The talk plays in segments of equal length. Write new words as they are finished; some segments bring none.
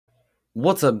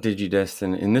What's up,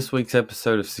 DigiDestin? In this week's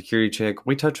episode of Security Check,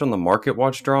 we touch on the Market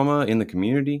Watch drama in the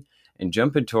community and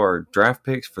jump into our draft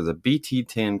picks for the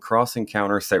BT10 Cross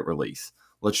Encounter set release.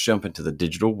 Let's jump into the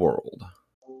digital world.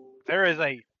 There is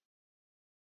a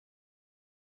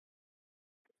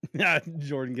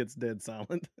Jordan gets dead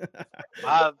silent.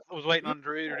 I was waiting on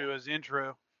Drew to do his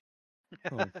intro.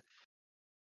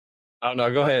 Oh,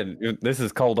 no, go ahead. This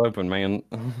is cold open, man.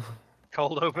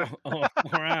 Cold open. All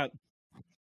right.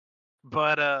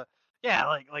 But yeah,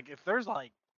 like if there's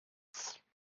like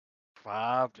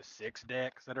 5 to 6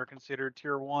 decks that are considered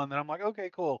tier 1, then I'm like, okay,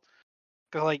 cool.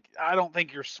 Because like I don't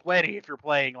think you're sweaty if you're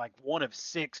playing like one of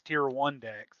 6 tier 1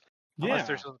 decks. Unless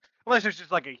there's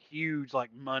just like a huge like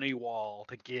money wall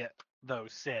to get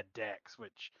those said decks,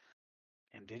 which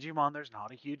in Digimon there's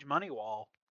not a huge money wall.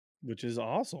 Which is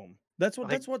awesome. That's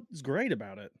what's great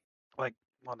about it. Like,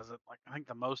 what is it? Like, I think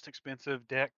the most expensive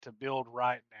deck to build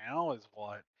right now is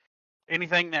what?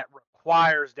 Anything that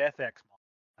requires Death Exmon.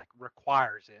 Like,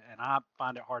 requires it. And I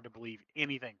find it hard to believe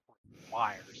anything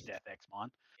requires Death Exmon.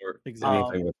 Or Exactly.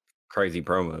 anything with crazy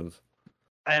promos.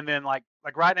 And then, like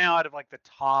right now, out of like the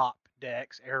top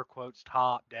decks, air quotes,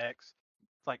 top decks,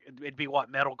 it's like, it'd be what?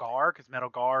 Metal Gar? Because Metal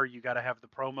Gar, you got to have the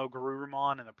promo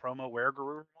Garurumon and the promo Were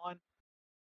Garurumon.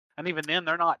 And even then,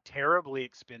 they're not terribly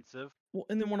expensive. Well,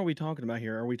 and then what are we talking about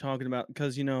here? Are we talking about,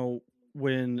 because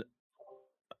when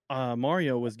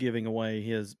Mario was giving away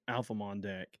his Alphamon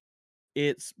deck,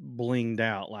 it's blinged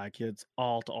out, like it's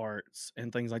alt arts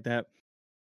and things like that.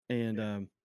 And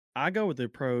I go with the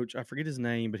approach. I forget his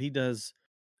name, but he does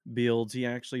builds. He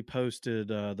actually posted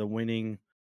the winning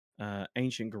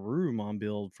ancient Garurumon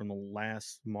build from the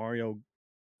last Mario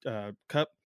Cup,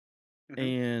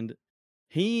 and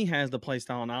he has the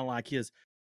playstyle, and I like his.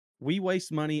 We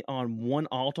waste money on one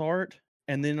alt art,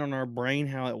 and then on our brain,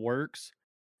 how it works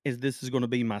is this is going to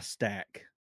be my stack.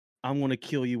 I'm going to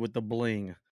kill you with the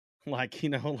bling, like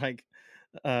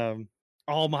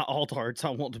all my alt arts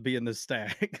I want to be in this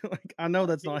stack. Like, I know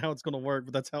that's not how it's going to work,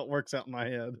 but that's how it works out in my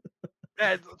head.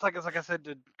 Yeah, it's like I said,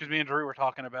 because me and Drew were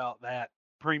talking about that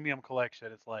premium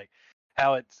collection. It's like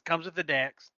how it comes with the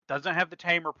decks, doesn't have the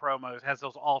tamer promos, has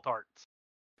those alt arts,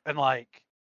 and like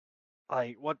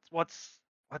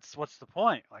what's the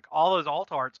point? Like, all those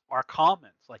alt arts are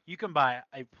commons. Like, you can buy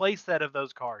a play set of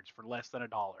those cards for less than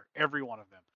 $1, every one of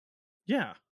them.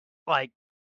 Yeah, Like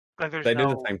there's They no.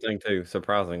 do the same thing, too,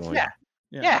 surprisingly. Yeah.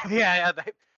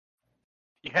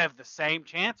 You have the same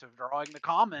chance of drawing the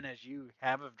common as you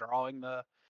have of drawing the,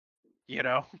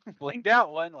 blinged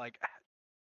out one. Like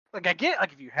I get,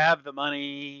 like, if you have the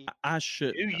money, I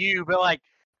should. do you? But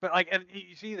like, and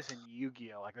you see this in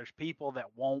Yu-Gi-Oh! Like, there's people that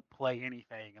won't play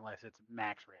anything unless it's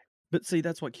max red. But see,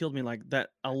 that's what killed me. Like that,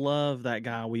 I love that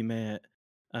guy we met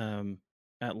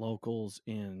at locals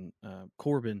in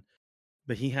Corbin,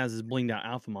 but he has his blinged out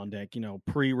Alphamon deck.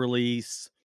 Pre-release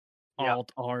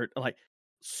alt art, like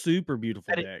super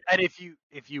beautiful deck. And if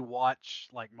you watch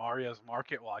like Mario's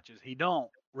Market Watches, he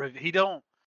don't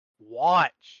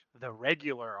watch the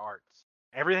regular arts.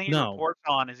 Everything he reports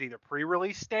on is either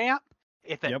pre-release stamp,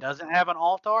 if it doesn't have an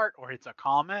alt art, or it's a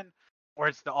common, or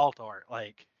it's the alt art.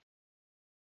 Like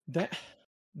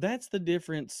that's the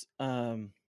difference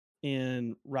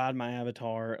in Ride My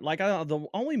Avatar. Like, the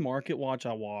only Market Watch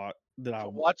I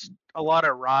watched a lot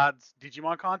of Rod's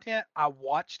Digimon content. I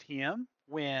watched him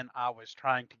when I was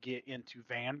trying to get into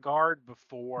Vanguard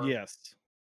before. Yes.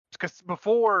 Because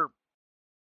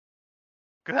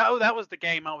that was the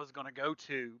game I was going to go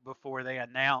to before they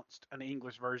announced an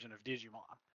English version of Digimon.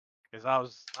 Because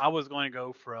I was going to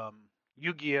go from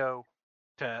Yu-Gi-Oh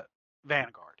to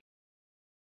Vanguard.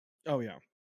 Oh yeah.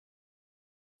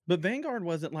 But Vanguard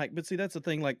wasn't like. But see, that's the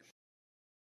thing. Like,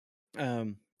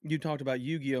 you talked about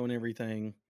Yu-Gi-Oh and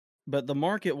everything, but the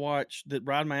Market Watch that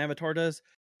Ride My Avatar does,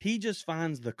 he just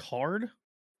finds the card.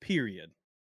 Period.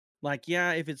 Like,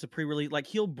 yeah, if it's a pre-release, like,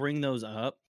 he'll bring those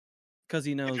up because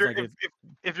he knows,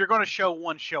 if you're going to show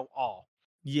one, show all.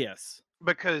 Yes.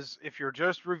 Because if you're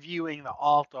just reviewing the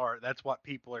alt art, that's what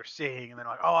people are seeing, and they're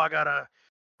like, "Oh, I gotta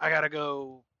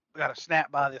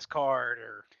snap by this card,"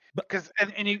 or because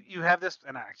and you have this,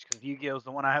 and actually, because Yu-Gi-Oh is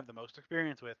the one I have the most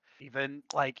experience with. Even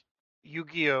like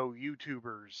Yu-Gi-Oh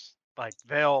YouTubers, like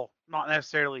they're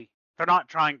not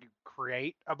trying to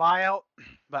create a buyout,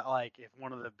 but like if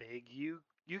one of the big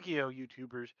Yu-Gi-Oh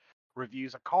YouTubers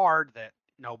reviews a card that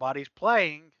nobody's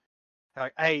playing,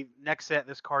 like, hey, next set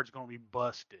this card's gonna be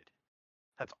busted.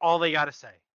 That's all they got to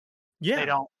say. Yeah.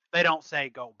 They don't say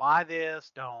go buy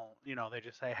this. They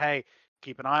just say, hey,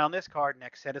 keep an eye on this card.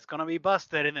 Next set it's going to be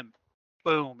busted, and then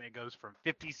boom, it goes from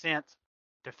 50 cents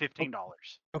to $15.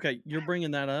 Okay, you're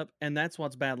bringing that up, and that's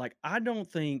what's bad. Like, I don't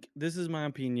think this is my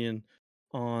opinion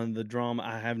on the drama.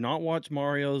 I have not watched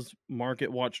Mario's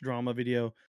Market Watch drama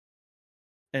video,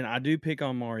 and I do pick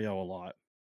on Mario a lot,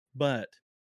 but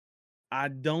I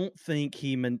don't think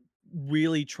he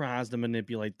really tries to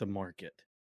manipulate the market.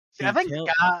 See, I think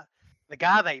the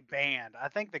guy they banned,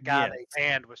 Yes. they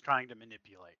banned was trying to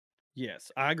manipulate.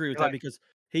 Yes, I agree with You're that because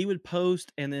he would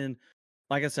post, and then,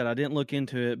 like I said, I didn't look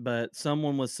into it, but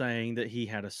someone was saying that he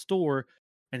had a store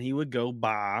and he would go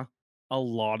buy a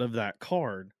lot of that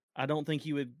card. I don't think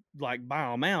he would like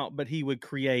buy them out, but he would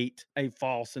create a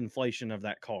false inflation of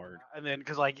that card. And then,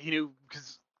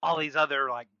 because all these other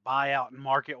like buyout and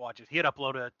market watches, he had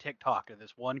uploaded a TikTok of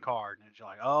this one card, and it's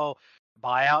like, oh,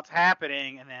 buyout's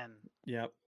happening, and then,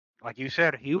 Yep. like you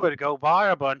said, he would go buy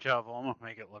a bunch of them,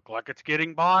 make it look like it's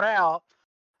getting bought out,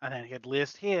 and then he'd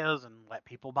list his and let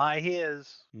people buy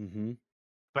his. Mm-hmm.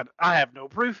 But I have no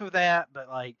proof of that. But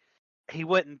like, he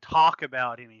wouldn't talk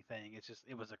about anything.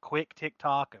 It was a quick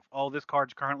TikTok of, oh, this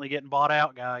card's currently getting bought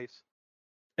out, guys.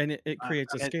 And it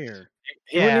creates a it's- scare.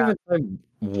 He wouldn't Yeah, even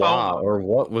say why FOMO. or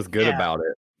what was good Yeah. about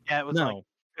it. yeah, it was No.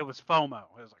 it was FOMO.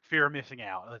 It was like fear of missing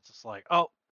out. It's just like, oh,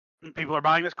 people are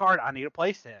buying this card. I need a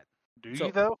playset. Do So-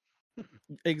 you though?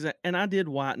 Exactly. And I did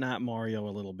White Knight Mario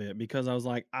a little bit because I was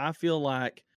like, I feel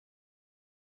like,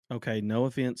 okay, no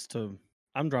offense to,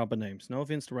 I'm dropping names. No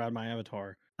offense to Ride My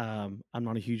Avatar. I'm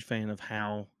not a huge fan of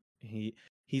how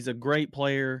he's a great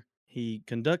player. He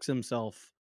conducts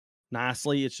himself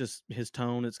nicely. It's just his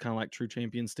tone. It's kind of like True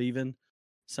Champion Steven.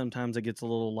 Sometimes it gets a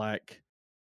little like,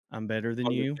 I'm better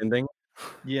than you. Ending.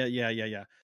 Yeah.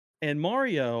 And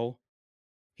Mario,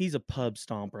 he's a pub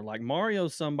stomper. Like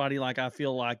Mario's somebody like I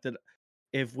feel like that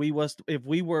if we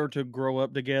were to grow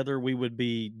up together, we would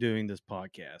be doing this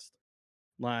podcast.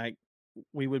 Like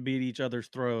we would be at each other's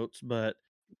throats, but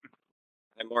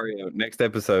Hey Mario, next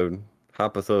episode,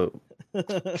 hop us up.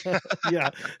 yeah,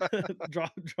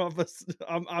 drop us.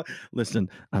 Listen,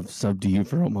 I've subbed to you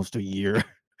for almost a year.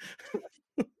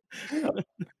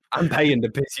 I'm paying to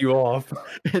piss you off.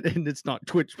 And it's not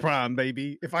Twitch Prime,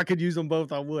 baby. If I could use them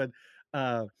both, I would.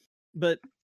 But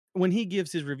when he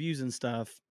gives his reviews and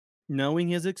stuff, knowing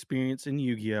his experience in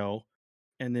Yu-Gi-Oh,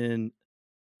 and then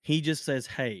he just says,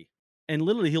 "Hey," and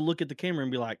literally he'll look at the camera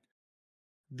and be like,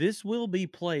 "This will be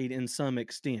played in some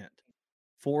extent.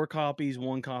 4 copies,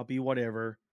 1 copy,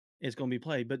 whatever. It's going to be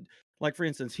played." But like for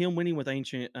instance, him winning with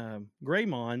Ancient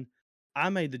Greymon, I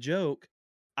made the joke.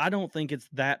 I don't think it's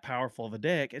that powerful of a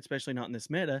deck, especially not in this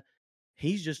meta.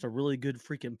 He's just a really good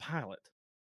freaking pilot.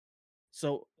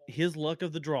 So his luck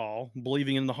of the draw,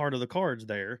 believing in the heart of the cards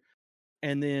there,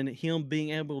 and then him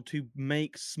being able to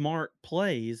make smart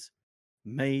plays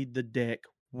made the deck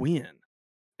win.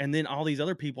 And then all these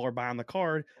other people are buying the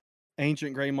card.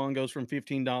 Ancient Greymon goes from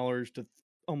 $15 to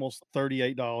almost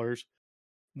 $38.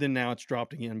 Then now it's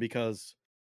dropped again because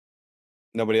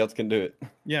Nobody else can do it.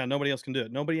 yeah, nobody else can do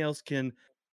it. Nobody else can.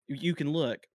 You can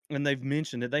look, and they've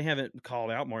mentioned it. They haven't called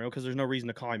out Mario because there's no reason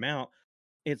to call him out.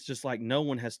 It's just like no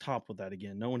one has topped with that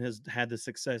again. No one has had the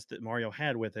success that Mario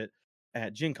had with it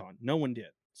at Gen Con. No one did.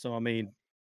 So I mean,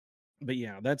 but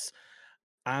yeah,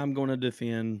 I'm going to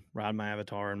defend Ride My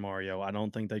Avatar and Mario. I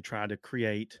don't think they try to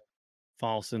create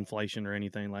false inflation or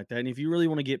anything like that. And if you really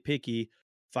want to get picky,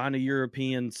 find a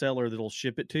European seller that'll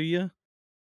ship it to you,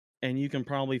 and you can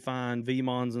probably find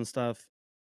VMons and stuff.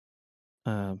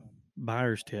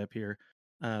 Buyer's tip here.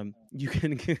 You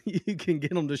can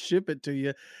get them to ship it to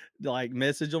you, like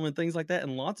message them and things like that.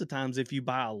 And lots of times, if you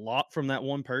buy a lot from that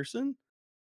one person,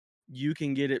 you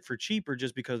can get it for cheaper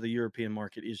just because the European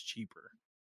market is cheaper.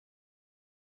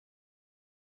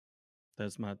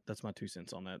 That's my 2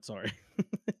 cents on that. Sorry.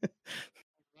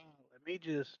 Let me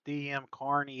just DM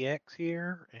Carney X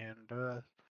here and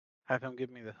have him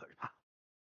give me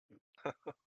the.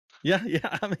 Yeah.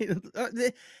 I mean,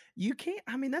 you can't.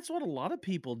 I mean, that's what a lot of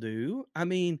people do. I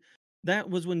mean, that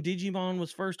was when Digimon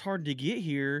was first hard to get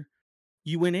here.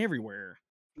 You went everywhere.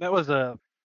 That was a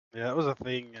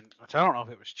thing, and which I don't know if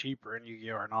it was cheaper in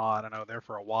Yu-Gi-Oh or not. I know there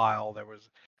for a while there was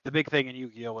the big thing in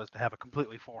Yu-Gi-Oh was to have a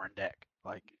completely foreign deck,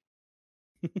 like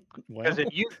because Well,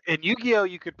 in Yu-Gi-Oh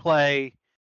you could play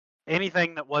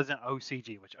anything that wasn't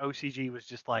OCG, which OCG was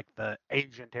just like the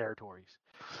Asian territories.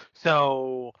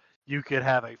 So you could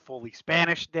have a fully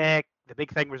Spanish deck. The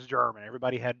big thing was German.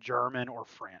 Everybody had German or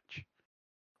French.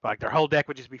 Like their whole deck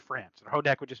would just be French. Their whole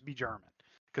deck would just be German.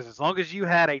 Because as long as you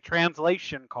had a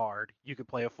translation card, you could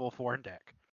play a full foreign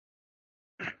deck.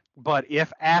 But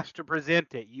if asked to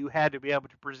present it, you had to be able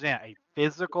to present a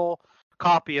physical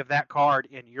copy of that card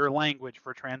in your language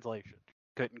for translation.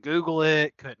 Couldn't Google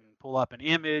it, couldn't pull up an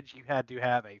image. You had to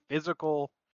have a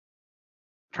physical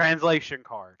translation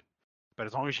card. But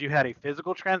as long as you had a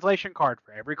physical translation card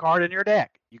for every card in your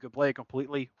deck, you could play a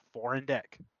completely foreign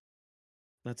deck.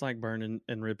 That's like burning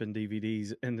and ripping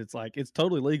DVDs, and it's like it's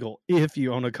totally legal if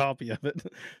you own a copy of it,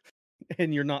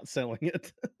 and you're not selling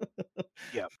it.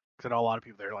 Yeah, because I know a lot of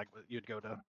people there, like you'd go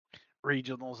to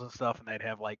regionals and stuff, and they'd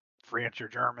have like French or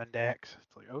German decks.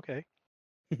 It's like, okay,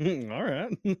 All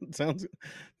right, sounds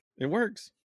it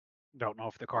works. don't know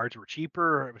if the cards were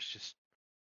cheaper or it was just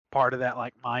part of that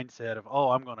like mindset of, oh,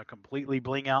 I'm going to completely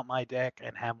bling out my deck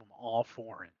and have them all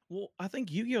foreign. Well, I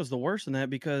think Yu-Gi-Oh's the worst in that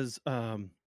because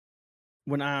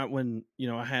when I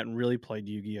hadn't really played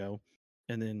Yu-Gi-Oh,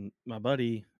 and then my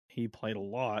buddy, he played a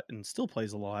lot and still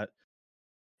plays a lot.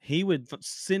 He would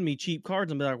send me cheap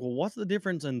cards and be like, "Well, what's the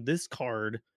difference in this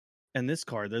card and this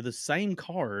card? They're the same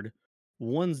card.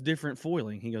 One's different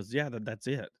foiling." He goes, "Yeah, that's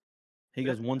it." He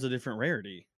goes, "One's a different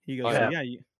rarity." He goes, yeah. "So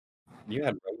yeah, You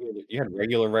had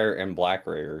regular rare and black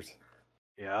rares.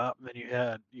 Yeah, then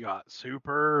you got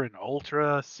super and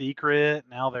ultra secret.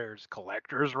 Now there's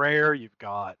collector's rare. You've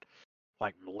got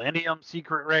like Millennium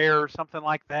secret rare or something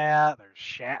like that.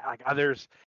 There's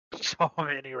so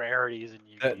many rarities in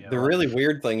Yu-Gi-Oh. The really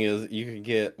weird thing is you could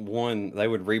get one, they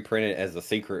would reprint it as a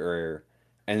secret rare,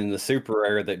 and then the super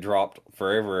rare that dropped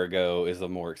forever ago is the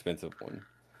more expensive one.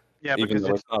 Yeah, even because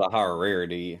though it's not a higher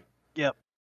rarity. Yep.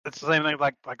 It's the same thing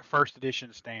like a first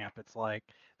edition stamp. It's like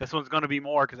this one's going to be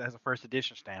more because it has a first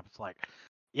edition stamp. It's like,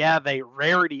 yeah, they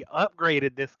rarity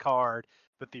upgraded this card,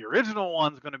 but the original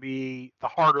one's going to be the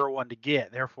harder one to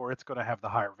get. Therefore, it's going to have the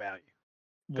higher value.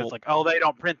 Because well, like, oh, they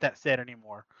don't print that set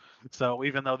anymore. So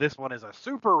even though this one is a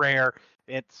super rare,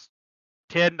 it's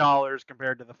 $10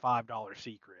 compared to the $5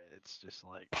 secret. It's just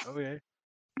like, okay.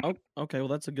 oh, okay. Well,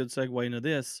 that's a good segue into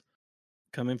this.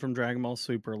 Coming from Dragon Ball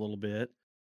Super a little bit,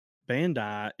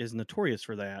 Bandai is notorious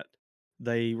for that.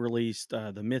 They released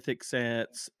the Mythic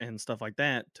sets and stuff like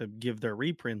that to give their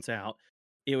reprints out.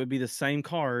 It would be the same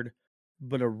card,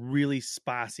 but a really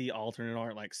spicy alternate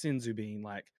art, like Senzu Bean.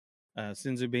 Like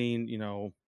Senzu Bean,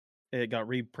 it got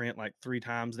reprint like 3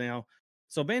 times now.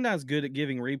 So Bandai's good at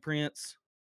giving reprints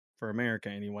for America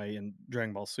anyway, in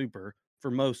Dragon Ball Super for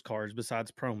most cards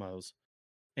besides promos.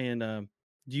 And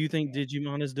do you think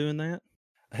Digimon is doing that?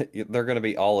 They're going to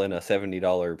be all in a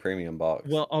 $70 premium box.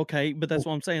 Well, okay, but that's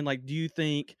what I'm saying. Like, do you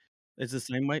think it's the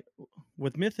same way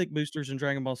with Mythic boosters and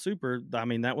Dragon Ball Super? I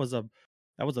mean, that was a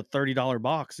 $30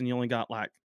 box, and you only got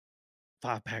like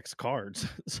 5 packs of cards.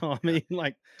 So I mean,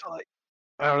 like, So, like,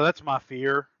 oh, that's my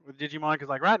fear with Digimon because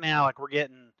like right now, like we're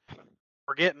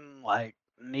getting like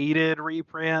needed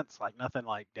reprints, like nothing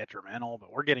like detrimental,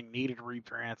 but we're getting needed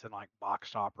reprints and like box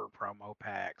topper promo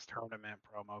packs, tournament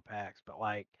promo packs. But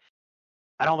like,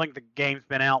 I don't think the game's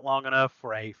been out long enough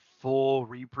for a full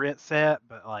reprint set.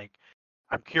 But like,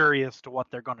 I'm curious to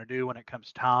what they're going to do when it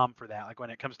comes time for that. Like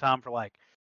when it comes time for like,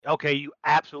 okay, you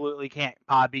absolutely can't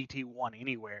buy BT1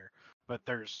 anywhere, but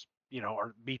there's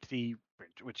or BT,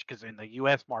 which because in the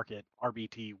U.S. market,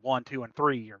 RBT 1, 2, and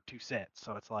 3 are 2 sets.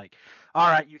 So it's like, all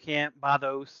right, you can't buy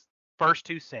those first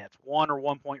 2 sets, 1 or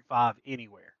 1.5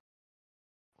 anywhere.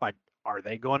 Like, are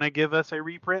they going to give us a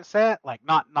reprint set? Like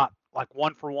not like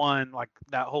 1 for 1, like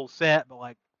that whole set, but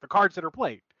like the cards that are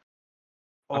played.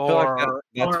 I feel like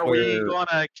that's Or are where we going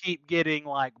to keep getting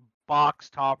like box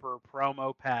topper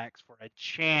promo packs for a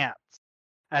chance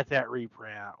at that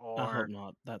reprint? I hope Or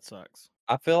not. That sucks.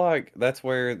 I feel like that's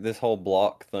where this whole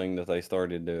block thing that they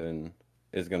started doing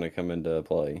is going to come into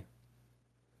play.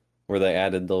 Where they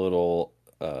added the little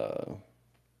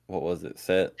what was it,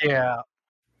 set? yeah.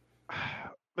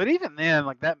 But even then,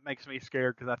 like that makes me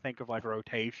scared because I think of like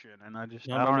rotation, and I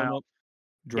don't know.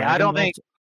 Dragon I don't Ball, think.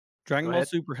 Dragon Go Ball ahead.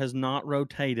 Super has not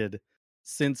rotated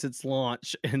since its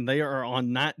launch, and they are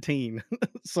on 19.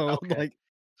 So Okay. like,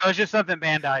 So it's just something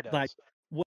Bandai does. like,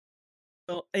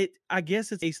 well, I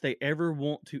guess it's if they ever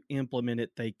want to implement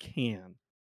it, they can.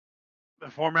 The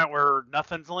format where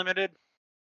nothing's limited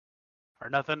or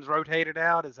nothing's rotated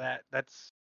out, is that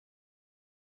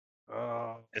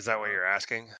Is that what you're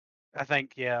asking? I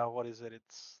think, yeah, what is it?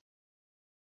 It's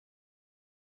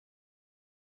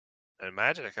In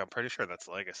Magic, I'm pretty sure that's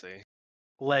Legacy,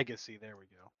 Legacy. There we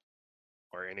go.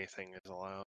 where anything is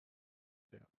allowed.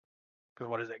 Because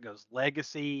what is it? It goes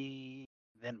Legacy,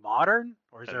 then Modern?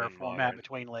 Or is And there a then format Modern.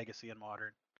 between Legacy and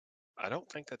Modern? I don't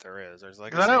think that there is. There's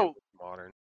 'Cause Legacy and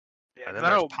Modern. Yeah, And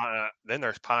 'cause then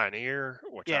there's Pioneer,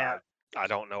 which Yeah. I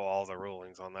don't know all the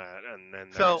rulings on that. And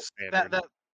then So there's Standard.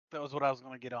 that was what I was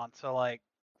going to get on. So like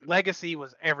Legacy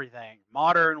was everything.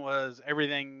 Modern was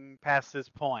everything past this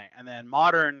point, and then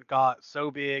Modern got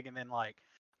so big, and then like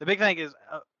the big thing is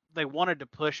they wanted to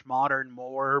push Modern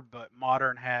more, but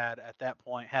Modern had at that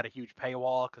point had a huge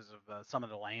paywall because of some of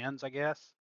the lands, I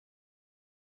guess.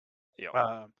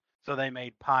 Yeah. So they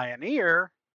made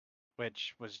Pioneer,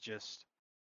 which was just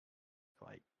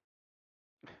like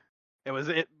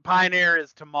Pioneer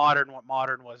is to Modern what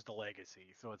Modern was to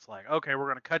Legacy. So it's like, okay, we're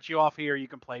gonna cut you off here. You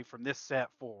can play from this set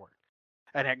forward,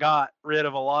 and it got rid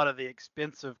of a lot of the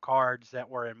expensive cards that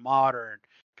were in Modern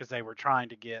because they were trying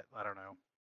to get, I don't know,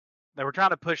 they were trying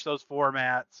to push those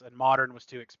formats, and Modern was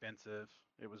too expensive.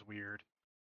 It was weird.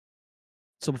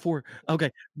 So before,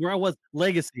 okay, where I was,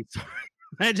 Legacy. Sorry.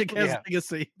 Magic has Yeah.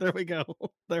 Legacy. There we go.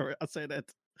 There, I said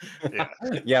it. Yeah.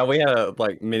 Yeah, we had a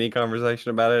mini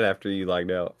conversation about it after you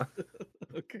lagged out.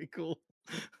 Okay, cool.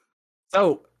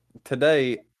 So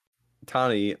today,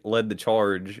 Tony led the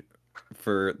charge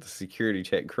for the security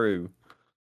check crew.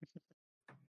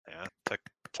 Yeah.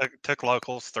 Took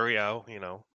locals 3-0. You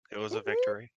know, it was a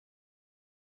victory.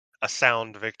 A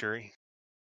sound victory.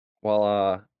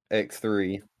 While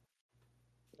X3.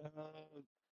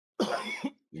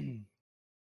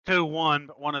 2-1,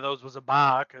 but one of those was a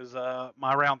bye because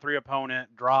my round 3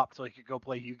 opponent dropped so he could go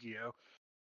play Yu-Gi-Oh.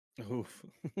 Oof.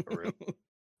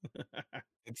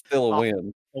 It's still a I'll-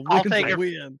 win. I'll take a it.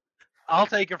 win. I'll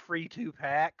take a free 2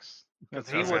 packs because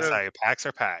That's I he was right. would gonna have. say packs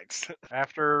are packs.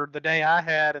 After the day I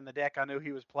had and the deck I knew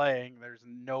he was playing, there's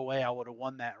no way I would have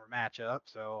won that matchup.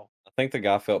 So I think the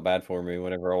guy felt bad for me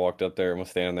whenever I walked up there and was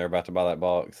standing there about to buy that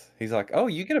box. He's like, "Oh,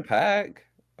 you get a pack."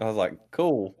 I was like,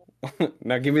 "Cool.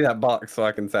 Now give me that box so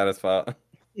I can satisfy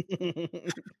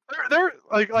it." they're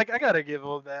like I gotta give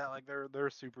them that. Like they're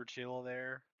super chill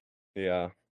there. Yeah.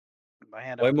 My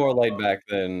hand Way up more to laid back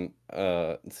than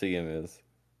CM is.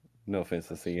 No offense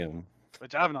to CM.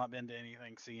 Which I've not been to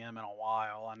anything CM in a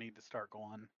while. I need to start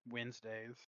going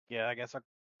Wednesdays. Yeah, I guess a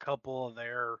couple of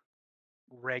their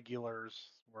regulars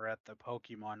were at the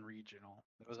Pokemon Regional.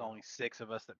 There was only 6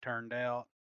 of us that turned out,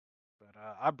 but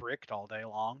I bricked all day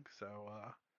long. So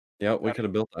Yeah, we could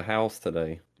have built a house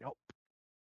today. yep.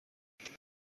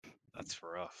 That's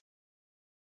rough.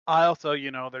 I also,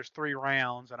 there's 3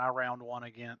 rounds, and I round 1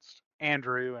 against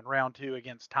Andrew and round 2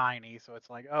 against Tiny. So it's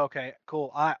like, okay,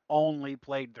 cool. I only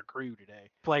played the crew today.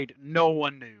 Played no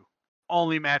one new.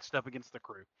 Only matched up against the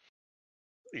crew.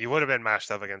 You would have been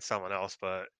matched up against someone else,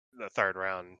 but the third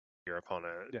round, your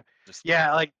opponent just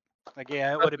Yeah, like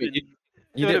yeah, it would have been.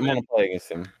 You didn't want to play against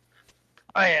him.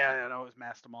 Oh yeah, no, it was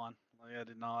Mastamon. Like, I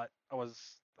did not.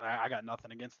 I got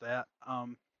nothing against that.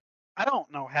 I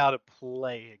don't know how to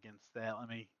play against that.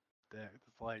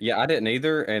 It's like, Yeah, I didn't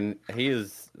either, and he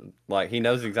is like he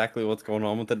knows exactly what's going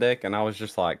on with the deck, and I was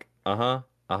just like, uh-huh.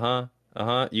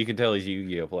 You can tell he's a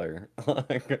Yu-Gi-Oh player.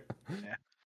 yeah.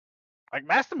 Like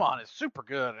Mastamon is super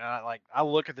good, and I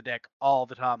look at the deck all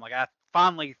the time. Like I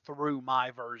finally threw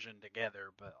my version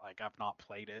together, but like I've not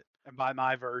played it. And by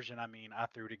my version, I mean I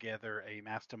threw together a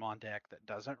Mastamon deck that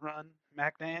doesn't run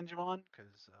Macdangemon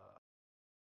because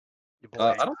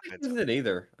I don't think he did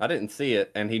either. I didn't see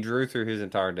it, and he drew through his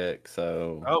entire deck,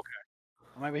 so... Okay.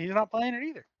 Well, maybe he's not playing it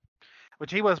either.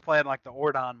 Which he was playing like the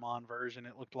Ordonmon version,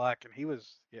 it looked like, and he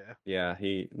was, yeah. Yeah,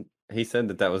 he said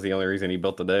that was the only reason he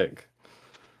built the deck.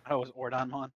 Oh, it was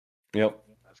Ordonmon? Yep.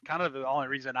 That's kind of the only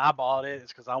reason I bought it, is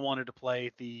because I wanted to play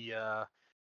the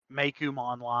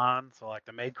Maykumon line, so like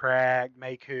the Maycrag,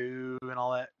 Mayku, and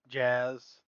all that jazz.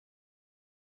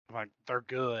 Like, they're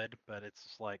good, but it's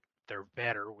just like, they're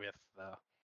better with the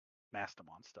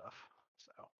Mastamon stuff,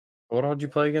 so... What all did you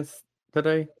play against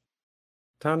today,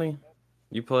 Tony?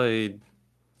 You played...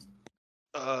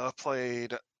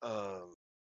 Played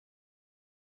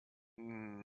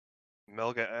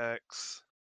Melga X,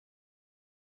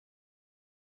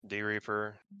 D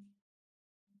Reaper,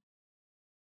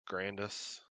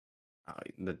 Grandis.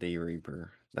 The D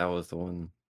Reaper. That was the one.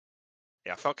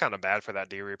 Yeah, I felt kind of bad for that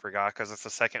D Reaper guy because it's the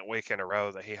second week in a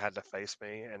row that he had to face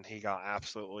me, and he got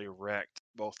absolutely wrecked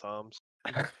both times.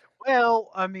 Well,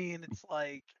 I mean, it's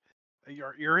like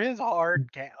you're his hard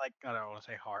like I don't want to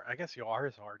say hard. I guess you are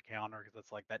his hard counter because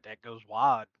it's like that deck goes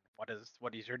wide. What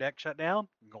is your deck shut down?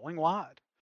 Going wide.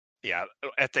 Yeah,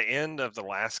 at the end of the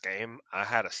last game, I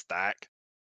had a stack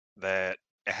that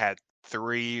it had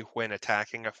 3 when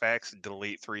attacking effects,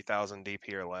 delete 3,000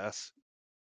 DP or less.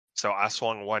 So I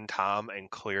swung one time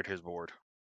and cleared his board.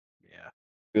 Yeah.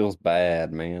 Feels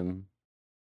bad, man.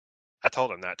 I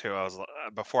told him that too. I was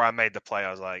before I made the play, I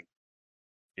was like,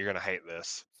 "You're gonna hate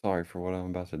this." Sorry for what I'm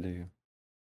about to do.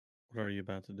 What are you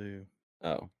about to do?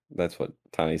 Oh, that's what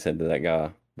Tiny said to that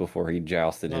guy before he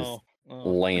jousted his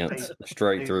lance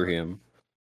straight through him.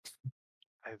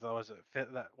 I thought was it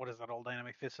fit that what is that old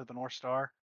anime Fist of the North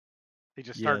Star? He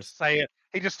just starts Yes. saying,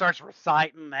 he just starts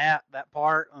reciting that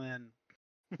part, and then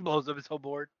blows up his whole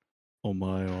board.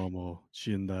 Omae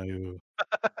Shindayu.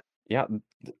 Yeah,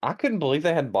 I couldn't believe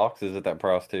they had boxes at that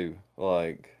price too.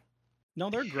 Like, No,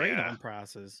 they're great Yeah. on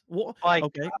prices. Well, Like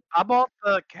okay. I bought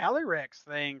the Calyrex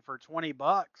thing for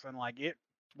 $20, and like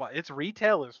its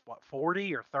retail is what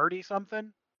 40 or 30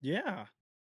 something. Yeah.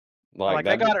 Like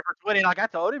they that. got it for 20. Like I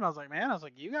told him, I was like, man, I was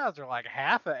like, you guys are like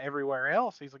half of everywhere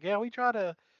else. He's like, yeah, we try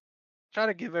to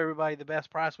give everybody the best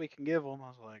price we can give them. I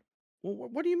was like, Well,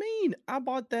 what do you mean? I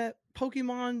bought that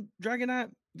Pokemon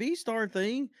Dragonite V-Star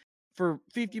thing for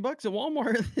 $50 at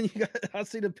Walmart. And I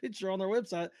see the picture on their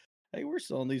website. Hey, we're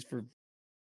selling these for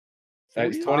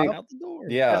It's 40 20 out the door.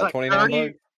 Yeah, it's like 29 30.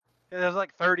 bucks. It was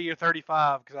like 30 or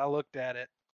 35 because I looked at it.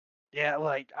 Yeah,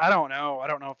 like I don't know. I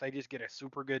don't know if they just get a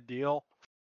super good deal,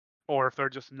 or if they're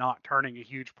just not turning a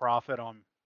huge profit on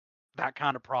that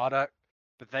kind of product.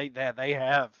 But they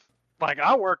have, like,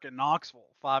 I work in Knoxville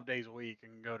 5 days a week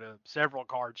and go to several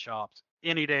card shops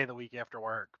any day of the week after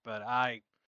work. But I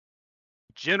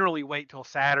generally wait till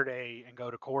Saturday and go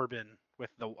to Corbin with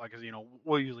because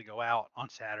we'll usually go out on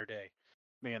Saturday,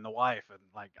 me and the wife, and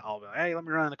like I'll be like, hey, let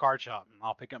me run in the card shop and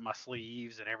I'll pick up my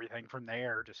sleeves and everything from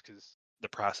there, just because The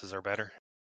prices are better.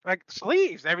 like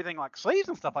sleeves, everything like sleeves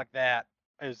and stuff like that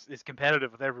is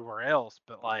competitive with everywhere else.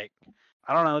 But like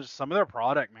I don't know, just some of their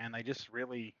product, man, they just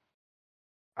really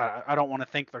I don't want to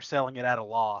think they're selling it at a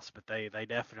loss, but they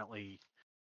definitely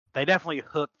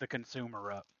hook the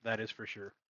consumer up. That is for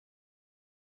sure.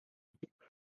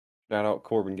 Shout out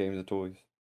Corbin Games and Toys.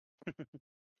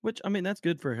 Which, I mean, that's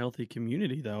good for a healthy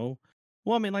community, though.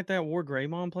 Well, I mean, like that War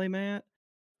Greymon playmat,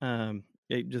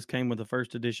 it just came with the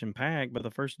first edition pack, but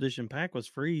the first edition pack was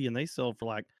free, and they sell for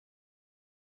like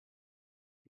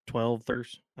 12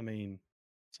 $13. I mean,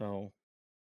 so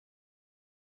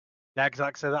Yeah, because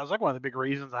like I said, that was like one of the big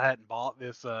reasons I hadn't bought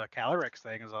this Calyrex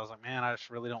thing. Is I was like, man, I just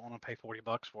really don't want to pay $40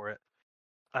 for it.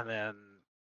 And then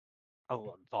I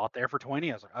saw it there for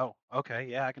 20. I was like, oh, okay,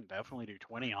 yeah, I can definitely do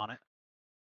 20 on it.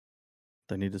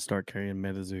 they need to start carrying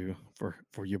MetaZoo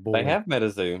for your boy. They have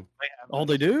MetaZoo. Oh,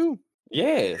 they do?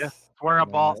 Yes. Yeah, it's where I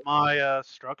Nice. bought my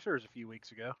structures a few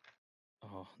weeks ago.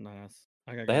 Oh, nice.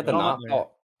 I gotta They get had the back there.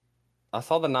 Nightfall. I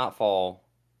saw the Nightfall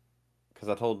because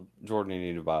I told Jordan he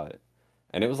needed to buy it,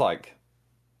 and it was like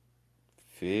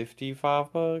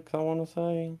 $55. I want to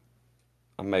say.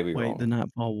 I may be Wait, wrong. the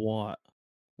Nightfall what?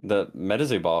 The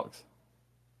MetaZoo box.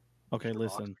 Okay, Box.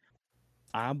 listen.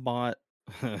 I bought.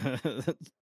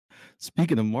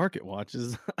 Speaking of market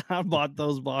watches, I bought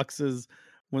those boxes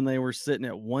when they were sitting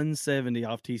at 170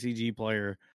 off TCG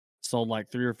Player. Sold like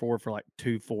 3 or 4 for like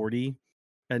 240,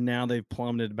 and now they've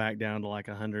plummeted back down to like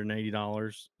 $180.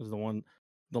 Is the one,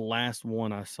 the last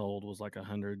one I sold was like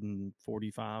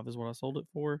 145 is what I sold it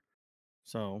for.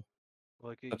 So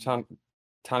Look So, at Tiny, you.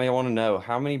 Tiny, I want to know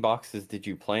how many boxes did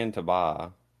you plan to buy?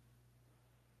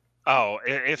 Oh,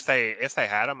 if they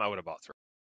had them, I would have bought 3.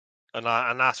 A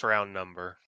nice round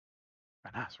number.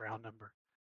 A nice round number.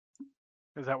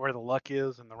 Is that where the luck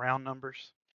is in the round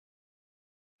numbers?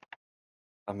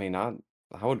 I mean, I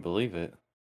would believe it.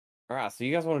 All right, so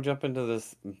you guys want to jump into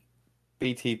this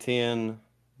BT10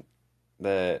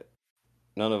 that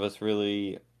none of us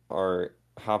really are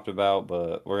hyped about,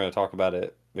 but we're going to talk about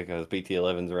it because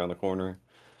BT11's around the corner.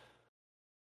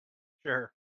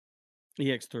 Sure.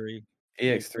 EX3,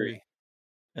 EX3.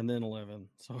 and then 11.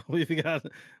 So we got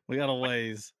a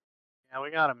ways. Yeah, we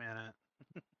got a minute.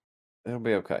 It'll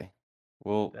be okay.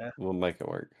 We'll Yeah. we'll make it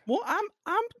work. Well,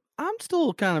 I'm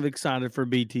still kind of excited for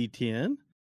BT10.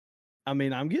 I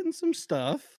mean, I'm getting some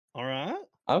stuff. All right.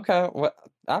 Okay, well,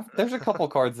 there's a couple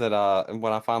cards that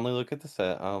when I finally look at the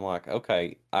set, I'm like,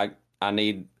 okay, I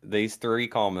need these 3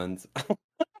 commons.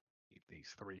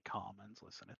 These 3 commons.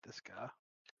 Listen at this guy.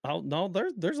 Oh no,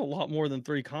 there's a lot more than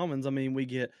 3 commons. I mean, we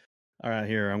get. All right,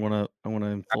 here I'm gonna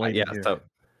inflate Yeah, it here. so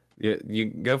you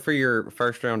go for your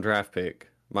first round draft pick,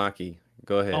 Mikey.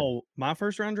 Go ahead. Oh, my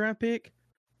first round draft pick,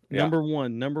 Yeah. number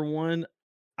one.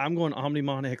 I'm going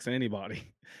Omnimon X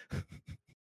Antibody.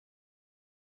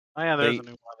 Oh yeah, there's See- a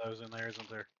new one of those in there, isn't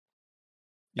there?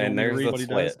 You And want me to there's read the what he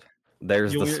sweat. does?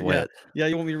 There's You the want me to- sweat. Yeah,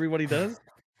 you want me to read what he does?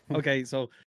 Okay, so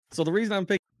the reason I'm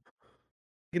picking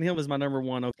him as my number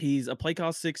 1, he's a play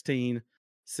cost 16,000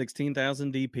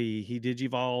 DP. He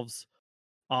digivolves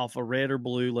off a red or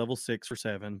blue level 6 or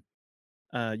 7.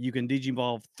 You can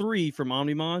digivolve 3 from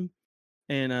Omnimon,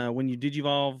 and when you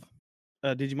digivolve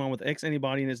Digimon with X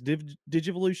Antibody and its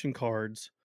Digivolution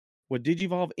cards would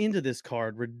digivolve into this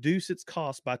card, reduce its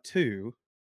cost by 2.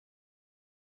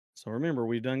 So remember,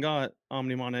 we've done got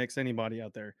Omnimon X Antibody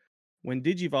out there. When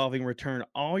Digivolving, return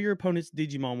all your opponent's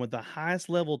Digimon with the highest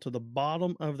level to the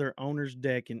bottom of their owner's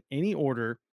deck in any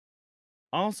order.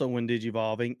 Also, when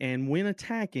Digivolving and when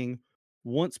attacking,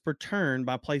 once per turn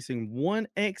by placing one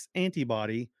X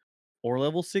antibody or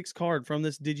level 6 card from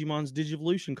this Digimon's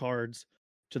Digivolution cards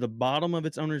to the bottom of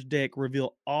its owner's deck,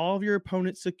 reveal all of your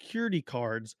opponent's security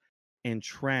cards and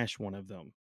trash one of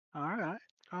them. All right.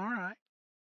 All right.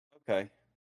 Okay.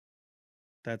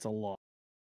 That's a lot.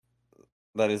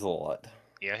 That is a lot.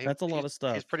 Yeah, That's a lot of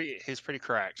stuff. He's pretty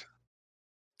cracked.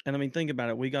 And I mean, think about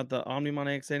it. We got the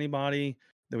Omnimon X antibody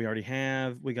that we already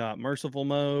have. We got Merciful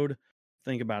Mode.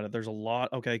 Think about it. There's a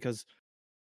lot. Okay, because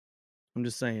I'm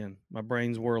just saying, my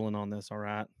brain's whirling on this. All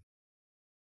right.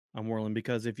 I'm whirling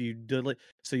because if you delete,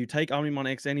 so you take Omnimon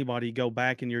X antibody, go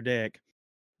back in your deck,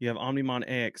 you have Omnimon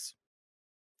X.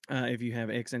 If you have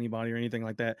X antibody or anything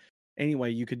like that,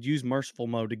 anyway, you could use Merciful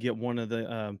Mode to get one of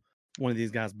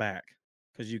these guys back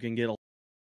because you can get a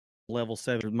level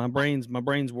 7. My brain's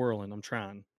whirling. I'm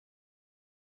trying.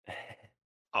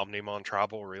 Omnimon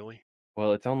Tribal, really?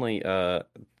 Well, it's only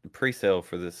pre-sale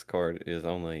for this card is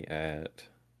only at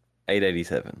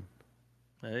 $887.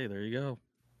 Hey, there you go.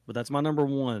 But that's my number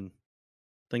one.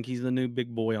 Think he's the new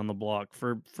big boy on the block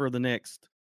for the next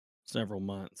several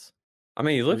months. I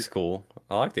mean, he looks cool.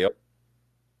 I like the. Oh,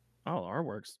 the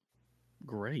artwork's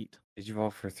great.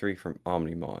 Digivolve for 3 from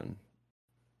Omnimon.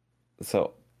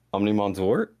 So, Omnimon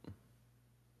Zwart?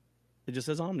 It just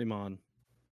says Omnimon.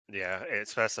 Yeah, it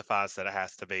specifies that it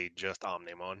has to be just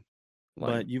Omnimon.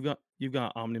 But you've got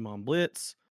Omnimon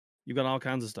Blitz. You've got all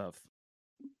kinds of stuff.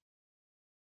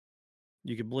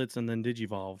 You could Blitz and then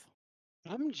Digivolve.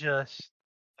 I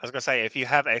was gonna say, if you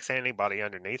have X antibody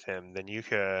underneath him, then you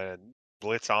could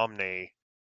Blitz Omni,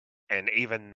 and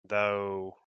even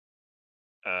though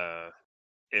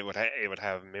it would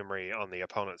have memory on the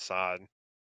opponent's side,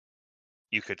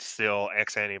 you could still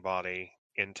X antibody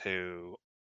into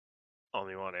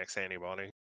Omnimon X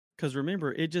antibody. Because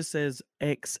remember, it just says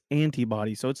X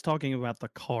antibody, so it's talking about the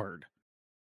card,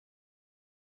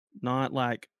 not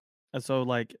like. So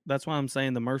like that's why I'm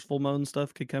saying the Merciful Mode and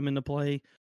stuff could come into play,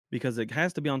 because it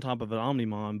has to be on top of an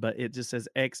Omnimon, but it just says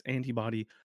X antibody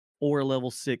or a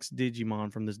level 6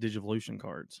 Digimon from this Digivolution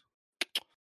cards.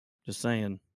 Just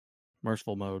saying,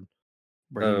 Merciful Mode,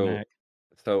 bring it back.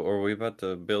 So are we about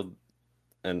to build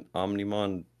an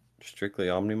Omnimon, strictly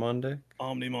Omnimon deck?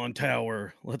 Omnimon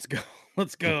Tower, let's go,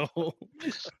 let's go.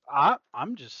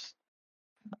 I'm just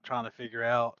trying to figure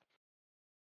out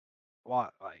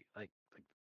what like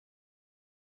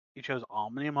you chose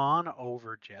Omnimon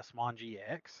over Jesmon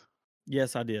GX.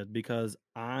 Yes, I did, because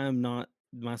I'm not.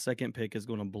 My second pick is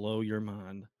going to blow your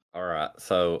mind. All right,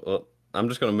 so I'm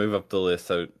just going to move up the list.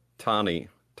 So Tiny,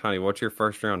 what's your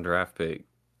first round draft pick?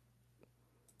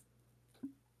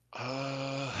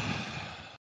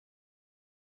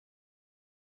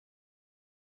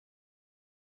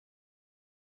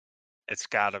 It's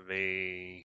got to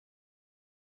be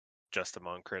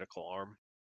Justimon Critical Arm.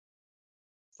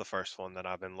 It's the first one that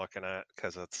I've been looking at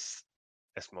because it's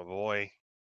my boy.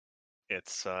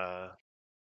 It's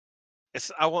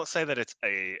I won't say that it's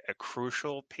a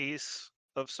crucial piece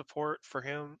of support for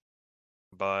him,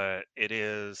 but it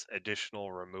is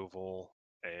additional removal,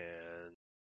 and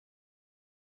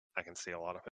I can see a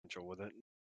lot of potential with it.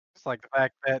 It's like the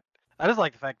fact that I just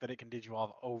like the fact that it can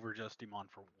Digivolve over Justimon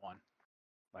for 1.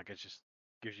 Like it just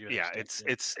gives you.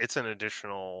 It's an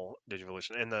additional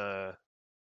Digivolution, and I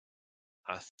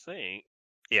think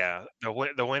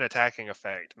the when attacking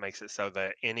effect makes it so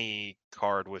that any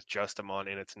card with Justimon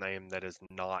in its name that is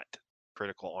not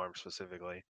Critical Arm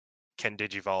specifically can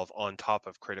Digivolve on top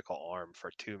of Critical Arm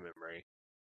for 2 memory.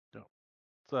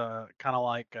 It's kind of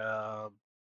like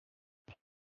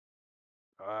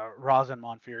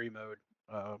Rosinmon Fury mode.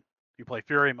 You play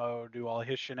Fury mode, do all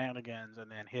his shenanigans,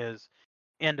 and then his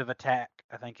end of attack,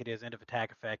 I think it is, end of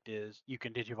attack effect is you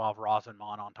can Digivolve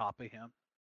Rosinmon on top of him.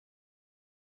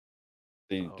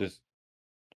 So you just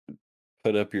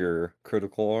put up your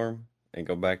Critical Arm and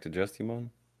go back to Justimon?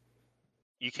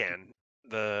 You can.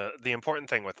 The important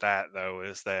thing with that, though,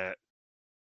 is that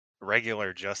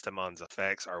regular Justimon's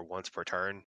effects are once per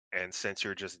turn, and since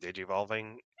you're just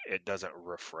Digivolving, it doesn't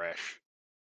refresh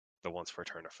the once per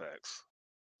turn effects.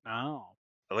 No.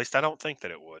 At least I don't think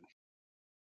that it would.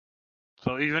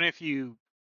 So even if you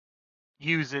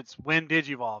use its when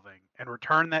Digivolving and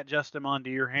return that Justimon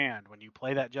to your hand when you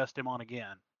play that Justimon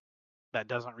again, that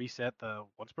doesn't reset the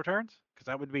once per turns? Because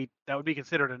that would be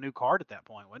considered a new card at that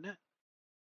point, wouldn't it?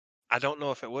 I don't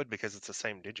know if it would because it's the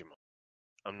same Digimon.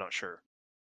 I'm not sure.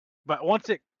 But once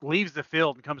it leaves the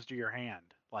field and comes to your hand,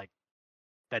 like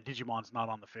that Digimon's not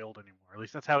on the field anymore. At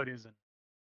least that's how it is in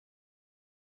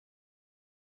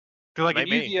Because like in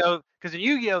Maybe. Yu-Gi-Oh, because in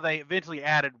Yu-Gi-Oh they eventually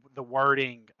added the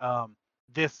wording,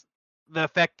 the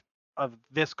effect of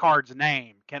this card's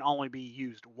name can only be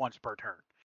used once per turn,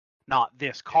 not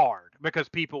this card, because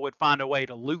people would find a way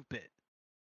to loop it.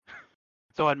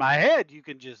 So in my head, you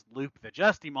can just loop the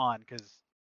Justimon because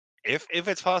If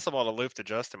it's possible to loop the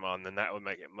Justimon, then that would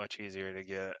make it much easier to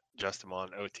get Justimon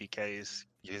OTKs.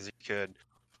 Because you could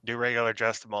do regular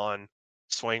Justimon,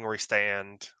 swing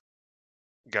restand,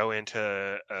 go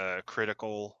into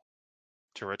critical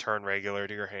to return regular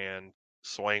to your hand,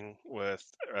 swing with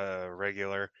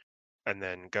regular, and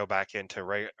then go back into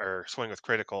or swing with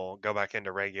critical, go back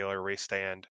into regular,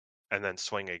 restand, and then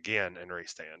swing again and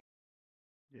restand.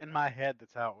 in my head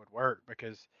that's how it would work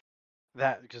because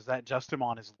that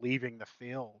Justimon is leaving the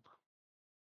field.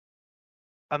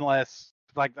 Unless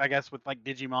like I guess with like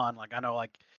Digimon, like I know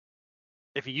like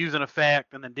if you use an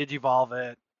effect and then Digivolve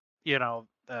it, the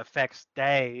effects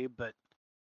stay, but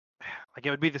like it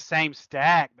would be the same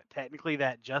stack, but technically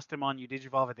that Justimon you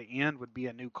Digivolve at the end would be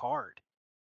a new card.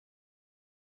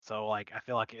 So like I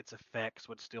feel like its effects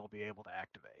would still be able to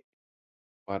activate,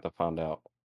 We'll have to find out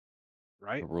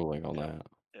right? the ruling on that.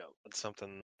 Yeah, it's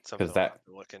something Because I'll have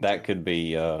to look into. that could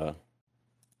be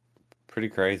pretty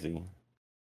crazy.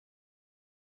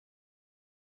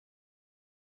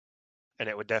 And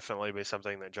it would definitely be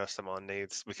something that Justimon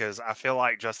needs, because I feel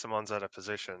like Justimon's at a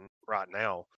position right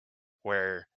now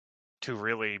where to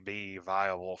really be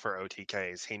viable for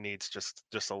OTKs, he needs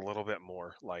just a little bit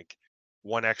more. Like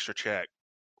one extra check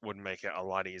would make it a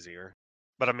lot easier.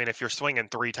 But I mean, if you're swinging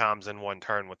 3 times in one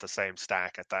turn with the same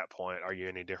stack at that point, are you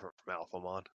any different from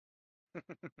Alphamon?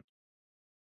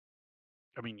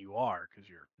 I mean, you are because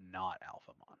you're not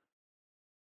Alphamon.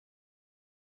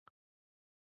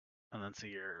 And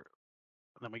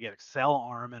then we get Excel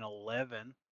Arm in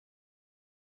 11.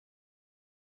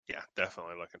 Yeah,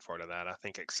 definitely looking forward to that. I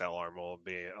think Excel Arm will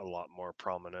be a lot more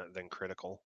prominent than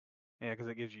Critical. Yeah, because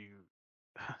it gives you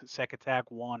Sec Attack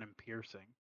 1 and Piercing.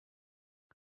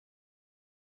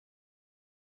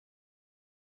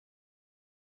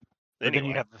 But then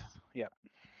you have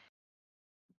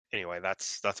Anyway,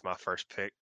 that's my first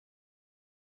pick.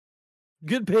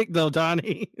 Good pick though,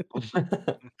 Donnie.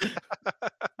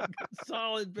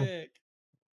 Solid pick.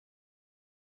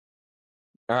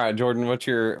 All right, Jordan, what's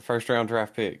your first round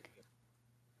draft pick?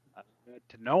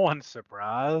 To no one's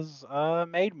surprise,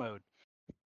 Maid Mode.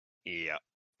 Yeah,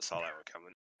 saw that one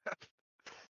coming.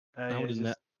 I would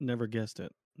have never guessed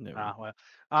it. Never. Well,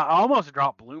 I almost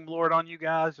dropped Bloomlord on you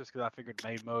guys just because I figured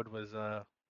Maid Mode was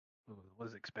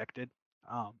expected.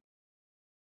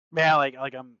 Yeah, like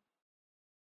I'm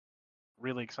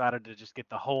really excited to just get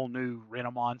the whole new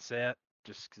Renamon set,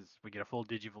 just because we get a full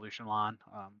Digivolution line.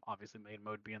 Obviously Maid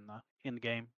Mode being the end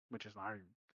game, which is not,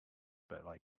 but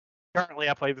like currently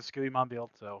I play the Sukuimon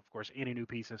build, so of course any new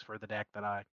pieces for the deck that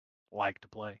I like to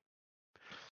play.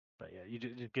 But yeah,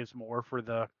 it gives more for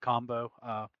the combo.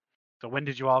 So when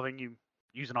Digivolving, you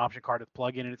use an option card with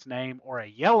plug in its name, or a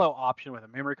yellow option with a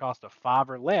memory cost of 5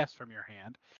 or less from your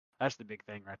hand. That's the big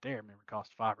thing right there. Memory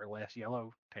cost 5 or less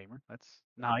yellow Tamer. That's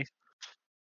nice.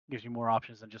 Gives you more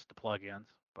options than just the plugins.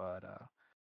 But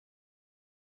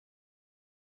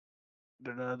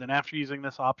then after using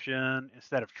this option,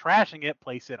 instead of trashing it,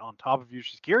 place it on top of your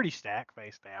security stack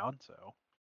face down. So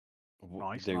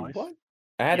nice. What?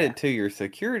 Add it to your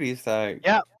security stack.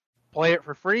 Yeah. Play it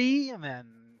for free and then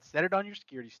set it on your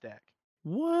security stack.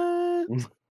 What?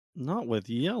 Not with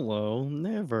yellow.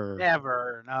 Never.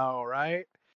 Never. No, right?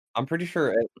 I'm pretty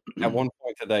sure at one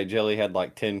point today, Jelly had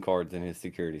like 10 cards in his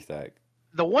security stack.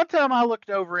 The one time I looked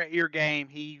over at your game,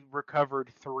 he recovered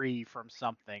 3 from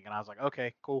something, and I was like,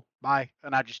 okay, cool, bye.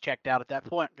 And I just checked out at that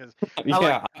point because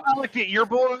I looked at your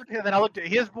board, and then I looked at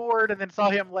his board, and then saw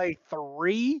him lay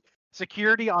 3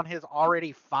 security on his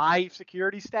already 5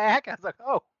 security stack. I was like,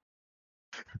 oh,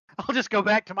 I'll just go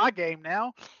back to my game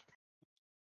now.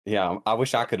 Yeah, I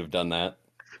wish I could have done that.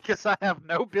 Because I have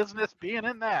no business being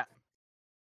in that.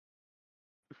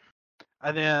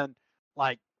 And then,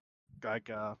 like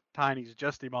Tiny's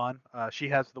Justimon, she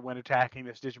has the when attacking,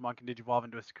 this Digimon can Digivolve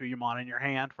into a Sukuyamon in your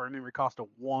hand for a memory cost of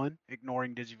 1,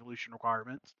 ignoring Digivolution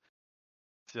requirements.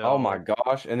 So, oh my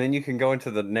gosh! And then you can go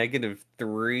into the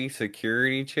 -3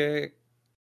 security check.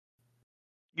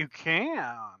 You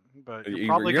can, but you're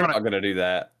probably not going to do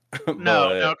that.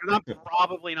 No, because I'm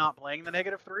probably not playing the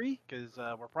 -3 because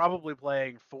we're probably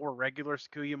playing 4 regular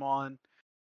Sukuyamon,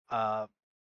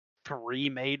 3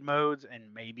 Maid Modes,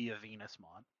 and maybe a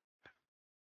Venusmon.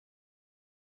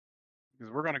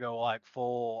 Because we're gonna go like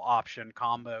full option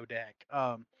combo deck.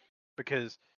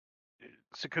 Because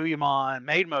Sukuyamon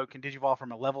Maid Mode can Digivolve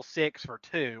from a level 6 for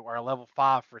 2 or a level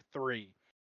 5 for 3.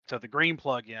 So the green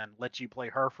plug-in lets you play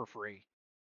her for free.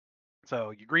 So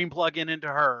you green plug-in into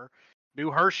her,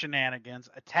 do her shenanigans,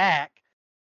 attack,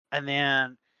 and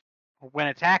then when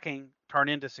attacking, turn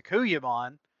into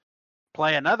Sakuyamon,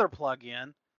 play another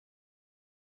plug-in,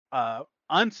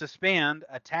 unsuspend,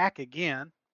 attack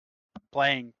again,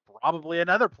 playing probably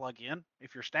another plug-in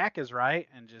if your stack is right,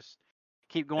 and just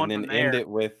keep going And then from there.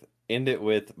 end it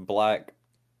with black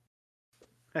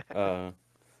The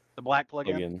black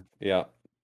plug-in. plugin. Yeah.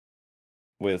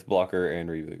 With blocker and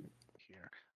reboot.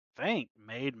 Here. I think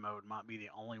Maid Mode might be the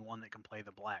only one that can play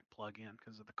the black plug-in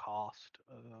because of the cost.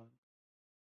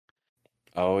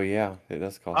 Oh yeah, it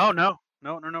does cost. Oh no.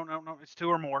 It's 2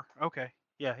 or more. Okay.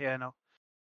 Yeah, no.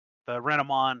 The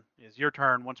Renamon is your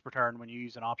turn once per turn when you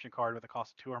use an option card with a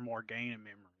cost of 2 or more gain in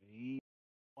memory.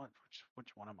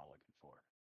 Which one am I looking for?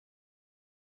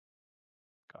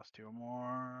 Cost 2 or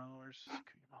more. Where's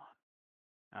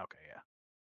Sakuyamon? Okay, yeah.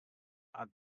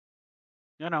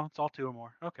 No, it's all 2 or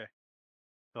more. Okay.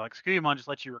 So like Sakuyamon just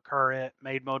lets you recur it.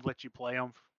 Maid Mode lets you play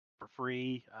them for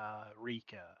free.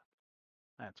 Rika.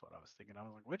 That's what I was thinking. I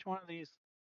was like, which one of these?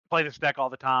 I play this deck all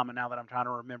the time, and now that I'm trying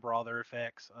to remember all their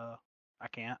effects, I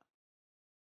can't.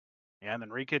 Yeah, and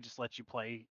then Rika just lets you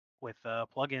play with a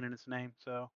plug-in in its name.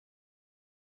 So,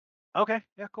 okay,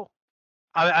 yeah, cool.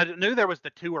 I knew there was the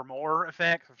 2 or more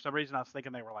effect. For some reason, I was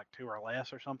thinking they were like 2 or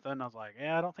less or something. I was like,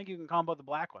 yeah, I don't think you can combo the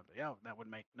black one. But yeah, that would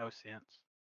make no sense.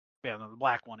 Yeah, no, the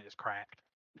black one is cracked.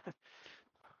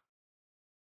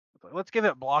 Let's give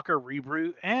it blocker,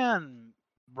 reboot, and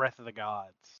Breath of the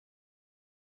Gods.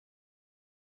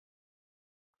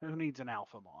 Who needs an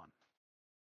Alphamon?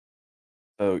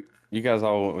 So you guys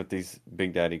all went with these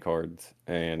Big Daddy cards,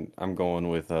 and I'm going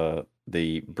with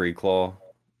the Bree Claw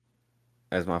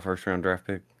as my first round draft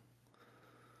pick.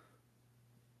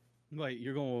 Wait,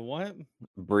 you're going with what?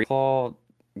 Bree Claw,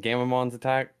 Gamamon's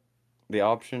attack, the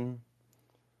option.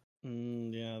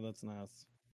 Yeah, that's nice.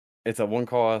 It's a 1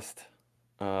 cost.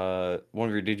 One of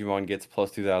your Digimon gets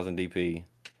plus 2,000 DP,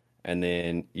 and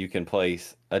then you can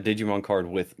place a Digimon card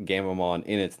with Gamamon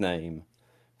in its name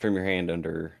from your hand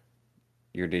under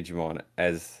your Digimon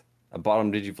as a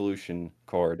bottom Digivolution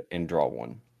card and draw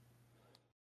one.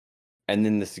 And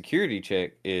then the security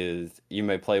check is you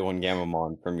may play one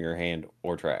Gamamon from your hand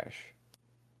or trash.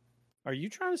 Are you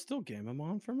trying to steal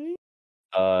Gamamon from me?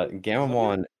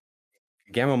 Gamamon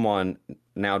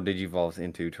now Digivolves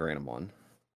into Tyrannomon.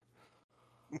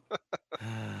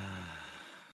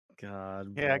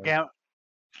 God. Yeah, bro.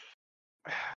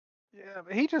 Yeah,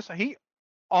 but he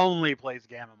only plays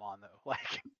Gamamon though.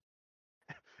 Like,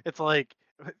 it's like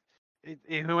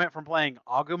he went from playing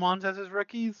Agumons as his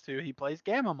rookies to he plays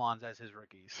Gamamons as his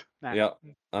rookies. Now. Yeah,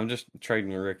 I'm just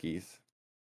trading rookies.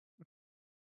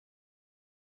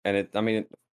 And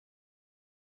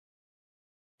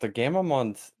the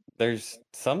Gamamons, there's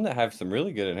some that have some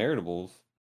really good inheritables.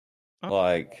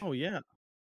 Like, Oh yeah.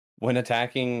 when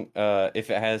attacking, if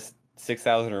it has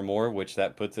 6,000 or more, which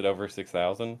that puts it over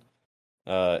 6,000,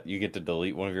 you get to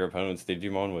delete one of your opponent's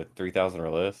Digimon with 3,000 or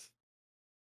less.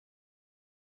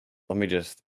 Let me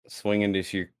just swing into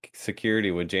your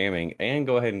security with jamming and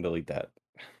go ahead and delete that.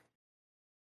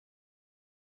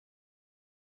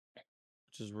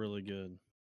 Which is really good.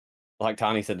 Like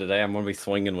Tiny said today, I'm going to be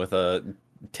swinging with a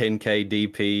 10k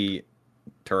DP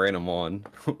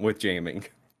Tyrannomon with jamming.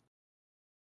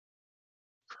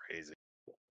 Crazy.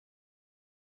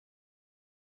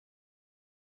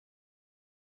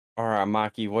 All right,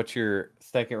 Mikey, what's your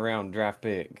second round draft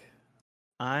pick?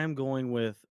 I'm going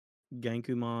with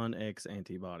Gankumon X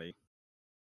Antibody.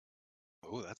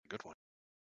 Oh, that's a good one.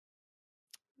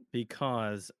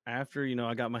 Because after,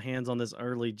 I got my hands on this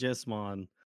early Jesmon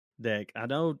deck, I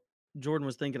know Jordan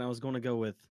was thinking I was going to go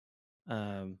with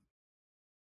Jesmon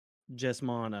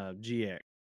GX.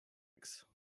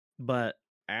 But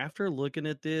after looking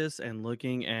at this and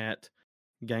looking at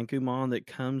Gankumon that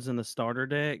comes in the starter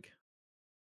deck,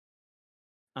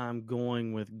 I'm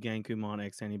going with Gankumon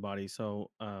X Antibody. So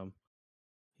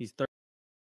he's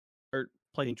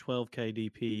playing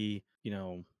 12k DP,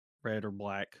 red or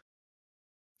black.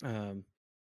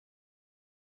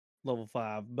 Level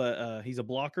 5, but he's a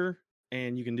blocker,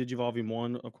 and you can Digivolve him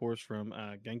 1, of course, from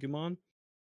Gankumon.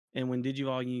 And when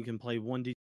Digivolving, you can play one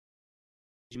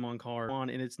Digimon card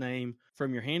in its name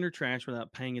from your hand or trash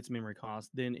without paying its memory cost.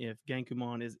 Then, if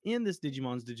Gankumon is in this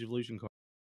Digimon's Digivolution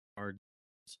card,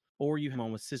 or you have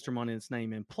one with Sistermon in its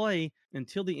name in play,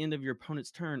 until the end of your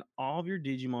opponent's turn, all of your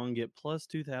Digimon get plus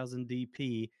 2,000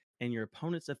 DP, and your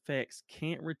opponent's effects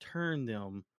can't return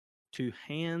them to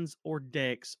hands or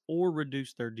decks or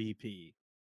reduce their DP.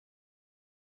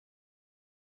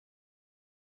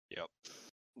 Yep.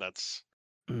 That's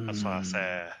That's why I Mm.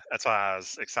 said. That's why I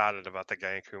was excited about the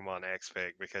Gankumon X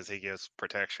pick because he gives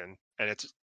protection, and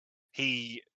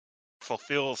he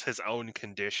fulfills his own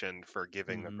condition for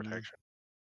giving the Mhm. protection.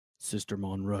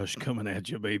 Sistermon Rush coming at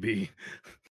you, baby.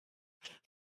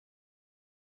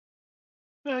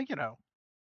 You know,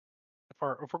 if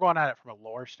we're going at it from a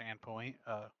lore standpoint,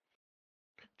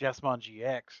 Jesmon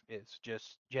GX is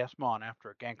just Jesmon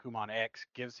after Gankumon X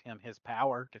gives him his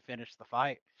power to finish the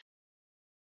fight.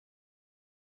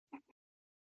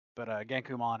 But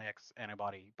Gankumon X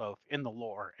antibody, both in the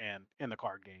lore and in the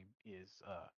card game, is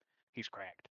he's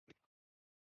cracked.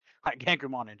 Like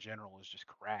Gankumon in general is just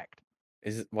cracked.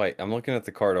 Wait, I'm looking at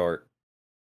the card art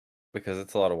because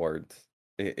it's a lot of words.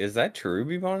 Is that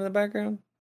Cherubimon in the background?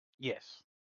 Yes.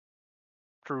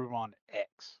 Cherubimon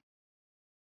X.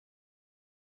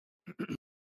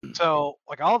 So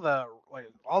like all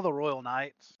the Royal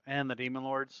Knights and the Demon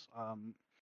Lords,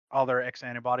 all their X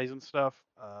antibodies and stuff,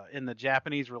 in the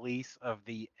Japanese release of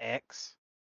the X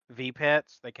V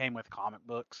Pets, they came with comic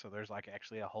books, so there's like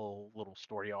actually a whole little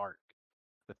story arc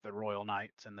with the Royal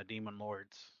Knights and the Demon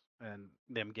Lords and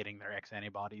them getting their X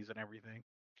antibodies and everything.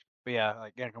 But yeah,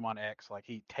 like Gankumon X, like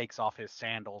he takes off his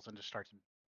sandals and just starts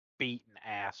beating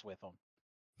ass with them.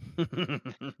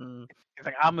 He's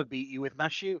like, I'm gonna beat you with my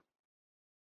shoe.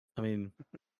 I mean,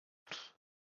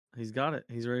 he's got it.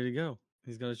 He's ready to go.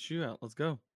 He's got his shoe out. Let's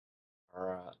go. All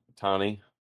right, Tony,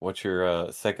 what's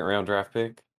your second round draft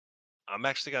pick? I'm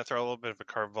actually gonna throw a little bit of a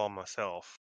curveball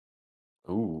myself.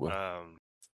 Ooh,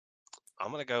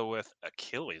 I'm gonna go with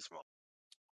Achilles-Mon.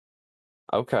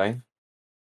 okay.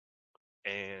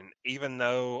 And even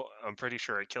though I'm pretty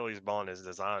sure Achilles-Mon is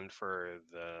designed for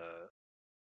the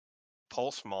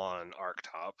Pulsemon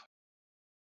archetype,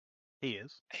 He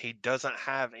is. he doesn't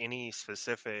have any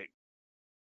specific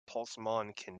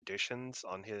Pulsemon conditions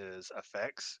on his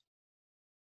effects.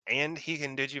 And he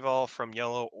can digivolve from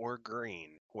yellow or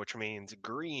green, which means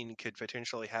green could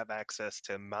potentially have access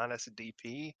to minus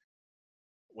DP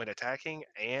when attacking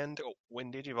and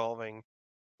when digivolving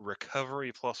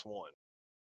recovery +1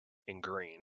 in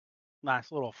green.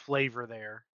 Nice little flavor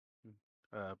there.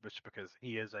 Just because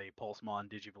he is a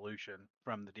Pulsemon Digivolution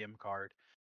from the Dim card.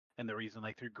 And the reason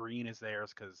they threw green is there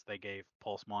is because they gave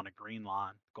Pulsemon a green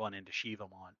line going into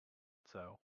Shivamon.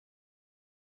 So.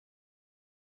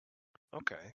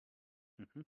 Okay.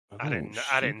 Mm-hmm.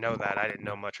 I didn't know that. I didn't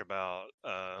know much about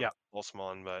Yep.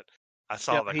 Pulsemon, but I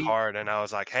saw the card and I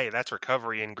was like, hey, that's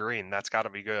recovery in green. That's got to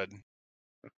be good.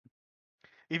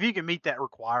 If you can meet that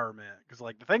requirement, because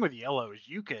like the thing with yellow is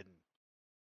you can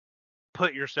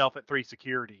put yourself at 3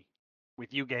 security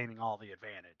with you gaining all the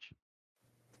advantage.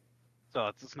 So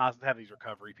it's nice to have these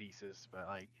recovery pieces, but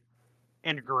like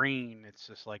in green, it's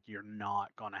just like you're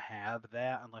not gonna have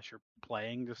that unless you're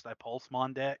playing just a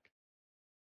Pulsemon deck.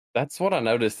 That's what I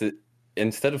noticed.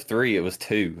 Instead of 3, it was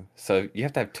 2. So you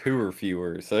have to have 2 or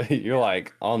fewer. So you're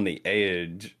like on the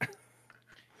edge.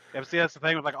 Yeah, but see, that's the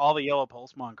thing with like all the yellow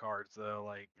Pulsemon cards, though.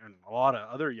 Like, and a lot of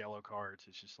other yellow cards,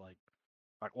 it's just like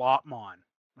Lopmon.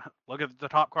 Look at the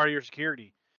top card of your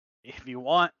security. If you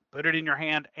want, put it in your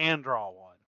hand and draw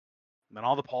one. And then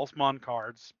all the Pulsemon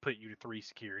cards put you to 3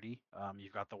 security.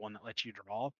 You've got the one that lets you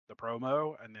draw, the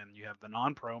promo, and then you have the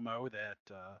non-promo that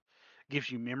gives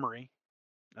you memory,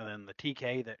 and then the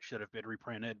TK that should have been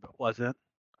reprinted but wasn't.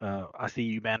 I see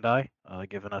you, Bandai,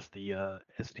 giving us the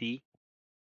ST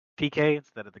TK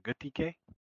instead of the good TK.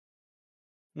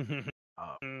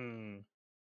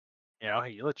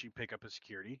 He lets you pick up a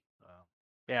security.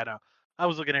 Yeah, no, I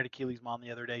was looking at Achilles-Mon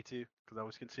the other day too because I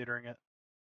was considering it,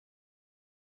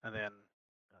 and then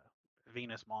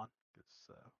Venus-Mon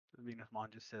because Venus-Mon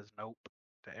just says nope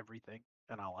to everything,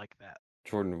 and I like that.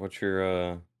 Jordan, what's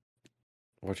your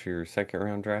second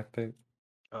round draft pick?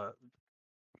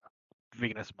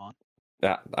 Venus-Mon.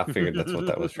 Yeah, I figured that's what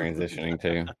that was transitioning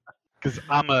to. Because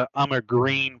I'm a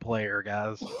green player,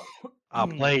 guys. I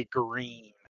play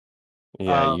green.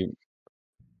 Yeah,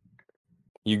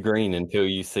 you green until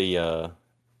you see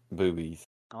boobies.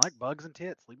 I like bugs and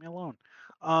tits. Leave me alone.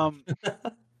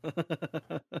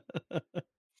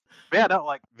 Yeah, no,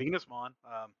 like Venus-Mon.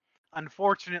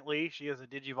 Unfortunately, she has a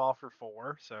Digivolve for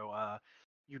 4, so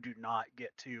you do not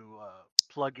get to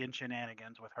plug in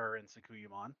shenanigans with her in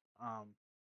Sakuyamon.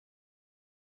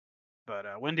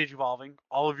 But when Digivolving,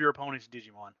 all of your opponents'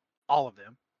 Digimon, all of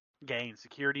them, gain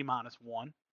security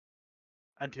 -1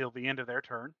 until the end of their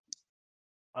turn.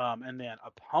 And then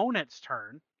opponent's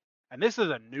turn, and this is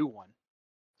a new one.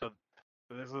 So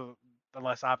this is,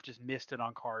 unless I've just missed it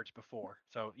on cards before.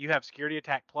 So you have security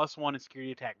attack +1 and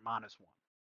security attack -1.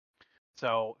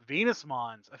 So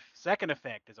Venus-Mon's second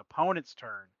effect is opponent's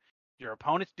turn. your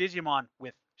opponent's Digimon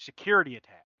with security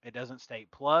attack. It doesn't state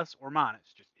plus or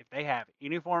minus. Just if they have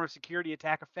any form of security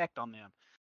attack effect on them,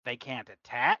 they can't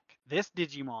attack this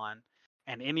Digimon,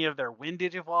 and any of their when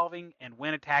Digivolving and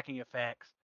when attacking effects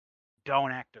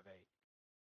don't activate.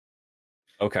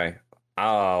 Okay.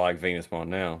 I like Venusmon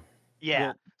now. Yeah.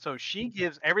 Well- so she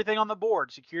gives everything on the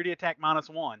board security attack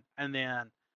 -1, and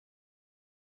then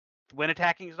when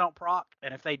attackings don't proc,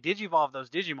 and if they Digivolve those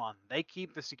Digimon, they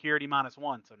keep the security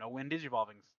 -1, so no when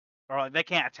Digivolvings, or they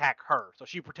can't attack her, so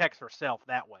she protects herself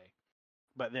that way.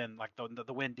 But then, like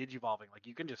the when Digivolving, like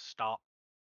you can just stop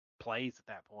plays at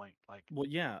that point. Like, Well,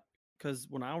 yeah, because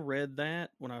when I read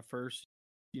that, when I first,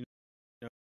 you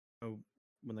know,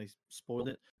 when they spoiled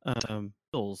it,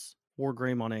 kills War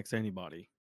Greymon X antibody,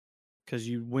 because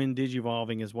you when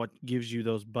Digivolving is what gives you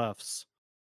those buffs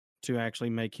to actually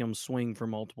make him swing for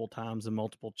multiple times and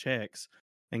multiple checks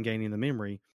and gaining the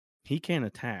memory. He can't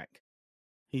attack.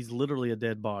 He's literally a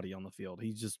dead body on the field.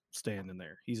 He's just standing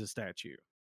there. He's a statue.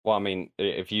 Well, I mean,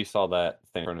 if you saw that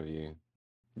thing in front of you,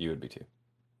 you would be too.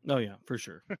 Oh yeah, for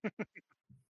sure.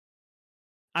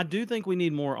 I do think we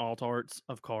need more alt arts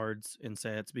of cards in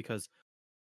sets because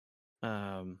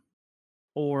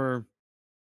or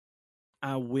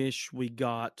I wish we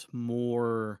got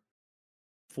more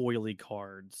foily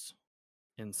cards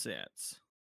in sets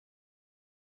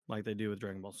like they do with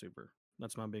Dragon Ball Super.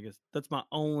 That's my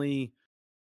only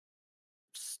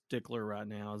stickler right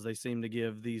now is they seem to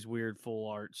give these weird full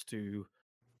arts to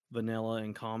vanilla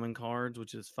and common cards,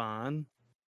 which is fine.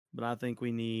 But I think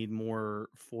we need more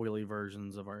foily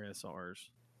versions of our SRs.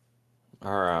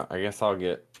 All right. I guess I'll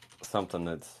get something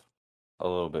that's a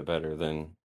little bit better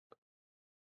than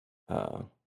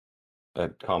a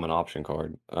common option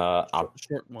card.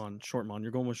 Shortmon.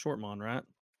 You're going with Shortmon, right?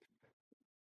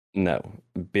 No,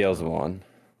 Beelzemon.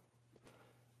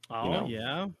 Oh, know.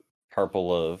 yeah. Purple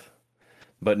Love,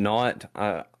 but not.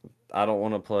 I don't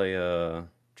want to play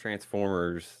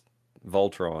Transformers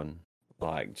Voltron.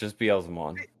 Like just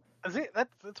Beelzemon.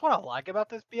 That's what I like about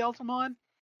this Beelzemon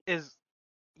is,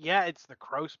 yeah, it's the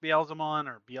Kroos Beelzemon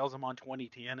or Beelzemon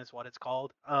 2010 is what it's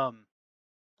called.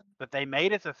 But they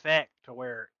made its effect to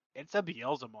where it's a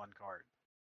Beelzemon card.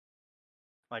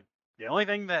 Like the only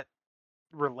thing that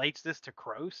relates this to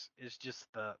Kroos is just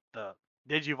the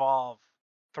Digivolve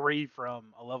 3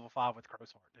 from a level 5 with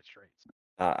Kroos Heart that traits.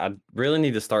 I really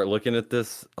need to start looking at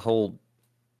this whole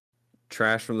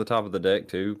trash from the top of the deck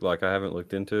too. Like I haven't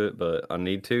looked into it, but I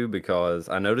need to because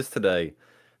I noticed today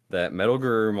that Metal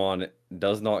Garurumon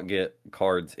does not get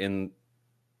cards in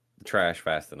the trash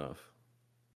fast enough.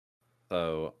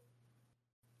 So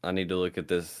I need to look at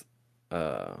this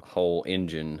whole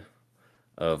engine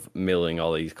of milling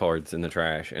all these cards in the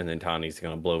trash, and then Tiny's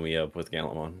gonna blow me up with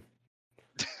Gallantmon.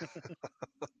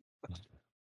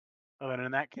 Oh, and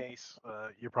in that case,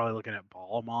 you're probably looking at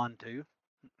Balmon too.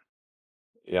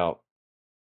 Yep.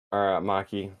 All right,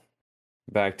 Mikey.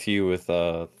 Back to you with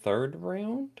a third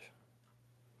round.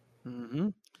 Mm-hmm.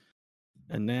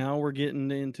 And now we're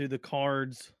getting into the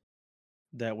cards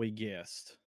that we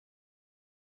guessed.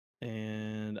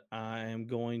 And I am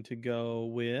going to go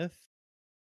with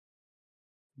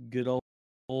good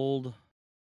old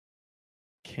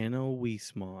Keno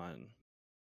Weismon.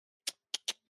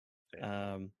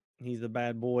 He's the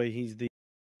bad boy. He's the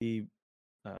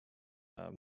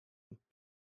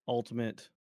ultimate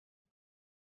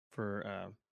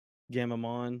for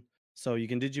Gamamon. So you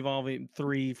can Digivolve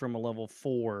 3 from a level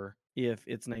 4 if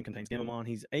its name contains Gamamon.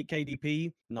 He's 8k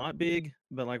DP, not big,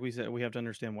 but like we said, we have to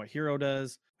understand what Hero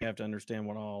does. We have to understand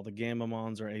what all the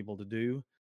Gamamons are able to do.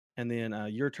 And then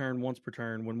your turn, once per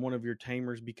turn, when one of your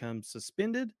tamers becomes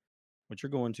suspended, which you're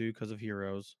going to because of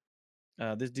heroes,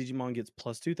 this Digimon gets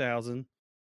plus 2,000.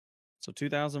 So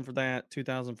 2,000 for that,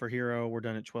 2,000 for hero. We're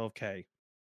done at 12k.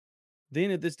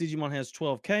 Then if this Digimon has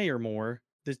 12k or more,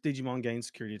 this Digimon gains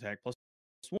security attack plus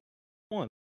 1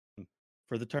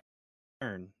 for the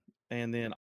turn. And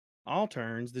then all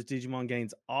turns, this Digimon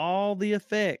gains all the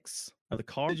effects of the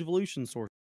card evolution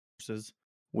sources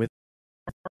with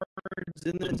cards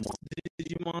in this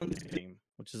Digimon's game,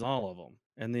 which is all of them.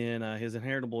 And then his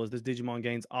inheritable is this Digimon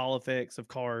gains all effects of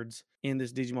cards in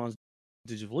this Digimon's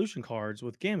Digivolution cards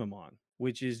with Gamamon,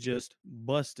 which is just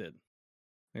busted.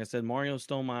 Like I said, Mario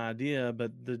stole my idea,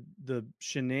 but the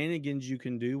shenanigans you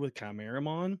can do with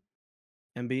Chimeramon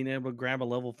and being able to grab a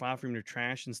level 5 from your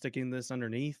trash and sticking this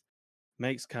underneath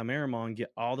makes Chimeramon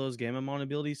get all those Gamamon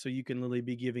abilities, so you can literally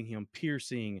be giving him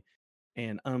piercing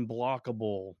and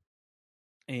unblockable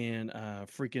and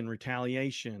freaking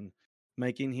retaliation,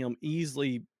 making him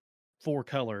easily 4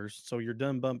 colors, so you're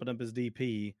done bumping up his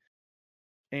DP,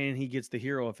 and he gets the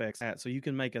hero effects at. So you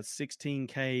can make a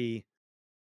 16k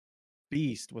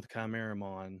beast with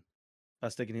Chimeramon by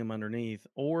sticking him underneath,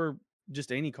 or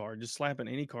just any card, just slapping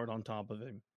any card on top of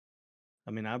him.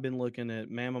 I mean, I've been looking at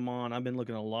Mamamon. I've been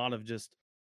looking at a lot of just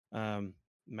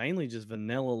mainly just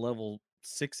vanilla level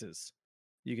 6s.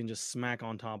 You can just smack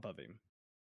on top of him.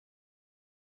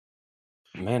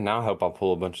 Man, now I hope I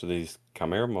pull a bunch of these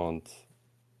Chimeramons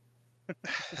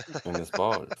in this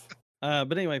box.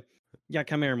 But anyway, yeah,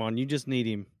 Chimeramon, you just need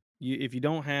him. If you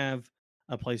don't have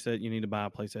a playset, you need to buy a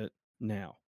playset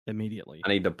now, immediately. I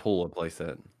need to pull a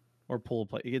playset. Or pull a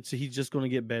play. He's just going to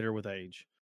get better with age.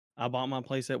 I bought my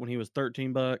playset when he was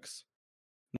 $13.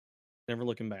 Never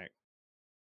looking back.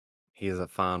 He is a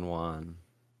fine wine.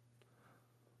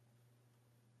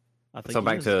 I think So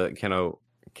back to Cano.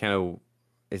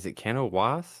 Is it Cano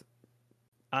Weiss?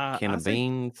 Can of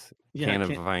beans? Yeah, can of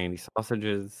Vianney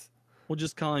sausages? We'll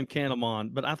just call him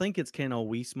Canamon, but I think it's Cano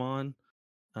Weissmon.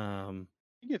 I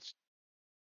think it's.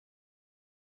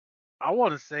 I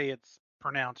want to say it's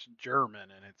pronounced German,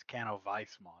 and it's Cano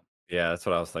Weissmon. Yeah, that's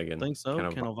what I was thinking. I think so.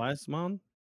 Cano Weissmon.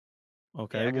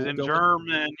 Okay, because in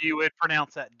German you would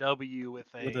pronounce that W with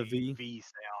a V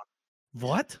sound.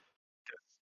 What?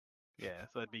 Yeah,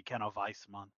 so it'd be Cano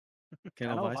Weissmon.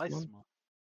 Cano Weissmon.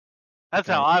 That's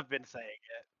how I've been saying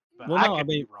it, but I could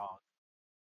be wrong.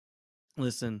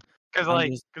 Listen, because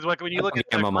when you look at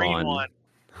the green one,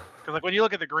 when you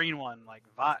look at the green one, like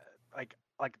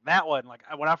that one, like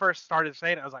when I first started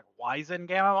saying it, I was like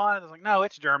Weizengamamon. I was like, no,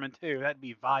 it's German too. That'd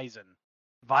be Weizengamamon.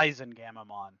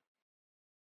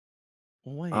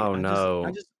 Wait, oh no!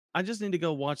 I just need to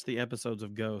go watch the episodes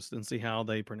of Ghost and see how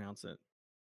they pronounce it.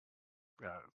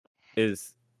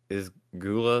 Is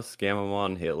Gulas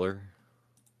Gamamon Hitler?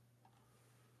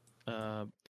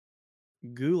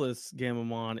 Gulas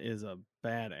Gamamon is a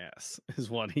badass, is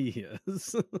what he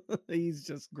is. He's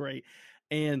just great.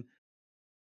 And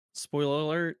spoiler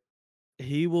alert,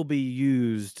 he will be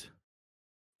used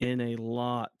in a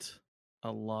lot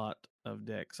of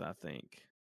decks, I think.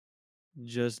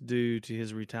 Just due to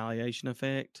his retaliation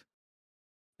effect.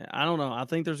 I don't know. I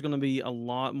think there's going to be a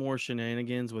lot more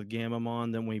shenanigans with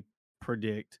Gamamon than we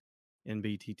predict in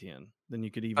BT10 than you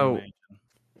could even imagine.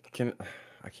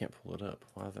 I can't pull it up.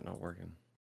 Why is it not working?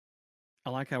 I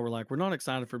like how we're not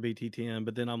excited for BT10,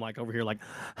 but then I'm like over here like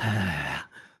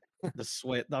the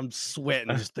sweat. I'm sweating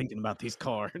just thinking about these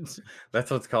cards. That's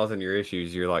what's causing your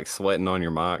issues. You're like sweating on your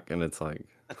mic, and it's like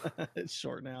it's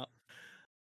shorting out.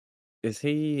 Can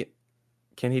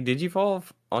he digivolve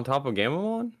on top of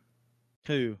Gamamon?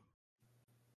 Who?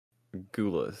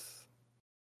 Gulas.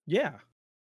 Yeah.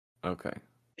 Okay.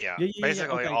 Yeah.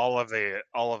 Basically, okay. all of the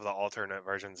alternate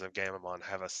versions of Gamamon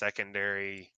have a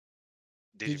secondary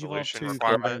Digivolution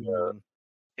requirement.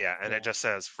 Yeah, and it just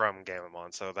says from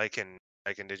Gamamon, so they can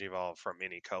digivolve from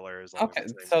any color as long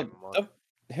as it's named Gamamon.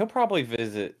 He'll probably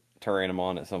visit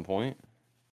Tyrannomon at some point.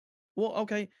 Well,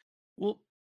 okay. Well,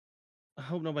 I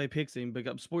hope nobody picks him,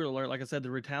 but spoiler alert, like I said, the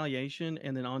retaliation,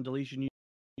 and then on deletion,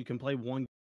 you can play one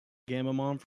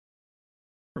Gamamon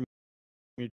from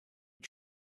your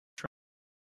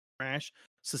trash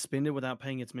suspended without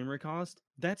paying its memory cost.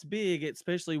 That's big,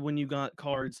 especially when you got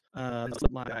cards like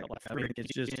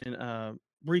it's just in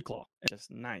Reclaw. It's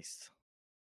just nice.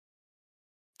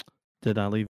 Did I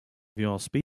leave you all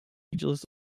speechless,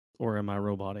 or am I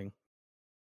roboting?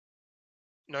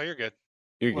 No, you're good.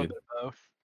 You're good. Both.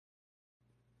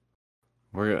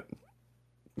 We're good.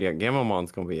 Yeah,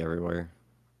 Gamamon's gonna be everywhere.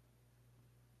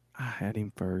 I had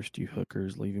him first, you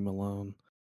hookers. Leave him alone.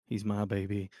 He's my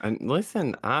baby. And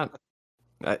listen,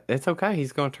 it's okay.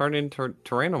 He's going to turn into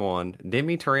Tyrannomon.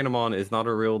 Demi Tyrannomon is not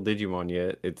a real Digimon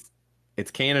yet. It's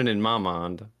canon in my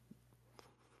mind.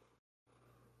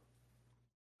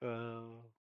 But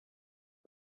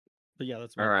yeah,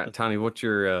 that's all right. Tony, what's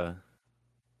your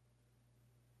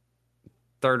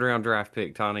third round draft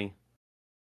pick, Tony?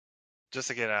 Just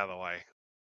to get out of the way,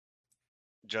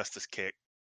 Justice Kick.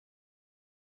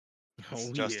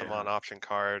 It's Justamon option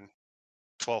card,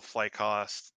 12 play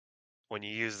cost. When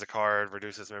you use the card,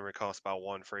 reduces memory cost by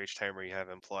 1 for each tamer you have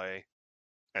in play.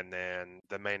 And then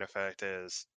the main effect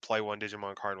is play one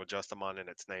Digimon card with Justamon and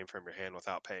its name from your hand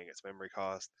without paying its memory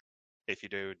cost. If you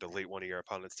do, delete one of your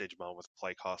opponent's Digimon with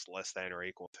play cost less than or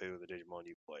equal to the Digimon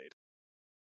you played.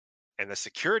 And the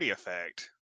security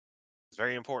effect is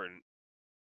very important.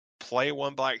 Play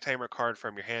one Black Tamer card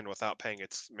from your hand without paying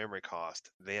its memory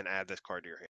cost, then add this card to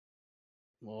your hand.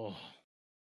 Oh.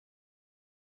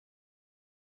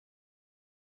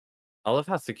 I love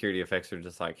how security effects are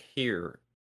just like, here.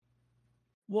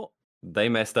 Well, they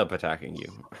messed up attacking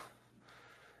you.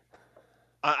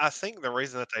 I think the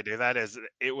reason that they do that is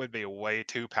it would be way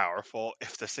too powerful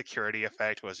if the security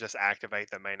effect was just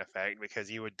activate the main effect, because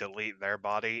you would delete their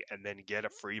body and then get a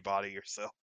free body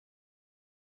yourself.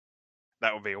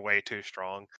 That would be way too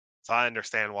strong. So I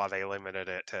understand why they limited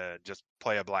it to just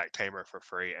play a Black Tamer for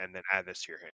free and then add this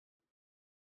to your hand.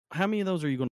 How many of those are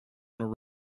you going to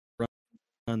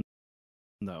run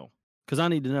though? Because I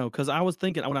need to know. Because I was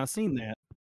thinking when I seen that,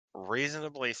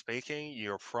 Reasonably speaking,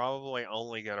 you're probably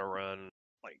only going to run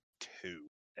like 2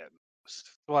 at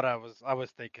most. What I was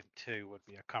thinking 2 would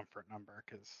be a comfort number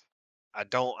because I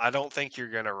don't think you're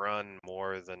going to run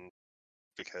more than,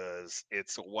 because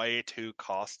it's way too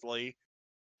costly,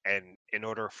 and in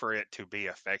order for it to be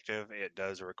effective, it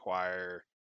does require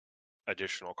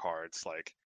additional cards.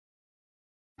 Like,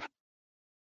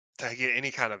 to get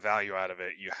any kind of value out of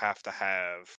it, you have to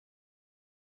have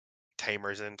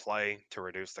tamers in play to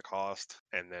reduce the cost,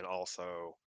 and then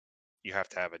also you have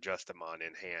to have a Justimon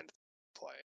in hand to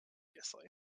play, obviously.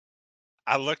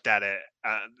 I looked at it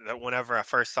whenever I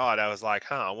first saw it. I was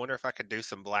like, I wonder if I could do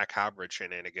some black hybrid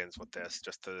shenanigans with this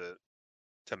just to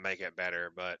make it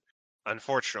better. But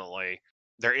unfortunately,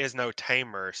 there is no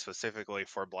tamer specifically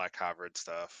for black hybrid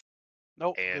stuff.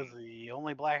 nope, And because the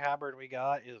only black hybrid we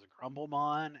got is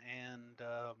Grumblemon and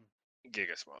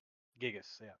Gigasmon.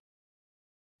 Gigas. Yeah.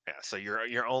 Yeah, so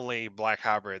your only black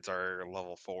hybrids are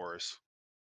level 4s.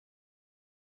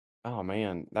 Oh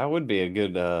man, that would be a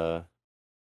good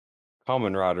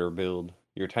common rider build.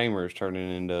 Your tamer's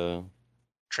turning into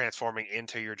Transforming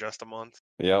into your Justimons.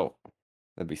 yep.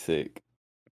 That'd be sick.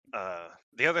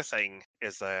 The other thing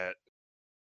is that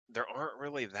there aren't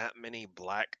really that many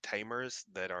black tamers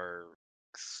that are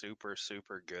super,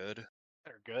 super good.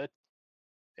 They're good.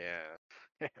 Yeah.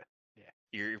 Yeah.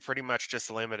 You're pretty much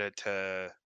just limited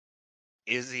to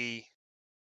Izzy,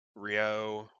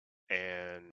 Rio,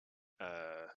 and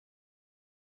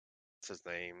what's his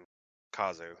name?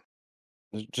 Kazu.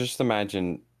 Just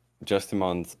imagine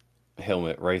Justimon's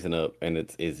helmet raising up and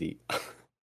it's Izzy.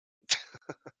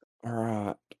 All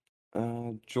right.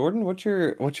 Jordan, what's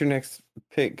your next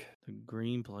pick? the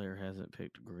green player hasn't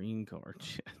picked a green card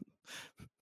yet.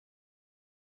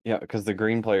 Yeah, because the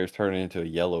green player's turning into a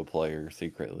yellow player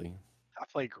secretly. I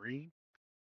play green.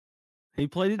 He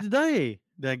played it today.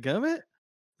 Dadgummit.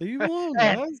 Leave him alone,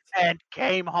 and, guys. and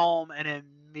came home and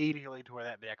immediately tore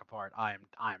that deck apart. I'm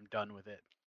done with it.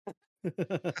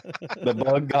 The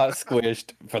bug got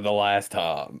squished for the last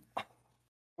time.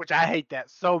 Which I hate that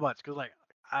so much because like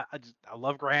I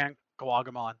love Grand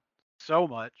Kawagamon so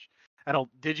much.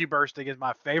 Digibursting is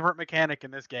my favorite mechanic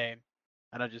in this game,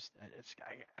 and I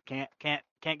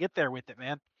can't get there with it,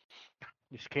 man.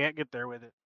 Just can't get there with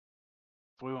it.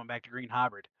 So we went back to Green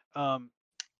Hybrid.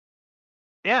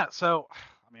 Yeah. So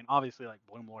I mean, obviously like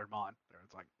Bloom Lord Mon.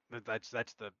 It's like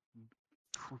that's the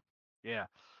yeah,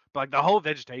 but like the whole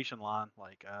vegetation line,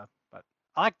 like but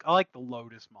I like the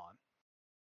Lotus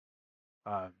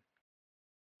Mon.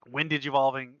 When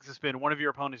Digivolving, suspend one of your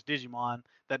opponent's Digimon.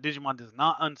 That Digimon does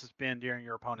not unsuspend during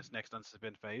your opponent's next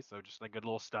unsuspend phase, so just a good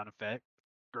little stun effect.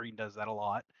 Green does that a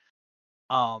lot.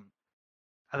 And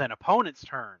then opponent's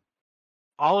turn.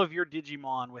 All of your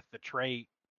Digimon with the trait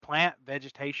Plant,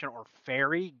 Vegetation, or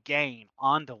Fairy gain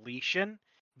on deletion,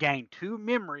 gain 2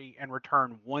 memory, and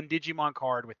return 1 Digimon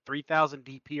card with 3000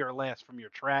 DP or less from your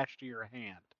trash to your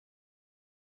hand.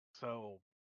 So,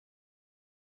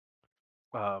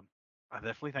 I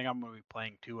definitely think I'm going to be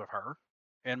playing 2 of her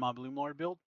in my Bloom Lord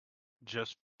build.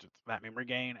 Just that memory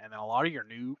gain, and then a lot of your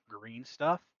new green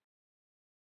stuff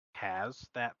has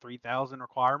that 3000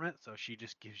 requirement, so she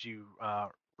just gives you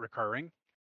recurring.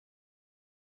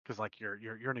 Because like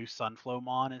your new Sunflow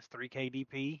Mon is 3k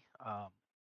DP.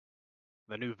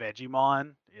 The new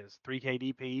Vegemon is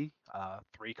 3k DP,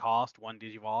 3 cost, 1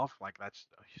 Digivolve. Like that's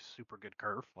a super good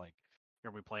curve. Like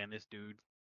you're gonna be playing this dude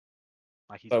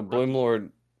like he's So a rookie.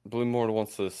 Bloom Lord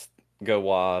wants to go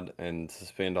wide and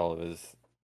suspend all of his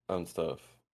own stuff.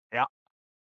 Yeah.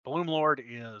 Bloom Lord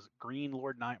is Green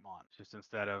Lord Nightmon. Just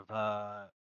instead of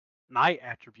Night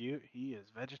attribute, he is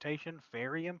Vegetation,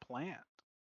 Fairy, and Plant.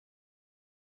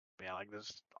 Yeah, like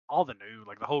this, all the new,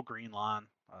 like the whole green line.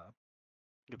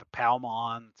 Get the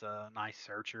Palmon, it's a nice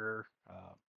searcher.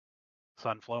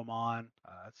 Sunflowmon,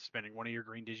 spending one of your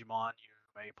green Digimon,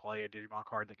 you may play a Digimon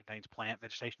card that contains Plant,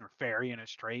 Vegetation, or Fairy in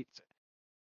its traits,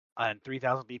 and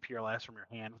 3000 DP or less from your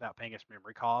hand without paying its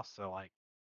memory cost. So like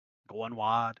going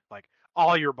wide, like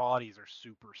all your bodies are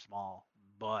super small,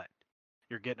 but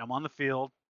you're getting them on the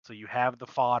field, so you have the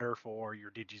fodder for your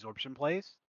Digisorption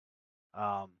plays.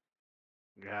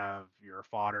 You have your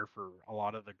fodder for a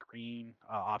lot of the green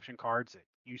option cards that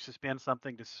you suspend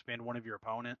something to suspend one of your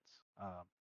opponents.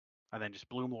 and then just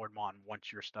Bloomlordmon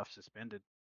once your stuff's suspended.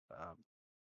 Um,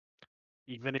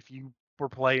 even if you were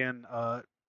playing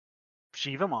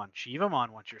Shivamon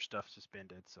once your stuff's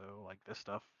suspended. So like this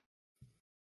stuff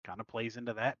kind of plays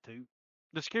into that too.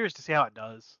 Just curious to see how it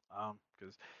does,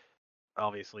 because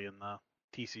obviously in the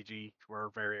TCG we're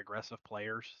very aggressive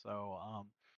players, so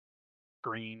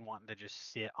green wanting to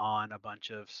just sit on a bunch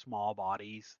of small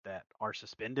bodies that are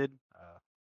suspended. I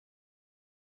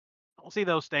don't see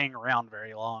those staying around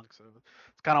very long, so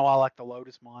it's kind of why I like the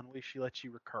Lotusmon. At least she lets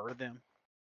you recur them.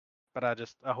 But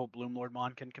I hope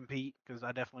Bloomlordmon can compete because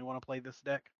I definitely want to play this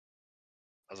deck.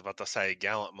 I was about to say,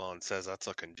 Gallantmon says that's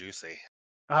looking juicy.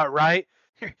 Right?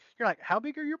 You're like, how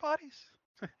big are your bodies?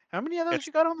 How many of those It's-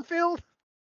 you got on the field?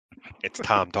 It's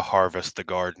time to harvest the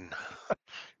garden.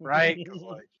 Right? 'Cause,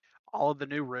 like all of the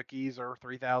new rookies are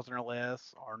 3,000 or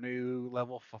less. Our new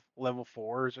level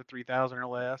 4s are 3,000 or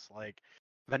less. Like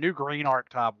the new green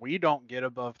archetype, we don't get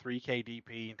above 3k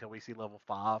DP until we see level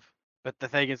 5. But the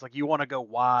thing is, like, you want to go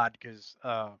wide because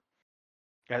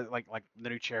like the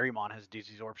new Cherrymon has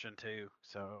Digisorption too.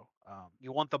 So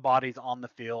you want the bodies on the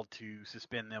field to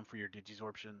suspend them for your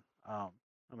Digisorption.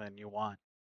 And then you want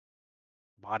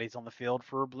bodies on the field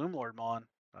for Bloomlordmon,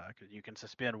 because you can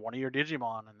suspend one of your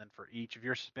Digimon, and then for each of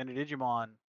your suspended Digimon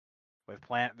with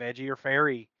Plant, Veggie, or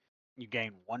Fairy, you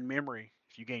gain 1 memory.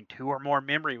 If you gain 2 or more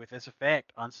memory with this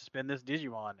effect, unsuspend this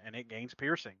Digimon, and it gains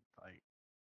Piercing. Like,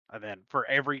 and then for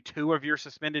every 2 of your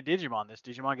suspended Digimon, this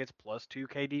Digimon gets plus 2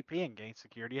 KDP and gains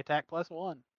Security Attack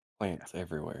 +1. Plants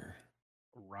everywhere.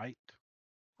 Right.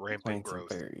 Rampant Plants and growth.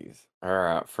 berries. All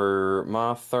right, for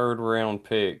my third round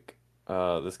pick,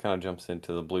 this kind of jumps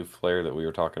into the blue flare that we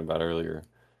were talking about earlier.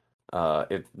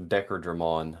 It's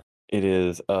Decardramon. It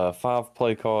is 5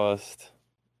 play cost,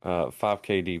 5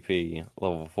 KDP,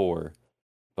 level 4.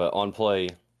 But on play,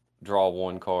 draw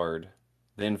 1 card.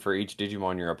 Then for each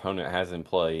Digimon your opponent has in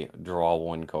play, draw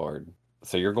 1 card.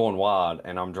 So you're going wide,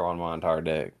 and I'm drawing my entire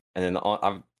deck. And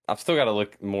then I've still got to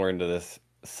look more into this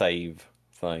save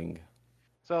thing.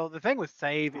 So the thing with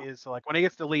save is, so like when it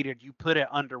gets deleted, you put it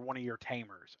under one of your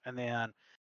tamers, and then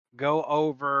go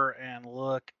over and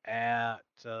look at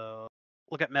Metal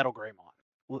Greymon,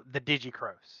 the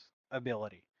Digicross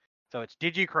ability. So it's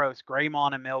Digicross,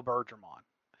 Greymon, and Melbergermon.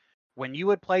 When you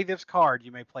would play this card,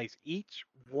 you may place each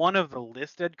one of the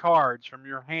listed cards from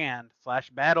your hand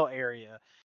 / battle area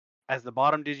as the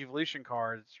bottom Digivolution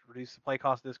cards. Reduce the play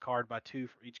cost of this card by 2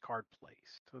 for each card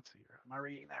placed. Let's see here. Am I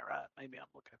reading that right? Maybe I'm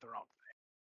looking at the wrong thing.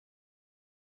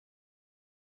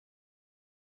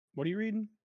 What are you reading?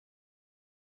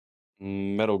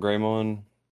 Metal Greymon,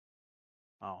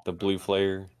 Oh, the blue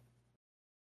flare.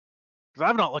 because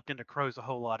I've not looked into crows a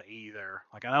whole lot either.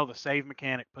 Like I know the save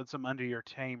mechanic puts them under your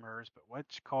tamers, but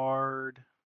which card?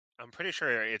 I'm pretty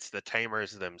sure it's the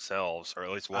tamers themselves, or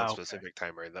at least one Okay. specific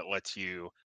tamer that lets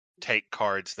you take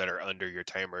cards that are under your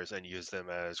tamers and use them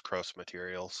as cross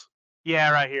materials.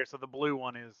 Yeah, right here. So the blue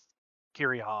one is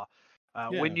Kiriha.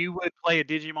 When Yeah. you would play a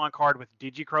Digimon card with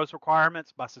Digicross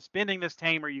requirements, by suspending this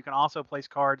tamer, you can also place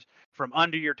cards from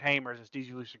under your tamers as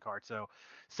Digivolution cards. So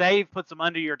save puts them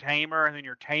under your tamer, and then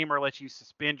your tamer lets you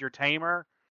suspend your tamer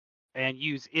and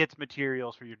use its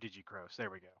materials for your Digicross. There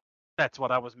we go. That's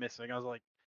what I was missing. I was like,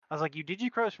 you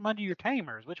Digicross from under your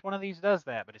tamers. Which one of these does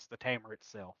that? But it's the tamer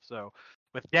itself. So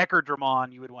with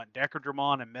Decardramon, you would want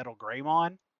Decardramon and Metal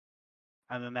Greymon,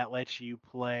 and then that lets you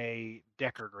play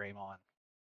Decker Greymon,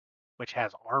 which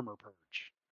has Armor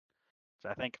Purge. So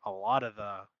I think a lot of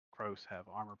the Crows have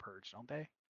Armor Purge, don't they?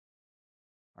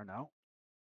 Or no?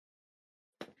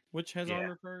 Which has Yeah.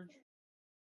 armor purge?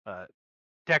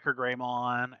 Decker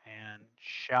Greymon and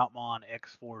Shoutmon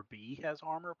X4B has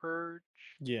Armor Purge.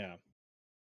 Yeah.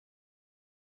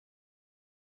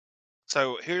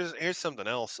 So here's something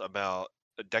else about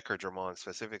Decardramon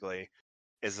specifically,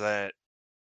 is that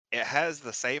it has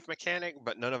the save mechanic,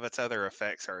 but none of its other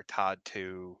effects are tied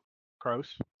to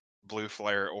Crows. blue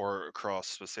flare or cross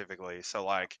specifically. So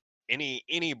like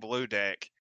any blue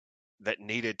deck that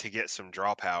needed to get some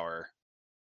draw power,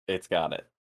 It's got it.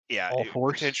 yeah, All it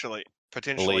force. potentially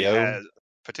Leo.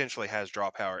 has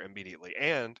draw power immediately,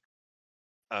 and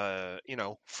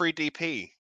free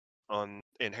DP on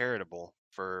inheritable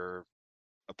for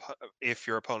if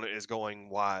your opponent is going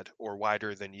wide or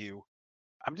wider than you.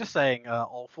 I'm just saying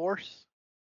All Force.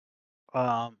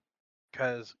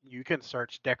 Because you can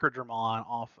search Decardramon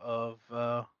off of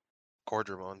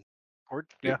Cordramon.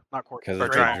 not Cord. Because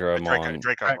it's a Draymon. Dramon.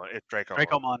 Dracomon. It's Dracomon.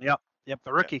 Dracomon. Yep,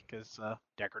 the rookie. Because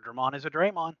Decardramon is a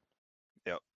Draymon.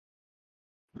 Yep.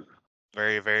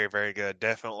 Very, very, very good.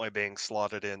 Definitely being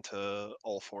slotted into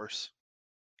All Force.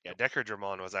 Yeah,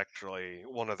 Decardramon was actually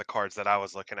one of the cards that I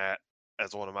was looking at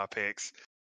as one of my picks.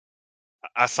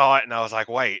 I saw it and I was like,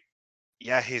 wait,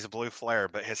 yeah, he's a blue flare,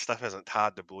 but his stuff isn't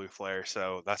tied to blue flare,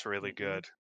 so that's really good.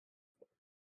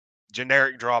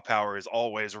 Generic draw power is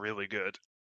always really good.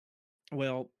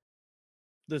 Well,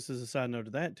 this is a side note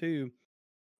to that too.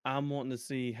 I'm wanting to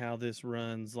see how this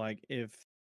runs. Like, if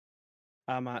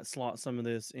I might slot some of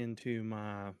this into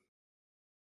my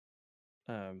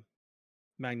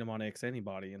Magnum on X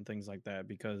antibody and things like that,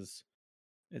 because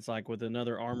it's like with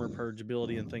another armor purge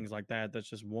ability and things like that, that's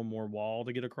just one more wall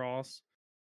to get across.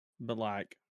 But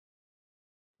like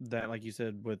that, like you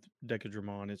said, with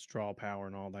Decadramon, it's draw power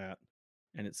and all that,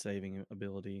 and its saving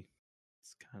ability.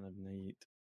 It's kind of neat.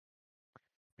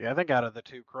 Yeah, I think out of the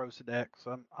two Crows decks,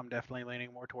 I'm definitely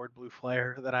leaning more toward Blue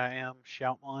Flare than I am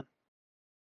Shoutmon.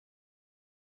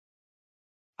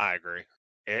 I agree.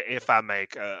 If I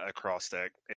make a cross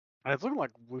deck, And it's looking like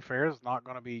Blue Flare is not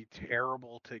going to be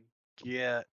terrible to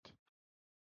get.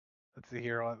 Let's see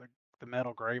here. The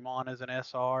Metal Greymon is an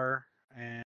SR,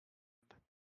 and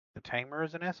the Tamer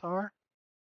is an SR.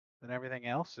 Then everything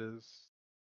else is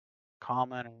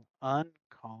common and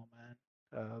uncommon.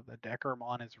 The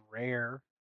Deckermon is rare.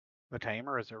 The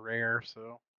Tamer is a rare,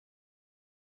 so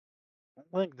I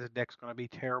don't think this deck's going to be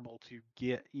terrible to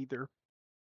get either.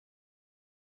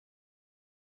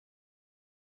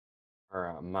 All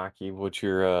right, Mikey, what's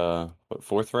your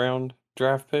fourth round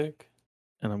draft pick?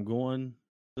 And I'm going.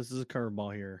 This is a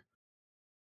curveball here.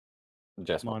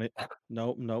 Just Monty.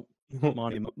 Nope.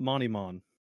 Monty Mon.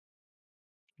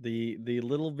 The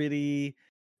little bitty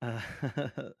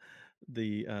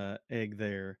the egg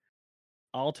there.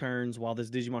 All turns while this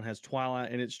Digimon has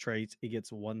Twilight in its traits, it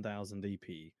gets 1000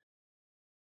 DP.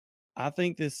 I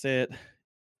think this set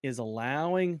is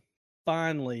allowing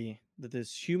finally that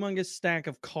this humongous stack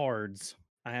of cards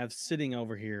I have sitting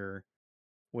over here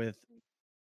with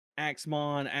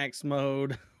Axemon, Axe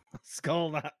Mode,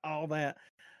 Skull, all that.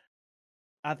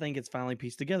 I think it's finally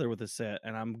pieced together with a set,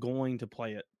 and I'm going to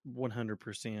play it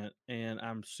 100%. And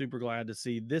I'm super glad to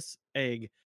see this egg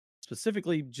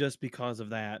specifically just because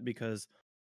of that, because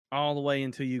all the way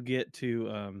until you get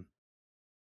to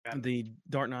the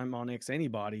Dark Knightmon X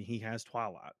antibody, he has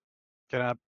Twilight.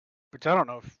 Which I don't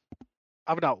know if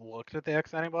I've not looked at the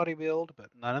X antibody build, but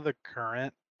none of the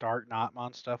current Dark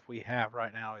Knightmon stuff we have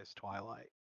right now is Twilight.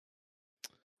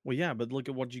 Well, yeah, but look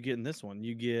at what you get in this one.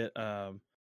 You get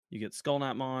Skull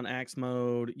Knightmon, Axe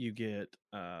Mode, you get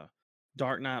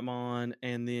Dark Knightmon,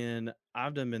 and then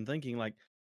I've been thinking like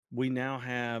we now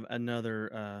have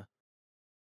another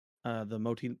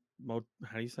the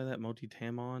how do you say that?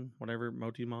 Motitamon, whatever,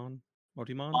 Motimon?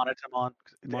 Monotamon. It's a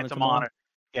Monotamon? monitor.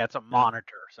 Yeah, it's a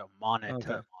monitor. So Monotamon.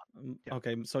 Okay. Yeah.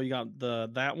 Okay, so you got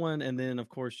that one, and then of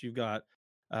course you've got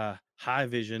High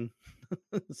Vision,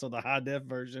 so the high def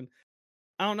version.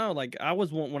 I don't know, like I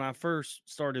was when I first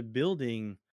started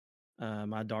building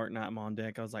my Dark Knightmon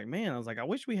deck, I was like, I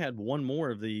wish we had one more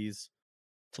of these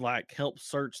to like help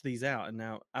search these out. And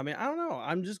now, I mean, I don't know,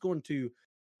 I'm just going to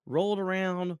roll it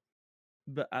around,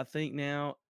 but I think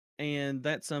now, and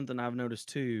that's something I've noticed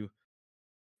too.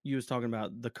 You was talking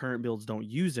about the current builds don't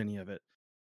use any of it,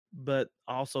 but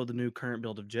also the new current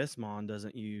build of Jesmon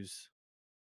doesn't use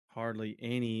hardly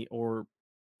any or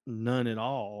none at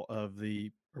all of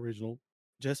the original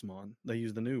Jesmon. They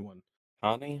use the new one.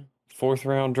 Honey, fourth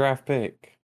round draft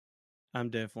pick. I'm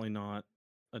definitely not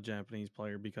a Japanese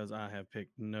player because I have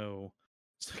picked no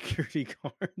security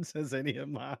cards as any of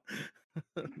my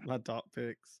my top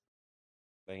picks.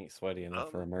 They ain't sweaty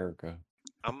enough for America.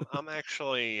 I'm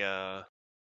actually I'm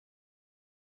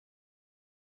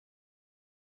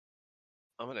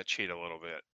gonna cheat a little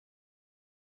bit,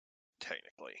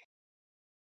 technically.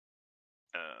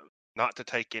 Not to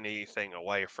take anything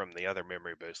away from the other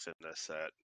memory boost in this set,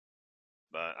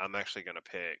 but I'm actually gonna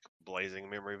pick Blazing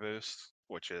Memory Boost,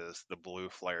 which is the blue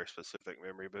flare specific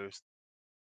memory boost.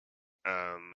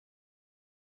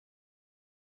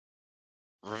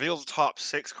 Reveal the top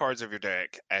 6 cards of your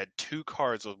deck. Add 2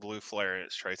 cards with blue flare and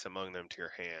its traits among them to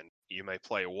your hand. You may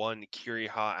play 1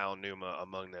 Kiriha Aonuma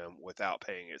among them without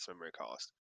paying its memory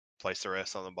cost. Place the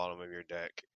rest on the bottom of your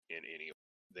deck in any.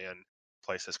 Then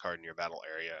place this card in your battle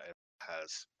area and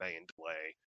has Bane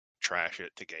Delay. Trash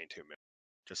it to gain 2 memory,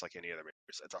 just like any other memory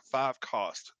boost. It's a 5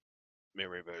 cost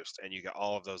memory boost, and you get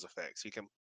all of those effects. You can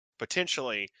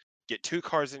potentially get 2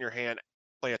 cards in your hand,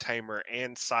 play a Tamer,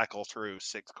 and cycle through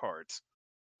 6 cards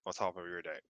on top of your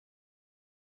deck.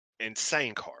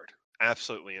 Insane card.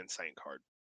 Absolutely insane card.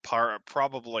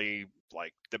 Probably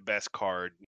like the best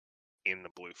card in the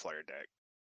blue flare deck,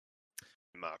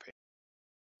 in my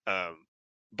opinion.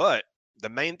 But the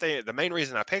main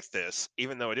reason I picked this,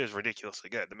 even though it is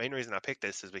ridiculously good, the main reason I picked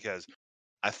this is because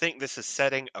I think this is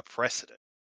setting a precedent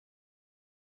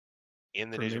in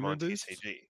the For memory Digimon boosts?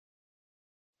 TCG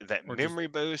that Or just memory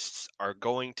boosts are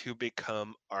going to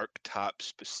become archetype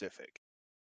specific.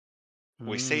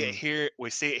 We see it Mm. here.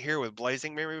 We see it here with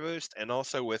Blazing Memory Boost, and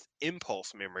also with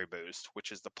Impulse Memory Boost,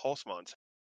 which is the Pulsemon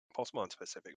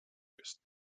specific boost.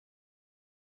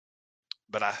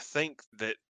 But I think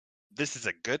that this is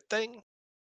a good thing.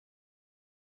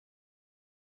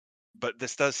 But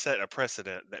this does set a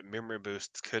precedent that memory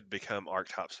boosts could become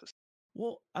archetype specific.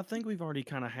 Well, I think we've already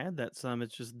kind of had that some.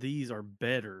 It's just these are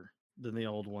better than the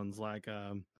old ones. Like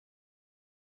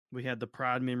we had the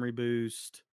Pride memory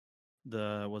boost,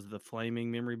 the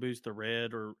Flaming memory boost, the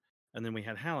red, and then we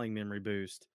had Howling memory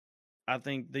boost. I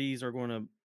think these are going to.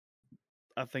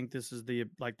 I think this is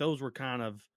like those were kind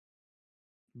of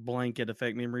blanket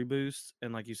effect memory boosts,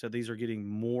 and like you said, these are getting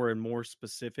more and more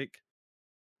specific.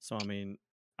 So I mean,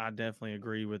 I definitely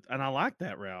agree with, and I like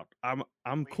that route.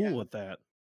 I'm cool with that.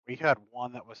 We had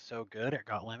one that was so good it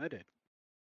got limited.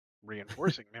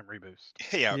 Reinforcing memory boost.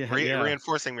 Yeah, Yeah.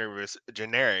 reinforcing memory boost,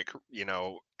 generic.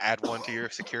 Add one to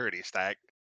your security stack.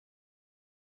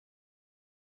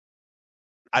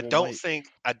 I Well, don't wait.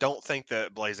 think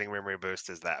that Blazing Memory Boost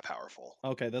is that powerful.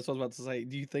 Okay, that's what I was about to say.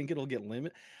 Do you think it'll get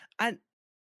limited?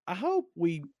 I hope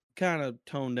we kind of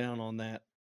tone down on that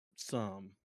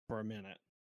some for a minute.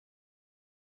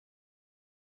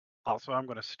 Also, I'm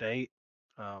going to state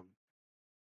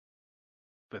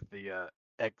with the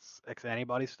X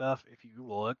antibody stuff, if you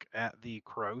look at the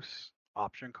Kroos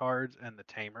option cards and the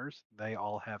Tamers, they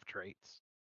all have traits.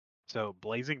 So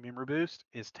Blazing Memory Boost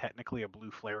is technically a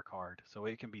blue flare card, so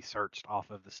it can be searched off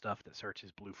of the stuff that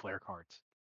searches blue flare cards.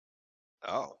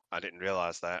 Oh, I didn't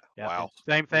realize that. Yeah, Wow.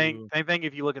 Same thing. Ooh. Same thing.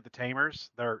 If you look at the Tamers,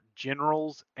 they're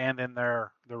generals and then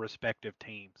their respective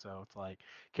team. So it's like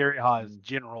Kiriha is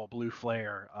general blue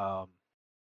flare.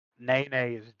 Nene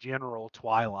is general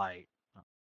Twilight.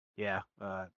 Yeah,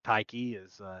 Taiki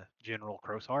is general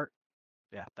Crow's Heart.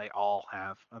 Yeah, they all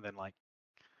have. And then like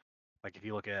if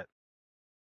you look at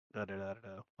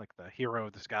like the Hero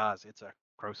of the Skies, it's a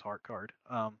Crow's Heart card.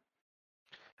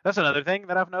 That's another thing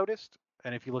that I've noticed.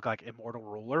 And if you look like Immortal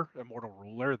Ruler,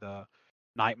 the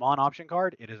Nightmon option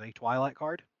card, it is a Twilight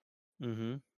card.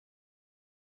 Mm-hmm.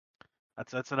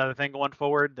 That's another thing going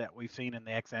forward that we've seen in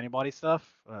the X antibody stuff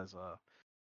as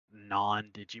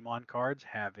non-Digimon cards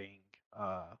having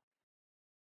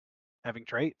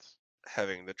traits.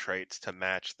 Having the traits to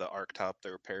match the archetype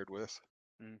they're paired with.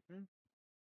 Mm-hmm.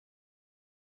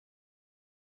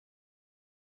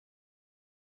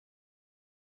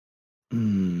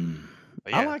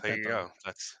 But I yeah, like there that you though.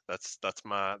 go.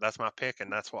 That's my pick,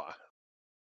 and that's why.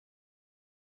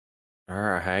 All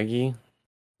right, Haggy,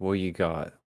 what you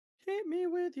got? Hit me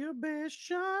with your best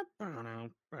shot.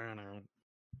 Burn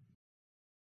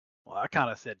Well, I kind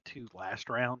of said 2 last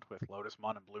round with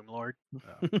Lotusmon and Bloomlord,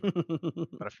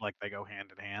 but I feel like they go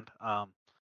hand in hand.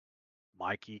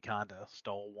 Mikey kind of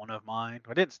stole one of mine.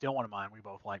 I didn't steal one of mine. We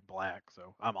both like black,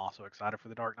 so I'm also excited for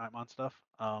the Dark Knightmon stuff.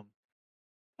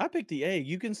 I picked the egg.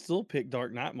 You can still pick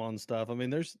Dark Knightmon stuff. I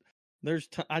mean,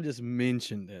 I just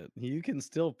mentioned it. You can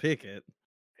still pick it.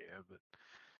 Yeah, but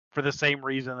for the same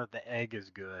reason that the egg is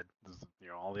good,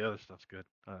 all the other stuff's good.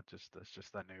 That's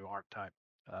just that new archetype.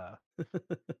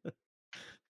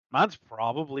 Mine's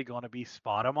probably going to be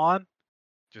Spotamon,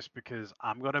 just because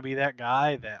I'm going to be that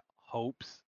guy that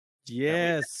hopes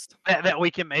Yes. that we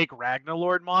can make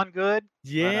Ragnalordmon good.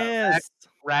 Yes.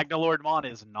 But,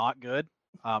 Ragnalordmon is not good.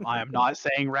 I am not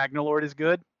saying Ragnalord is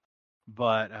good,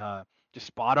 but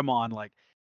just Spotamon, like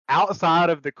outside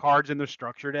of the cards in the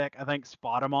structure deck, I think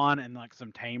Spotamon and like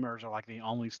some Tamers are like the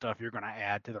only stuff you're going to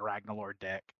add to the Ragnalord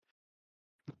deck.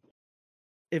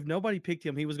 If nobody picked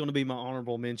him, he was going to be my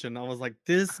honorable mention. I was like,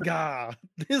 this guy,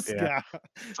 guy.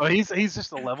 So he's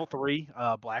just a level 3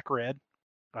 black red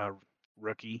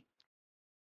rookie.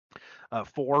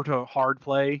 4 to hard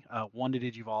play, 1 to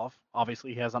digivolve.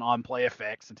 Obviously, he has an on play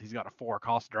effect since he's got a 4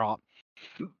 cost drop.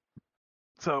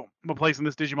 So I'm placing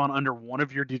this Digimon under one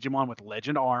of your Digimon with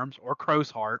Legend Arms or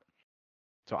Crow's Heart.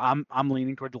 So I'm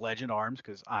leaning toward the Legend Arms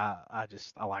because I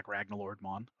like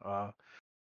Ragnalordmon.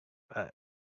 But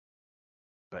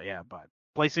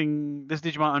placing this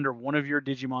Digimon under one of your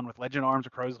Digimon with Legend Arms or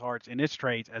Crow's Hearts in its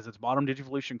traits as its bottom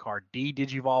Digivolution card,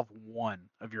 de-Digivolve 1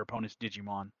 of your opponent's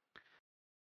Digimon.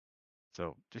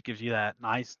 So just gives you that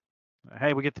nice,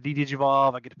 hey, we get the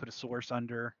de-Digivolve, I get to put a source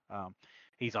under.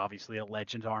 He's obviously a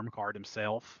Legend Arm card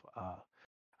himself.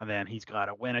 And then he's got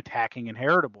a when attacking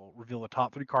inheritable, reveal the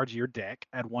top 3 cards of your deck,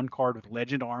 add 1 card with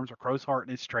Legend Arms or Crow's Heart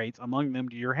in its traits among them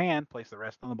to your hand, place the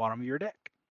rest on the bottom of your deck.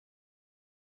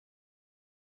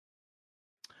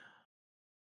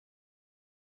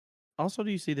 Also,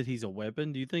 do you see that he's a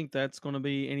weapon? Do you think that's going to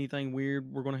be anything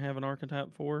weird we're going to have an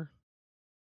archetype for?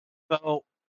 So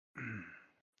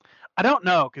I don't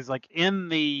know, because like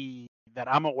that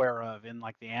I'm aware of in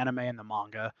like the anime and the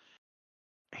manga,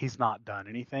 he's not done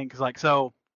anything. Because like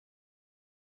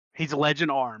he's Legend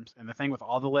Arms, and the thing with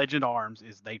all the Legend Arms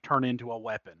is they turn into a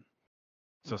weapon.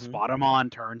 So Mhm.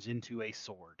 Spadamon turns into a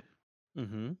sword.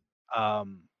 Mm-hmm.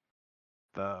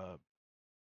 The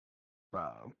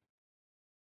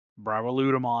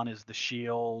Brawludamon is the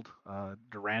shield.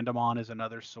 Durandamon is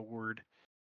another sword.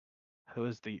 Who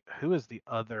is the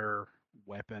other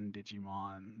weapon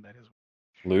Digimon that is?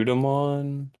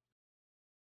 Ludamon.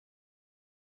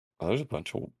 Oh, there's a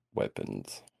bunch of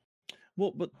weapons.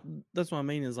 Well, but that's what I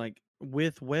mean is like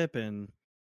with weapon,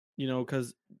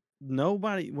 because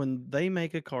nobody, when they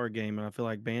make a card game, and I feel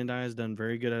like Bandai has done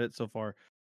very good at it so far,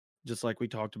 just like we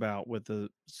talked about with the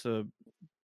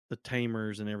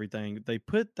tamers and everything, they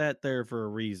put that there for a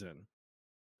reason.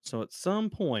 So at some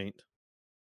point,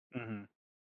 Mm-hmm.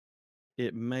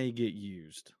 it may get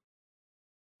used.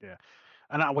 Yeah,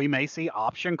 and we may see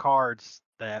option cards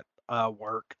that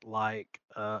work like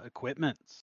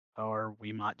equipments, or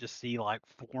we might just see like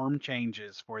form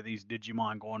changes for these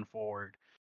Digimon going forward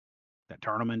that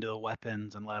turn them into the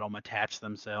weapons and let them attach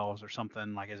themselves or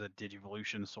something like as a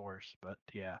Digivolution source. But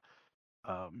yeah,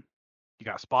 you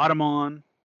got Spadamon.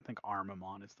 I think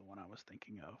Armamon is the one I was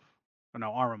thinking of. Oh,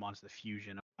 no, Armamon's the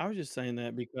fusion. I was just saying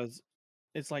that because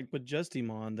it's like with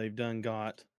Justimon, they've done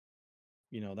got,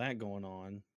 that going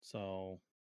on. So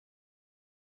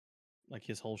like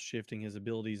his whole shifting his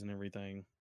abilities and everything.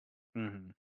 Mm-hmm.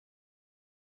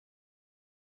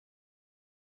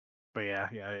 But yeah,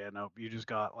 no, you just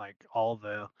got like all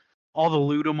the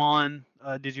Ludamon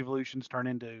Digivolutions turn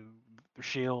into the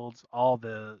shields, all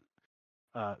the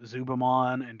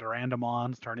Zubamon and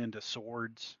Durandamons turn into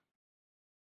swords,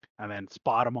 and then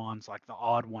Spadamon's like the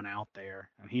odd one out there,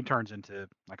 and he turns into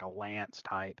like a lance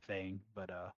type thing. But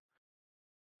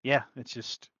yeah, it's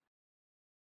just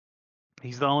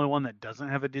he's the only one that doesn't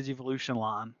have a Digivolution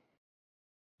line.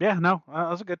 Yeah, no, that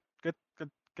was a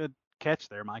good catch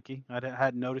there, Mikey. I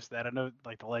hadn't noticed that. I know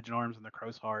like the Legend Arms and the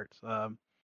Crow's Hearts. But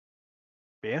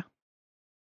yeah,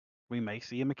 we may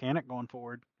see a mechanic going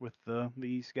forward with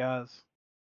these guys.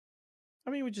 I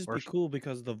mean, it would just be Worst. cool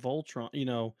because the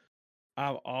Voltron,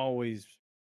 I've always,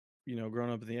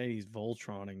 grown up in the 80s,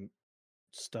 Voltroning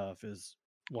stuff is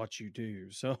what you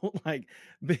do. So, like,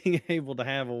 being able to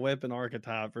have a weapon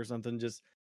archetype or something just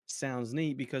sounds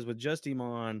neat because with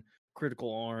Justimon,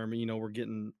 Critical Arm, we're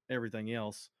getting everything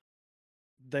else.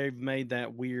 They've made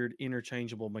that weird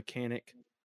interchangeable mechanic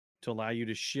to allow you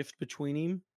to shift between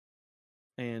him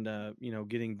and,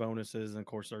 getting bonuses. And of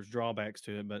course, there's drawbacks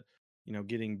to it, but,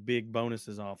 getting big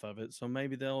bonuses off of it. So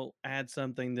maybe they'll add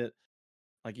something that,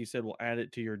 like you said, will add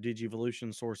it to your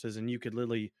Digivolution sources and you could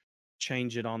literally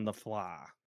change it on the fly.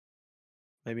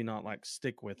 Maybe not like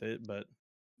stick with it, but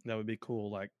that would be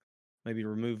cool. Like maybe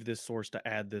remove this source to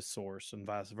add this source and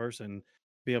vice versa, and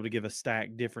be able to give a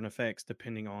stack different effects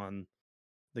depending on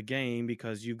the game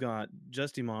because you've got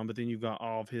Justimon, but then you've got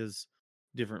all of his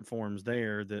different forms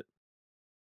there that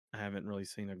I haven't really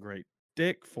seen a great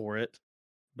deck for it.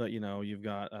 But you've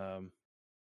got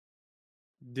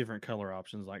different color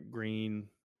options like green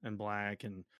and black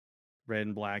and red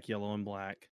and black, yellow and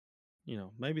black.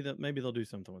 Maybe they'll do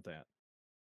something with that.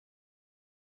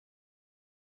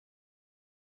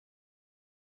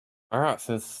 All right,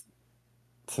 since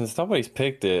nobody's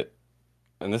picked it,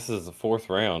 and this is the fourth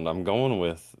round, I'm going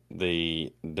with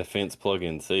the defense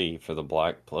plugin C for the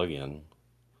black plugin.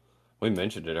 We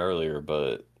mentioned it earlier,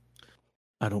 but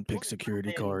I don't pick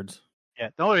security cards. Yeah,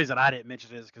 the only reason I didn't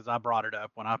mention it is because I brought it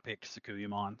up when I picked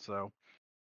Sakuyamon. So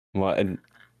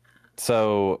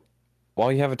so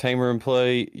while you have a tamer in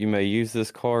play, you may use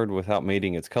this card without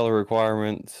meeting its color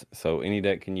requirements. So any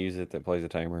deck can use it that plays a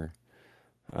tamer.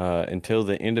 Until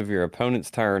the end of your opponent's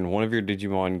turn, one of your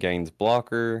Digimon gains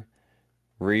blocker,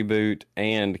 reboot,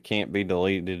 and can't be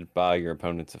deleted by your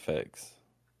opponent's effects.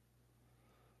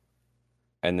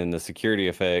 And then the security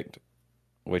effect,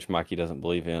 which Mikey doesn't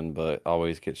believe in, but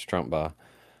always gets trumped by.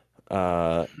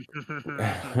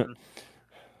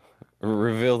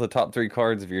 Reveal the top 3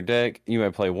 cards of your deck. You may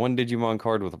play one Digimon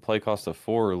card with a play cost of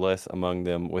 4 or less among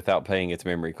them without paying its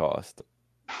memory cost.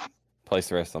 Place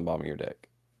the rest on the bottom of your deck.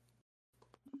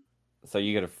 So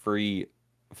you get a free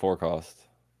 4 cost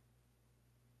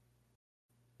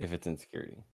if it's in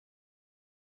security.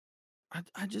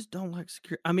 I just don't like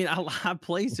security. I mean, I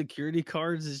play security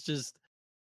cards. It's just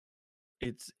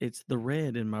it's the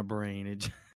red in my brain.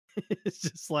 It's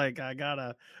just like I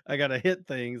gotta hit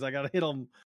things. I gotta hit them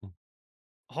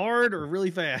hard or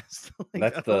really fast. Like,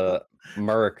 That's the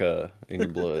America in your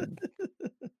blood.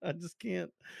 I just can't.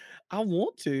 I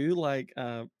want to, like,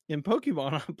 in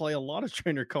Pokemon, I play a lot of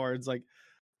trainer cards. Like,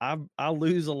 I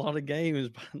lose a lot of games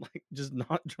by like just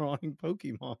not drawing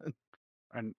Pokemon.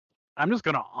 And I'm just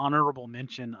gonna honorable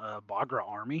mention Bagra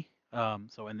Army.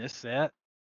 So in this set,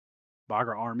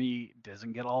 Bagra Army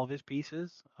doesn't get all of his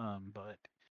pieces. But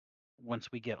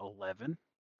once we get 11,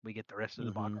 we get the rest of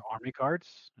the Bagra Army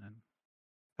cards. And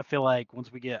I feel like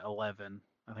once we get 11,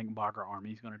 I think Bagra Army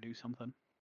is gonna do something.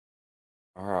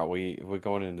 All right, we're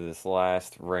going into this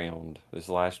last round, this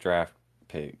last draft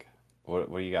pick.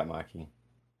 What do you got, Mikey?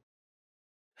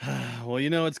 Well,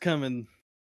 you know it's coming.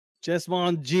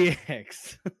 Jesmon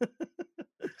GX.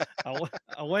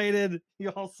 I waited.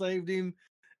 Y'all saved him.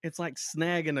 It's like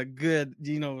snagging a good,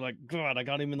 like, God, I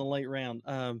got him in the late round.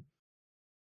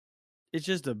 It's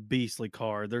just a beastly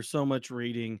card. There's so much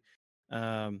reading.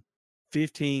 15k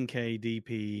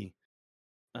DP.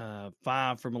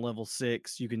 5 from a level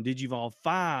 6. You can Digivolve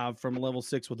 5 from a level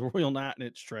 6 with Royal Knight in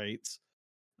its traits.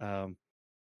 I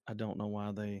don't know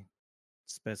why they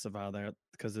specify that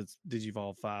because it's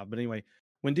Digivolve 5. But anyway,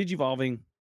 when Digivolving,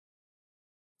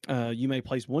 you may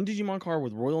place one Digimon card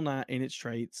with Royal Knight in its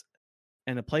traits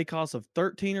and a play cost of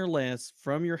 13 or less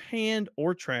from your hand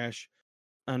or trash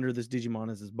under this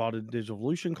Digimon as his bottom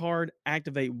Digivolution card.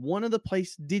 Activate one of the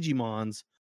placed Digimons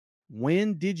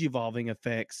when Digivolving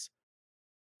effects,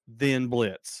 then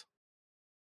Blitz,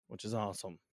 which is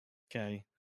awesome. Okay.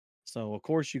 So, of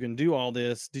course, you can do all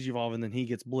this Digivolve and then he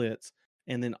gets Blitz.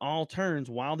 And then all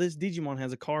turns, while this Digimon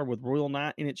has a card with Royal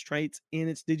Knight in its traits in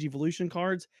its Digivolution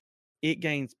cards, it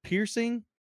gains Piercing,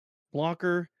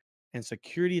 Blocker, and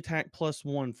Security Attack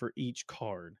 +1 for each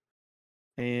card.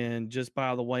 And just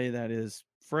by the way that is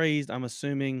phrased, I'm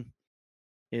assuming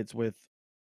it's with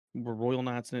Royal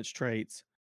Knights in its traits.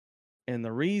 And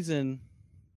the reason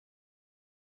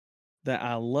that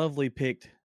I lovely picked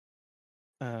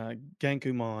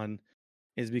Gankumon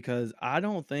is because I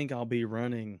don't think I'll be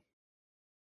running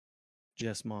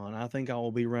Jesmon. I think I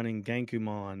will be running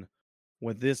Gankumon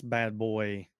with this bad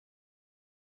boy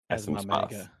as my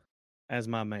mega. As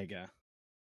my mega.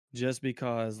 Just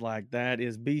because like that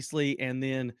is beastly, and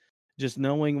then just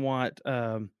knowing what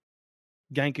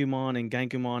Gankumon and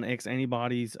Gankumon X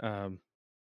antibodies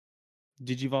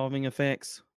Digivolving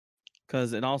effects,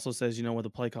 because it also says, with a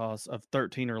play cost of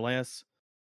 13 or less,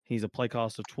 he's a play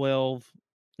cost of 12.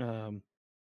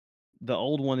 The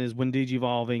old one is when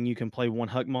Digivolving, you can play one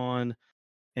Huckmon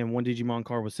and one Digimon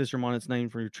card with Sistermon its name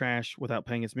for your trash without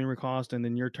paying its memory cost, and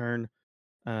then your turn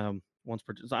once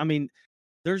per. So, I mean,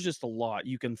 there's just a lot.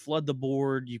 You can flood the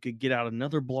board. You could get out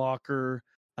another blocker.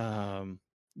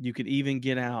 You could even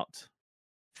get out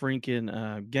freaking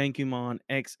Gankumon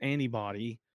X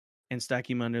antibody and stack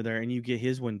him under there, and you get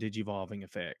his one Digivolving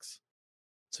effects.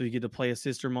 So you get to play a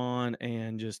Sistermon,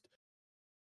 and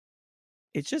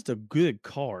it's just a good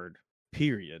card,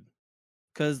 period.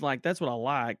 Because, like, that's what I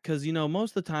like. Because,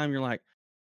 most of the time you're like,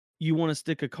 you want to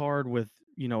stick a card with,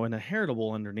 an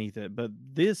inheritable underneath it. But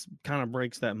this kind of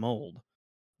breaks that mold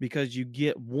because you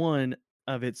get one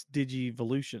of its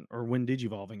Digivolution or when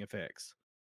Digivolving effects.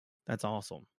 That's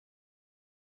awesome.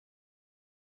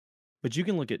 But you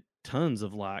can look at tons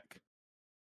of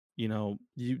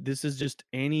this is just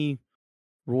any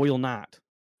Royal Knight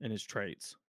and his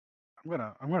traits. I'm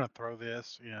gonna throw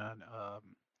this in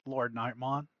Lord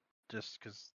Nightmon just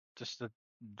to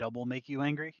double make you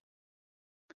angry.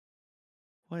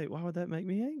 Wait, why would that make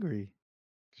me angry?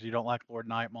 Because you don't like Lord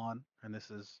Nightmon, and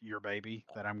this is your baby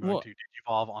that I'm going to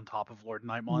Digivolve on top of Lord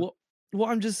Nightmon. Well,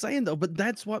 I'm just saying though, but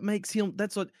that's what makes him.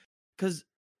 Because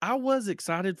I was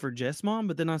excited for Jesmon,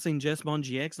 but then I seen Jesmon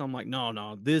GX, and I'm like,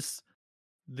 no, this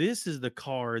is the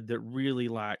card that really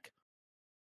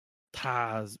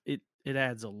ties it. It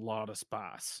adds a lot of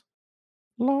spice.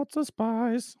 Lots of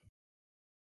spice.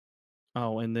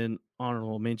 Oh, and then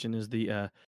honorable mention is the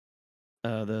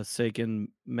Seiken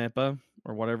Meppa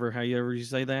or whatever, however you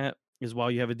say that, is while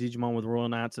you have a Digimon with Royal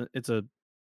Knights, it's a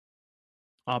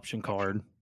option card.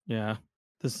 Yeah,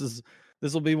 this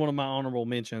will be one of my honorable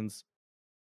mentions.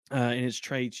 In its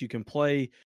traits, you can play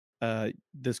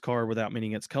this card without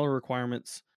meeting its color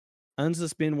requirements.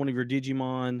 Unsuspend one of your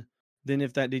Digimon. Then,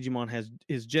 if that Digimon has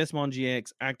his Jesmon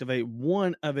GX, activate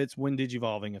one of its when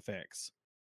Digivolving effects.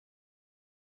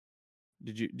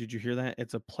 Did you hear that?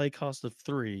 It's a play cost of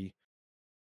 3.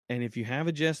 And if you have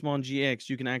a Jesmon GX,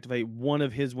 you can activate one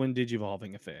of his when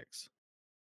Digivolving effects.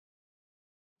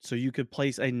 So you could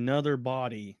place another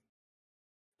body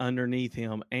underneath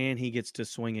him, and he gets to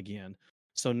swing again.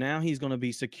 So now he's going to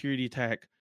be Security Attack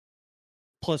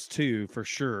 +2 for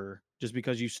sure, just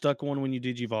because you stuck one when you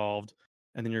digivolved,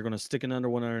 and then you're going to stick another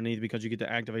one underneath because you get to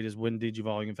activate his wind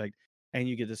digivolving effect, and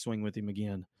you get to swing with him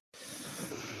again.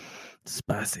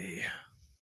 Spicy.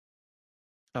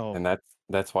 Oh, And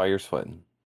that's why you're sweating.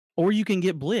 or you can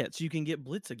get Blitz. You can get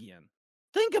Blitz again.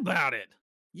 Think about it.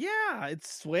 Yeah,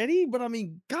 it's sweaty, but I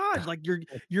mean, God, like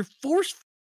you're force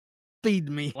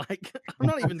feeding me. Like I'm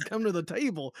not even coming to the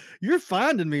table. You're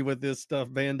finding me with this stuff,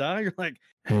 Bandai. You're like,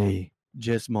 hey,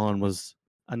 Jesmon was.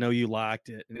 I know you liked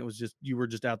it, and it was just you were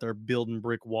just out there building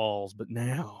brick walls, but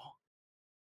now,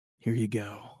 here you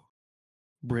go,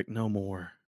 brick no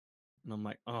more. And I'm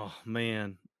like, oh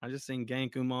man, I just seen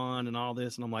Gankumon and all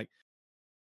this, and I'm like,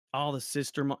 all the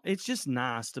sister. It's just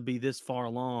nice to be this far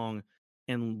along,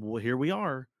 and here we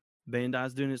are.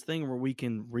 Bandai's doing its thing where we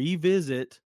can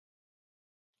revisit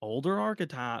older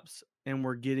archetypes, and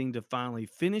we're getting to finally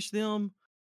finish them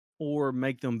or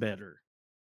make them better.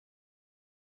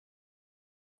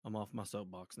 I'm off my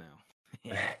soapbox now.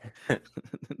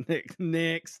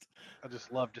 Next. I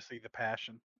just love to see the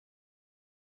passion.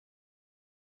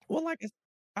 Well, like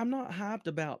I'm not hyped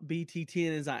about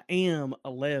BT10 as I am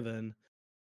 11,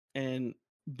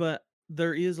 but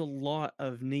there is a lot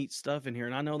of neat stuff in here,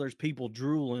 and I know there's people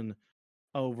drooling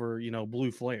over, Blue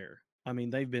Flare. I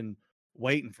mean, they've been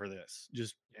waiting for this,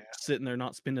 just sitting there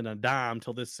not spending a dime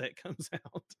till this set comes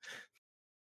out.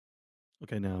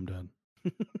 Okay, now I'm done.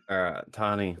 All right,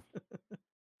 Tiny.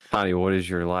 Tiny, what is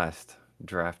your last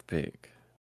draft pick?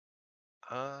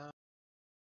 I'm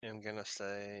gonna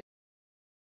say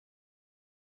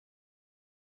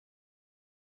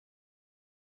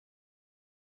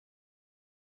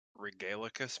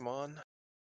Regalicusmon.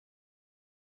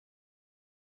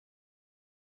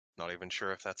 Not even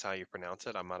sure if that's how you pronounce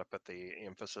it. I might have put the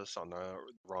emphasis on the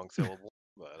wrong syllable.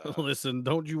 But Listen,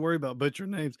 don't you worry about butcher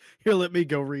names. Here, let me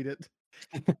go read it.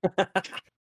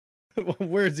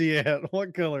 Where's he at?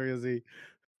 What color is he?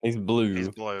 He's blue. he's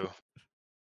blue.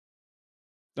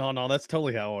 Oh no, that's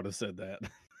totally how I would have said that.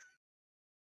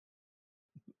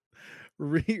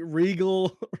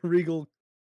 Regal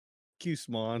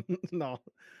Cusmon. No.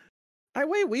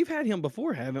 Wait, we've had him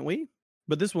before, haven't we?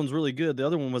 But this one's really good. The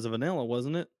other one was a vanilla,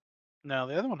 wasn't it? No,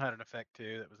 the other one had an effect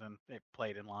too. That was it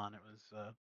played in line. It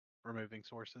was removing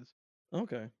sources.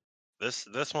 Okay. This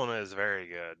one is very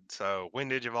good. So when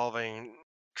digivolving,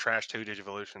 trash 2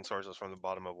 Digivolution sources from the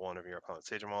bottom of one of your opponent's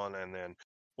Digimon, and then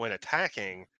when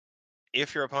attacking,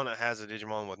 if your opponent has a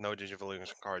Digimon with no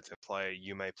Digivolution cards in play,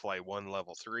 you may play one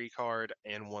level 3 card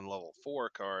and one level 4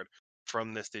 card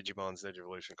from this Digimon's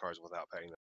Digivolution cards without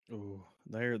paying them. Ooh,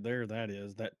 there that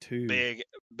is. That too. Big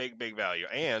value.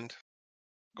 And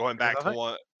going back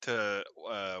to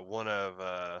one of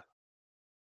I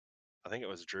think it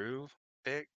was Drew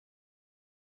pick.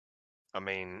 I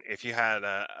mean, if you had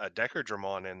a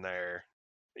Decardramon in there,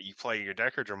 you play your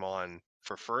Decardramon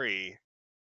for free,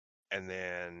 and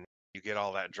then you get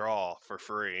all that draw for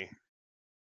free.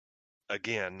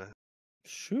 Again,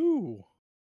 Shoo.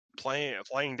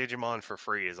 playing Digimon for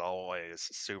free is always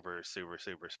super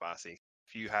spicy.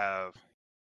 If you have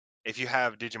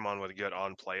Digimon with good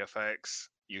on play effects,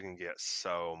 you can get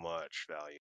so much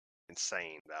value,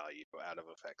 insane value out of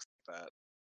effects like that.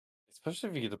 Especially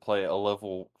if you get to play a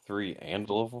level 3 and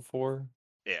a level 4.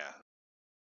 Yeah.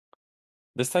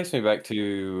 This takes me back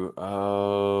to,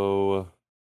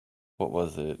 what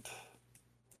was it?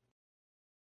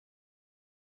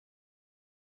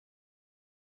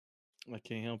 I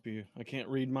can't help you. I can't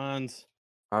read minds.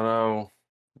 I know.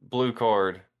 Blue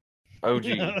card. OG.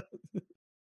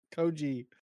 Koji.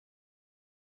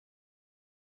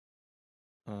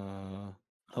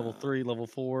 Level 3, level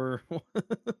 4.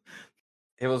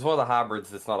 It was one of the hybrids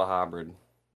that's not a hybrid.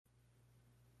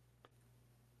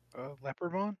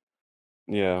 Leopardmon?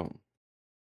 Yeah.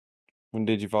 When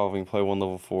digivolving, play one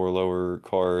level 4 lower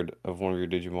card of one of your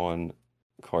Digimon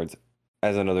cards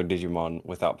as another Digimon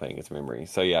without paying its memory.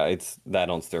 So yeah, it's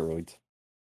that on steroids.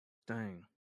 Dang.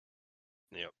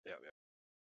 Yep.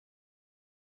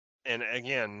 And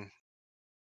again,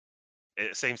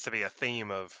 it seems to be a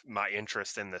theme of my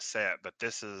interest in this set, but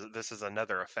this is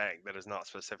another effect that is not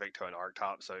specific to an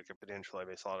archetype, so it could potentially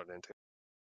be slotted into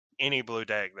any blue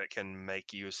deck that can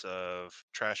make use of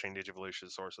trashing Digivolution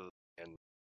sources and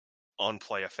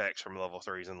on-play effects from level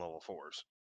 3s and level 4s.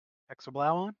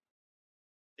 Exoblauon?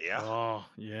 Yeah. Oh,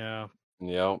 yeah.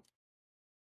 Yep.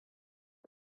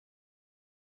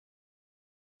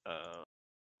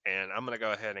 And I'm going to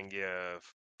go ahead and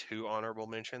give 2 honorable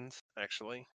mentions,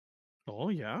 actually. Oh,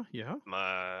 yeah.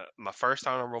 My first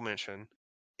honorable mention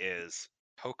is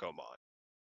Pokemon.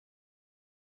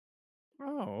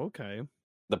 Oh, okay.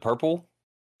 The purple?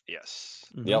 Yes.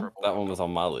 Yep, Purple that one Pokemon. was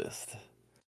on my list.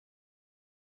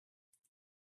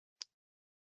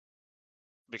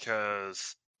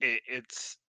 because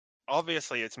it's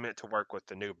obviously it's meant to work with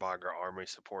the new Bagra Army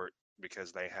support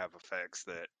because they have effects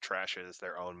that trashes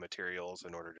their own materials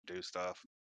in order to do stuff.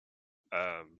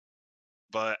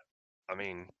 But I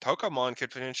mean, Pokemon could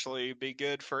potentially be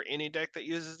good for any deck that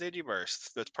uses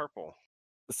Digiburst that's purple.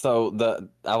 So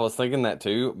I was thinking that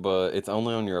too, but it's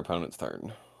only on your opponent's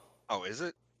turn. Oh, is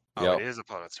it? Oh, Yep. it is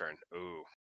opponent's turn. Ooh.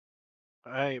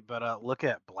 Hey, but look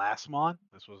at Blastmon.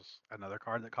 This was another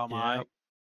card that caught my Yep.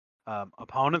 eye.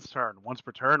 Opponent's turn. Once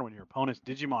per turn, when your opponent's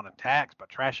Digimon attacks by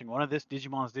trashing one of this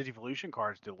Digimon's Digivolution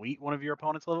cards, delete one of your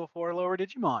opponent's level 4 or lower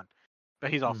Digimon.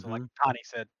 But he's also, like Tani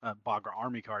said, a Bagra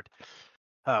Army card.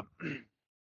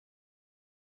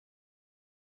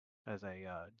 As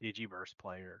a Digiverse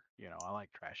player, I like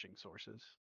trashing sources.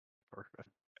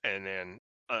 And then,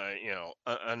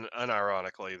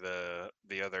 unironically,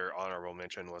 the other honorable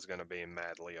mention was going to be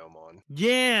Mad Leomon.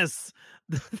 Yes,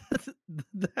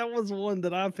 that was one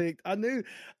that I picked. I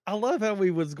love how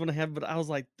we was going to have, but I was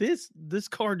like, this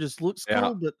card just looks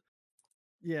cool. But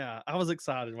yeah, I was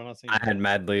excited when I seen. I had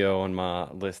Mad Leo on my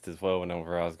list as well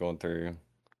whenever I was going through.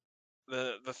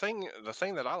 The thing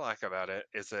that I like about it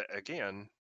is that, again,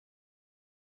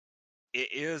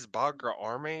 it is Bagra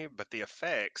Army, but the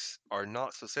effects are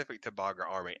not specific to Bagra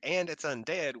Army, and it's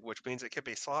undead, which means it could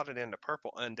be slotted into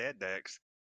purple undead decks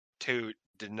to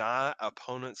deny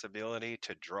opponents' ability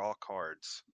to draw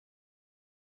cards.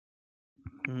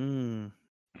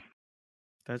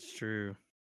 That's true.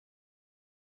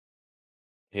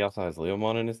 He also has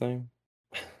Leomon in his name.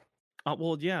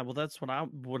 Well, yeah. Well, that's when I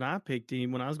picked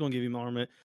him when I was going to give him armament.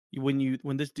 When your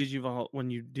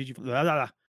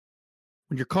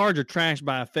cards are trashed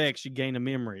by effects, you gain a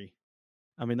memory.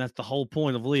 I mean, that's the whole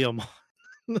point of Leomon,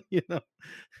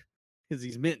 because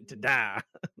he's meant to die.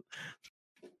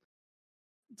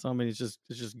 So I mean, it's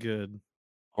just good.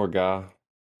 Poor guy.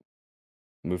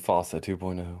 Mufasa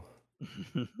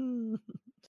 2.0.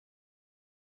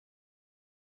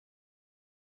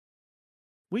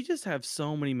 We just have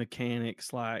so many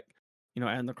mechanics, like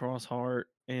adding the cross heart,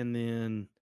 and then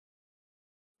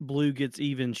blue gets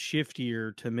even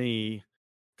shiftier to me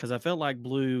because I felt like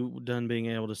blue done being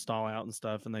able to stall out and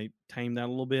stuff, and they tamed that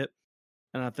a little bit.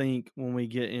 And I think when we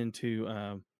get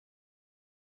into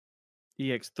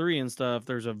EX3 and stuff,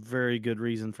 there's a very good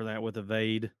reason for that with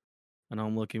Evade. And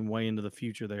I'm looking way into the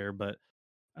future there, but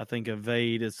I think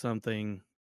Evade is something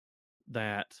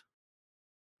that,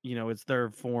 it's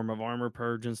their form of armor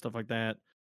purge and stuff like that.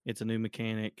 It's a new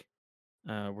mechanic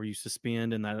where you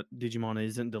suspend and that Digimon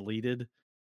isn't deleted.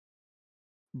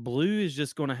 Blue is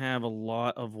just going to have a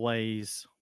lot of ways.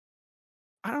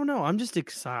 I don't know. I'm just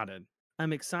excited.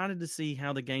 I'm excited to see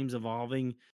how the game's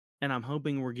evolving, and I'm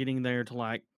hoping we're getting there to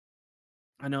I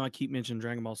know I keep mentioning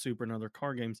Dragon Ball Super and other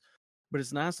card games, but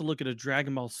it's nice to look at a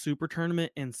Dragon Ball Super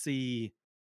tournament and see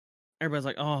everybody's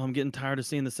like, "Oh, I'm getting tired of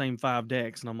seeing the same 5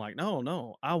 decks." And I'm like,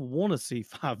 "No, I want to see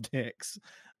 5 decks.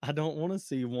 I don't want to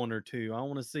see 1 or 2. I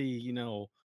want to see,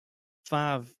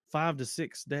 5 to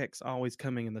 6 decks always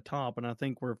coming in the top." And I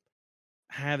think we're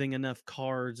having enough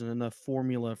cards and enough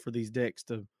formula for these decks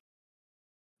to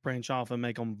branch off and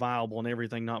make them viable and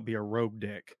everything not be a rogue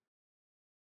deck.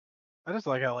 I just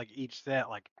like how each set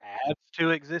adds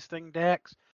to existing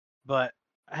decks, but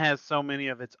has so many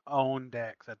of its own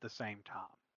decks at the same time.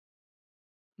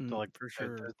 So For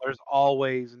sure. there's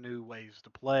always new ways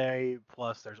to play.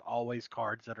 Plus, there's always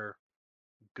cards that are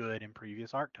good in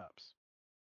previous archetypes.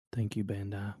 Thank you,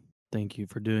 Bandai. Thank you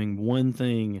for doing one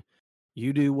thing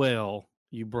you do well.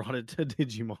 You brought it to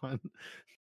Digimon.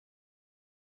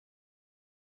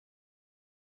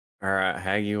 All right,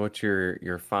 Haggy, what's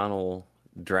your final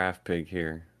draft pick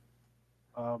here?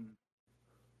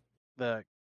 The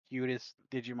cutest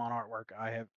Digimon artwork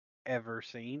I have ever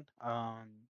seen.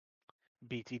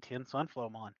 BT10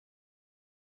 Sunflowmon.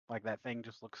 Like that thing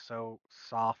just looks so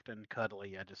soft and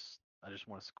cuddly. I just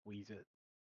want to squeeze it.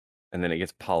 And then it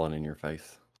gets pollen in your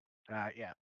face.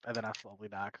 Yeah, and then I slowly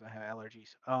die because I have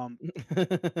allergies.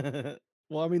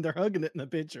 Well, I mean, they're hugging it in the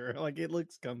picture. Like it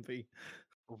looks comfy,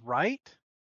 right.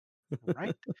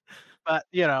 But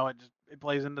it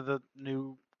plays into the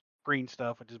new green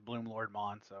stuff, which is Bloom Lord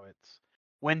Mon. So it's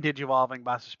when Digivolving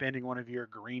by suspending one of your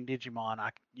green Digimon,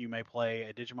 you may play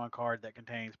a Digimon card that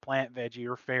contains plant, veggie,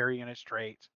 or fairy in its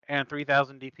traits, and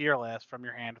 3,000 DP or less from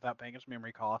your hand without paying its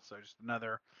memory cost. So just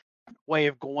another way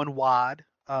of going wide.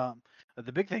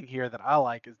 The big thing here that I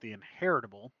like is the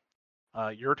inheritable.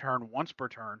 Your turn once per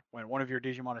turn. When one of your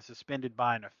Digimon is suspended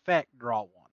by an effect, draw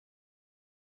one.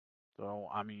 So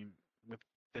I mean, with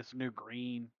this new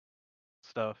green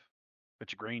stuff,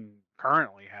 which green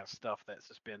currently has stuff that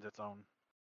suspends its own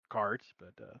cards,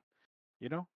 but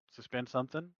suspend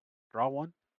something, draw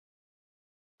one.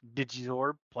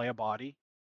 Digizorb, play a body,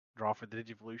 draw for the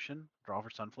Digivolution, draw for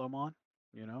Sunflowmon.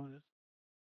 You know,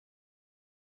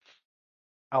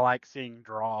 I like seeing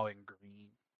draw in green.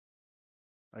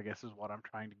 I guess is what I'm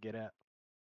trying to get at.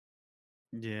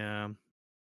 Yeah.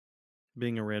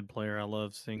 Being a red player, I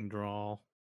love seeing draw.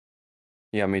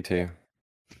 Yeah, me too.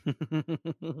 That's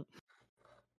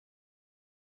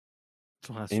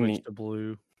why I switched Any, to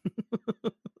blue.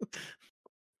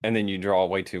 and then you draw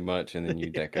way too much, and then you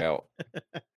deck out.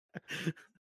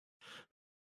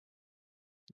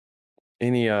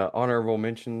 Any honorable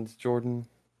mentions, Jordan?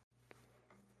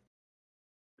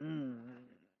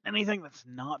 Anything that's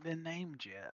not been named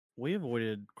yet. We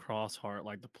avoided Crossheart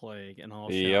like the plague and all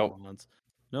Yep. Shadowlands.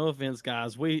 No offense,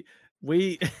 guys. We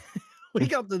we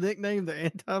got the nickname the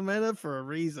anti-meta for a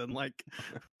reason. Like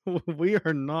we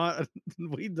are not.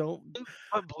 We don't.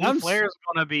 But Blue Flare's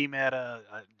gonna be meta.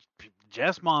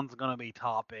 Jessmon's gonna be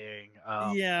topping.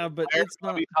 Yeah, but Flare's it's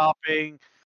gonna not be topping.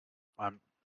 I'm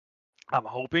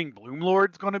hoping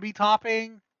Bloomlord's gonna be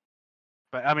topping.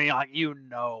 But I mean, like you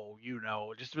know,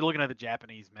 just looking at the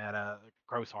Japanese meta,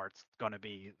 Crossheart's gonna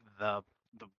be the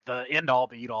end all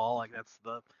be all. Like that's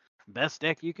the best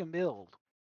deck you can build.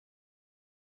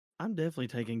 I'm definitely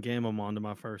taking Gamamon to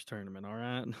my first tournament. All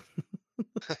right.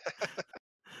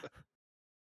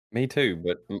 Me too,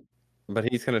 but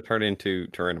he's going to turn into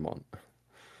Tyrannomon.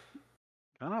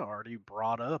 Kind of already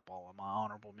brought up all of my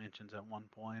honorable mentions at one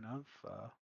point. I've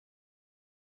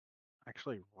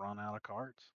actually run out of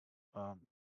cards.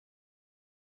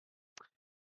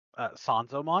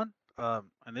 Sanzomon,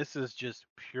 and this is just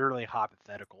purely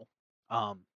hypothetical,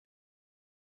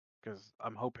 because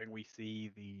I'm hoping we see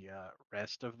the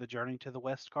rest of the Journey to the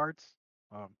West cards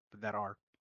that are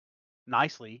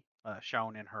nicely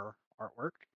shown in her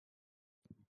artwork.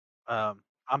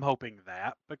 I'm hoping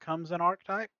that becomes an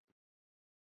archetype.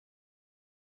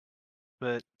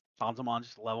 But Sanzomon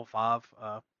just level 5.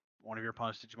 One of your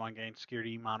opponent's Digimon gains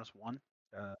security -1.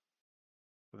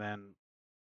 Then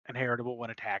inheritable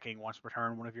when attacking once per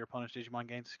turn. One of your opponent's Digimon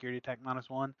gains security attack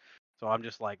 -1. So I'm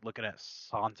just like looking at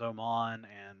Sanzomon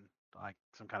and like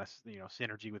some kind of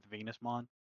synergy with Venusmon.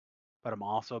 But I'm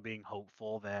also being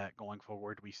hopeful that going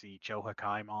forward we see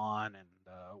Chohakaimon and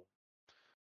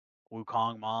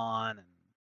Wukongmon and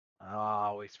I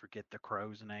always forget the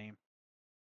crow's name.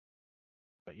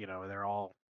 But they're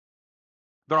all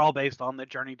based on the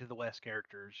Journey to the West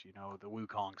characters. The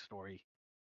Wukong story.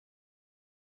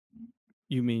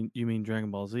 You mean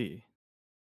Dragon Ball Z?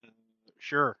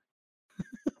 Sure.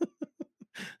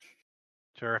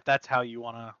 Sure, if that's how you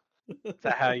want to take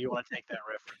that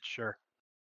reference, sure.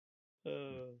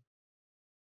 Bad.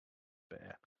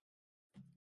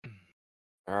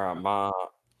 All right,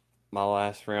 my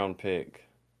last round pick.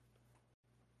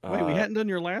 Wait, we hadn't done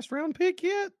your last round pick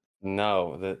yet?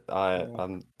 No,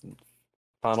 I'm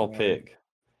final pick.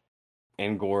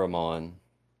 Angoramon.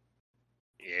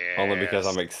 Yeah. Only because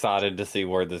I'm excited to see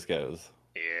where this goes.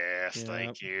 Yes,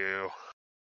 thank you.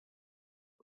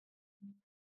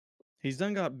 He's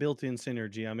done got built-in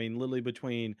synergy. I mean, literally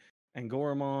between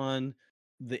Angoramon,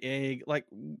 the egg, like,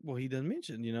 well, he doesn't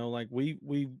mention, like we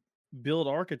build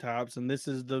archetypes, and this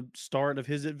is the start of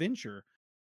his adventure.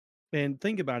 And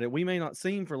think about it, we may not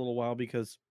see him for a little while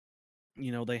because,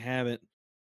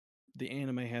 the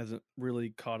anime hasn't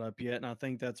really caught up yet, and I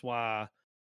think that's why,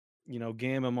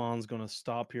 Gamamon's going to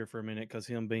stop here for a minute because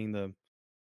him being the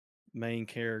main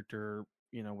character,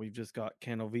 we've just got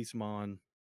Canovismon.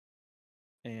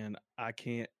 And I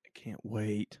can't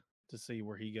wait to see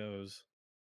where he goes.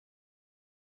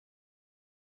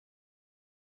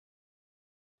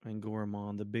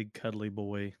 Angoramon, the big cuddly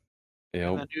boy.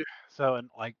 Yeah. So,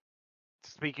 and like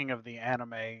speaking of the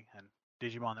anime and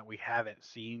Digimon that we haven't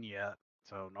seen yet,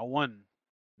 so no one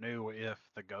knew if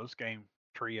the Ghost Game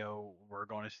trio were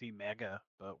going to see Mega,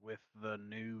 but with the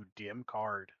new Dim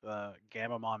card, the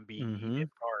Gamamon BE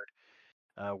Dim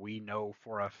card, we know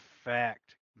for a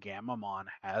fact Gamamon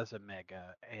has a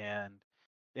Mega, and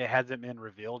it hasn't been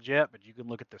revealed yet, but you can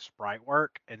look at the sprite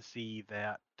work and see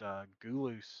that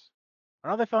Gooloos. I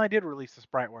know they finally did release the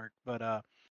sprite work, but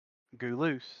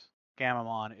Gooloos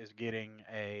Gamamon is getting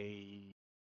a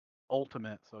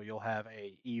ultimate, so you'll have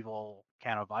a evil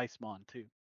Canovismon too.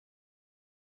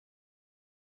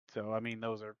 So I mean,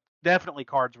 those are definitely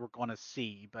cards we're going to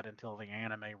see, but until the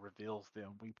anime reveals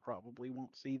them, we probably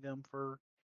won't see them for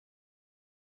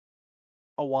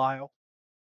a while.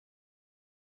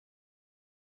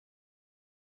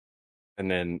 And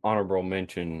then honorable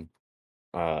mention,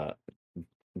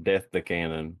 Death the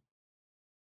Cannon,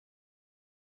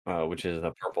 which is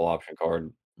a purple option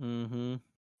card. Mm-hmm.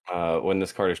 When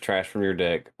this card is trashed from your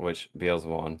deck, which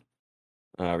Beelzebub,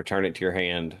 return it to your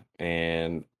hand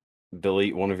and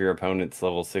delete one of your opponent's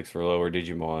level 6 or lower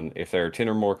Digimon. If there are 10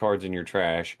 or more cards in your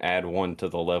trash, add 1 to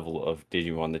the level of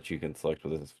Digimon that you can select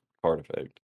with this card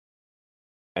effect.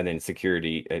 And then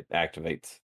security, it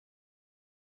activates.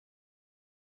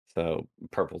 So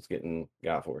purple's getting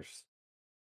Gaia Force.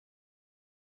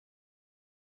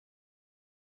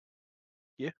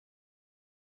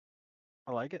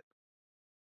 I like it.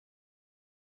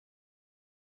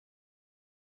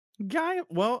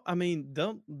 Well, I mean,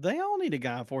 don't they all need a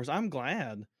Gaia Force? I'm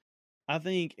glad. I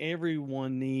think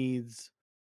everyone needs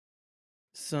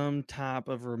some type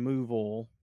of removal.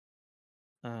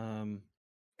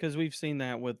 Because we've seen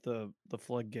that with the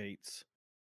floodgates.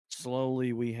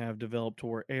 Slowly, we have developed to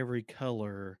where every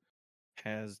color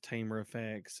has tamer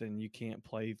effects, and you can't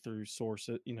play through source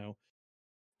it,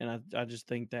 And I just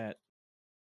think that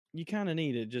you kind of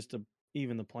need it just to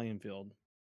even the playing field.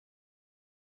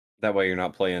 That way you're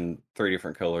not playing 3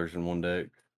 different colors in one deck.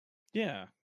 Yeah.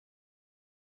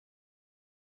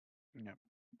 Yep.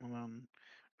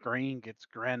 Green gets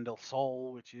Grendel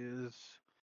Soul, which is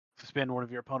suspend one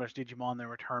of your opponent's Digimon, then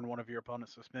return one of your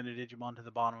opponent's suspended Digimon to the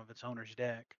bottom of its owner's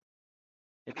deck.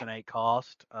 It's an 8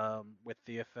 cost with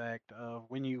the effect of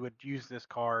when you would use this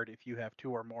card, if you have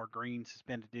 2 or more green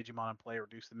suspended Digimon in play,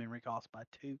 reduce the memory cost by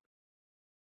 2.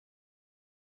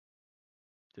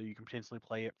 So you can potentially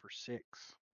play it for 6.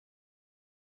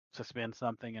 Suspend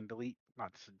something and delete,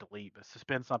 not delete, but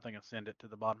suspend something and send it to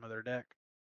the bottom of their deck.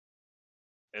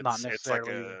 Not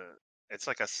necessarily. It's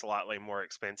like a slightly more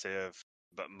expensive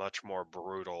but much more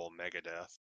brutal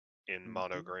Megadeth in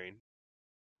mono green.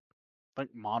 I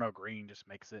think mono green just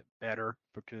makes it better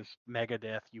because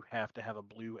Megadeth, you have to have a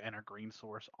blue and a green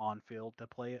source on field to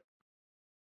play it.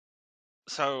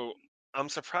 So I'm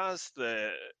surprised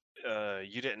that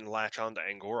you didn't latch on to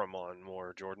Angoramon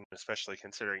more, Jordan, especially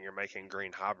considering you're making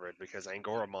green hybrid, because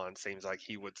Angoramon seems like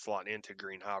he would slot into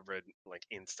green hybrid like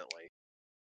instantly.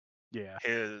 Yeah.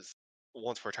 His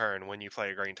once per turn when you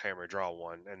play a green tamer, draw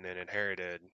 1, and then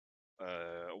inherited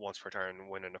once per turn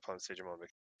when an opponent's Digimon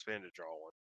becomes suspended, draw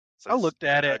 1. So I looked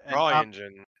at it draw and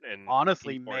engine, and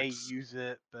honestly he may works. use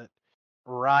it, but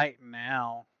right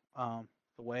now, the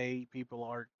way people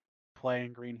are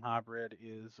playing green hybrid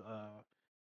is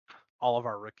all of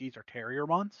our rookies are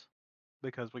Terriermons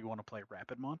because we want to play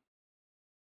Rapidmon.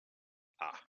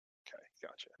 Okay,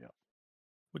 gotcha. Yep.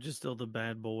 Which is still the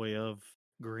bad boy of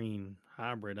green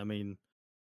hybrid. I mean,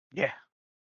 yeah,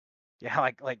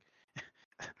 like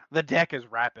the deck is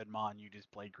Rapidmon. You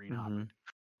just play green hybrid.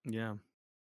 Yeah.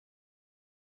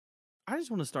 I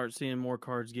just want to start seeing more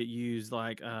cards get used.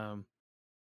 Like,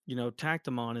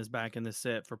 Tactomon is back in the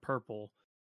set for purple,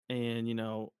 and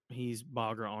he's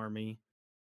Bagra Army,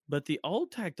 but the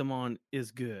old Tactomon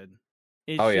is good.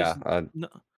 It's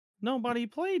nobody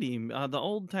played him. The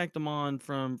old Tactomon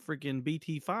from freaking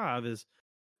BT5 is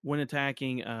when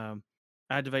attacking,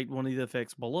 activate one of the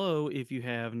effects below. If you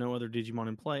have no other Digimon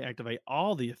in play, activate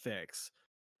all the effects.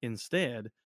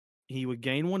 Instead, he would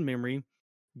gain 1 memory,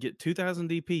 get 2000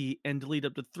 DP, and delete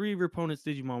up to 3 of your opponent's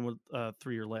Digimon with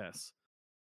 3 or less.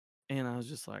 And I was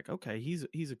just like, okay,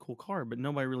 he's a cool card, but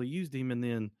nobody really used him. And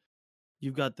then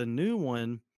you've got the new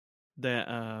one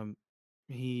that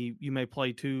you may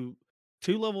play two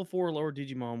level 4 or lower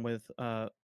Digimon with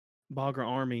Bagra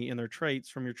Army and their traits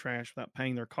from your trash without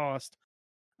paying their cost.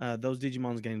 Those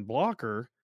Digimons gain blocker,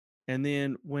 and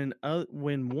then when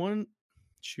one,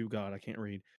 I can't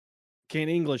read, can't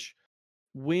English.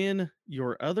 When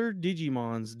your other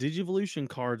Digimon's Digivolution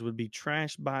cards would be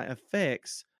trashed by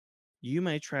effects, you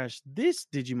may trash this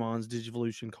Digimon's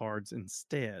Digivolution cards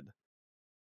instead.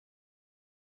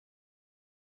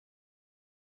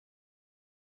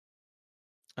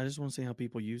 I just want to see how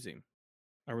people use him.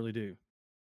 I really do.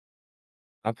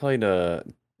 I played the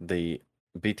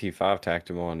BT5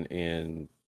 Tactomon in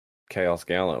Chaos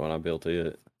Gallant when I built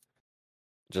it,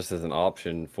 just as an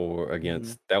option for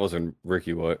against. That was when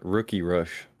Rookie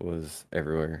Rush was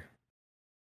everywhere.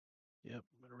 Yep,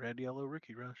 red yellow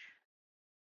Rookie Rush.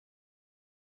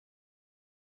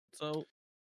 So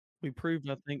we proved,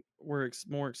 I think, we're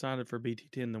more excited for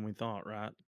BT10 than we thought,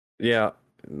 right? Yeah,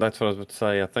 that's what I was about to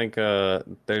say. I think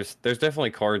there's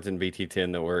definitely cards in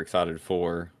BT10 that we're excited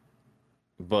for,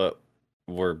 but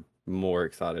we're more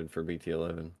excited for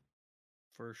BT11.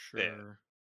 For sure. Yeah.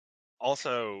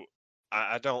 Also,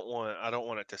 I don't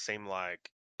want it to seem like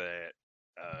that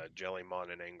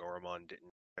Jellymon and Angoramon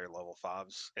didn't their level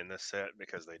 5s in this set,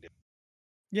 because they did.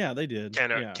 Yeah, they did.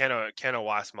 Kenna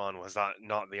Weissmon was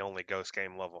not the only Ghost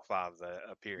Game level 5 that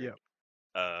appeared. Yep.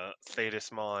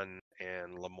 Thetismon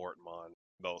and Lamortmon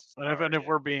both. And if are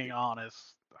we're being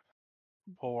honest,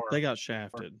 poor They got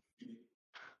shafted.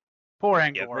 poor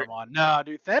Yeah, Angoramon. No,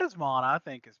 dude, Thetismon I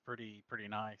think is pretty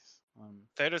nice.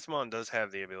 Thetismon does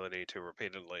have the ability to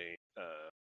repeatedly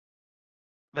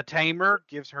The Tamer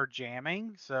gives her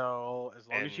jamming, so as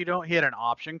long as And- you don't hit an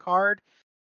option card,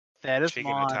 She can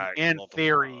Thetismon, attack in multiple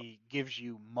theory, gives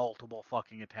you multiple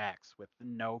fucking attacks with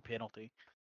no penalty.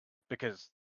 Because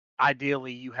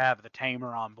ideally, you have the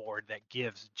Tamer on board that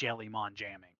gives Jellymon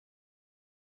jamming.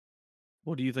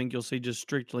 Well, do you think you'll see just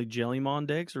strictly Jellymon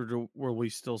decks, or will we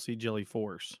still see Jelly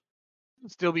Force?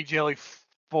 Still be Jelly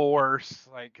Force,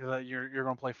 like cause you're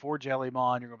gonna play 4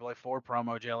 Jellymon, you're gonna play 4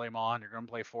 promo Jellymon, you're gonna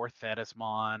play 4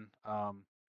 Thetismon.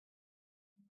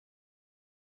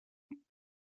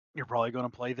 You're probably gonna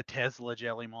play the Tesla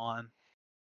Jellymon.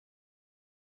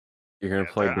 You're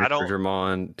gonna play I don't-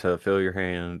 Dramon to fill your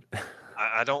hand.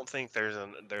 I don't think there's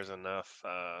enough.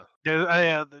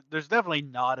 There's definitely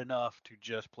not enough to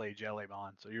just play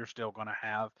Jellymon, so you're still gonna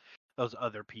have those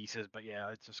other pieces. But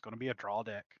yeah, it's just gonna be a draw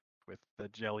deck with the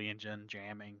Jelly Engine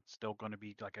jamming. Still gonna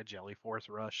be like a Jelly Force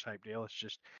Rush type deal. It's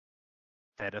just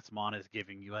Thetismon is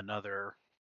giving you another.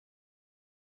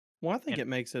 Well, I think it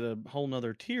makes it a whole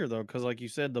nother tier though, because like you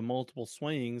said, the multiple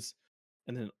swings,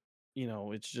 and then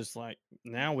it's just like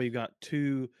now we've got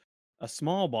a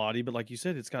small body, but like you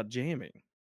said, it's got jamming.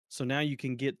 So now you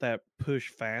can get that push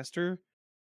faster.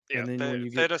 Yeah, and then when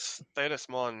you get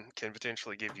Thetismon can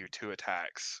potentially give you 2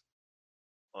 attacks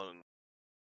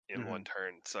in one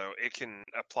turn, so it can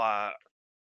apply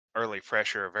early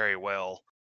pressure very well.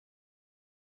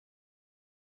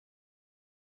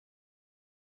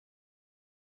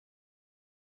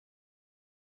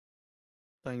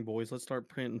 thing, boys, let's start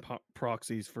printing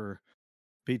proxies for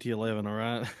BT11. All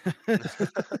right.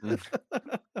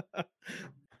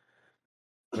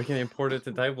 We can import it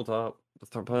to tabletop. Let's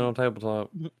start playing on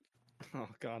tabletop. Oh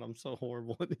God, I'm so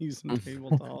horrible at using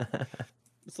tabletop.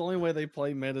 It's the only way they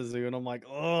play MetaZoo, and I'm like,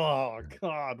 oh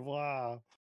God, wow.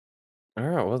 All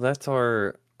right, well, that's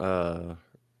our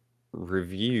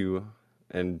review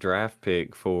and draft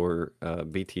pick for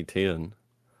BT10.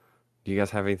 Do you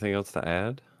guys have anything else to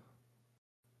add?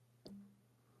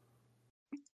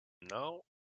 No,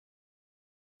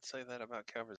 say that about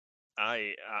covers.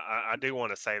 I do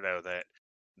want to say though that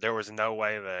there was no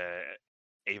way that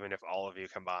even if all of you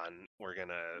combined were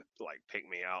gonna like pick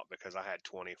me out because I had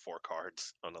 24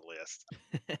 cards on the list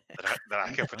that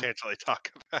I could potentially talk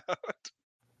about.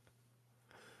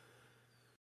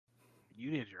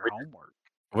 You did your homework.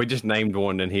 We just named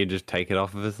one and he'd just take it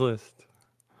off of his list.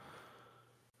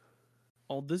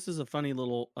 Oh, this is a funny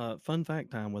little fun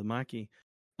fact time with Mikey.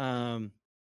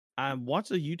 I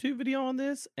watched a YouTube video on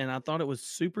this and I thought it was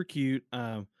super cute.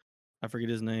 I forget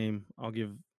his name. I'll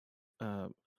give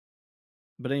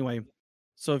but anyway,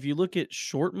 so if you look at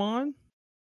Shortmon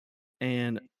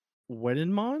and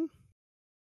Weddinmon,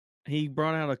 he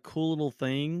brought out a cool little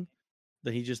thing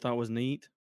that he just thought was neat.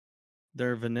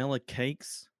 They're vanilla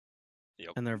cakes.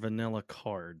 Yep. And they're vanilla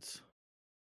cards.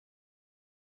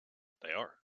 They are.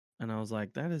 And I was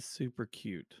like, that is super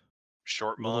cute.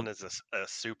 Shortmon is a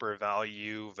super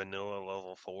value vanilla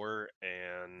level 4,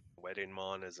 and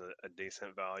Weddingmon is a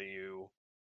decent value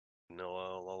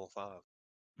vanilla level 5.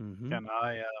 Mm-hmm.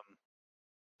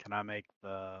 Can I make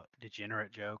the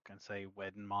degenerate joke and say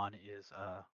Weddinmon is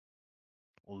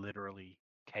literally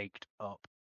caked up?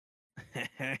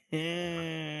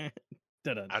 I'd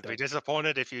be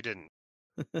disappointed if you didn't.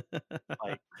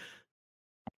 Like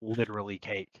literally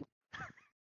cake.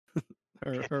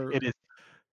 It is.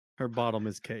 Her bottom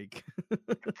is cake.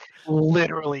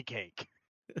 Literally cake.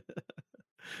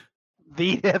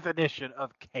 The definition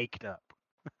of caked up.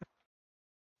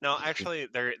 No, actually,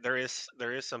 there is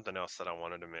something else that I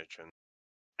wanted to mention,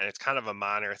 and it's kind of a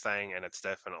minor thing, and it's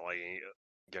definitely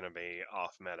going to be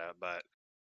off meta. But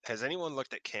has anyone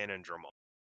looked at Canon Dramon?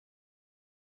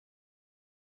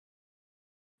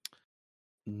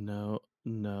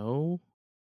 No.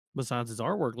 Besides, his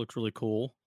artwork looks really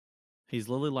cool. He's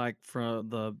literally like from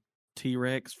the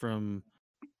T-Rex from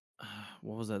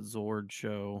what was that Zord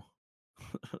show?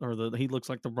 Or he looks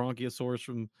like the Bronchiosaurus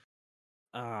from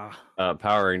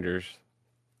Power Rangers.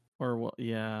 Or what?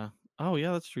 Yeah. Oh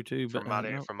yeah, that's true too. From But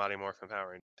Mighty Morphin Power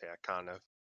Rangers, yeah, kind of.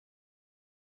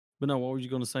 But no, what were you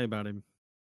going to say about him?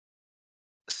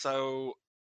 So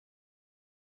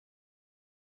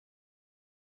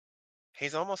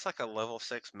he's almost like a level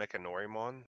 6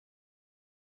 Mechanorimon,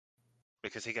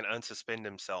 because he can unsuspend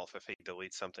himself if he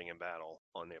deletes something in battle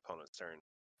on the opponent's turn.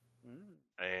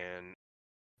 And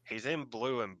he's in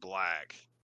blue and black.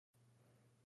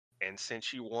 And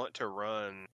since you want to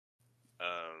run,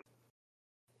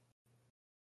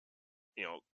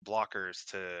 blockers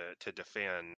to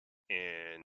defend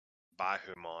in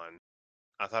Bahumon,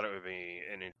 I thought it would be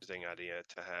an interesting idea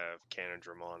to have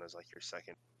Cannon-Dramon as like your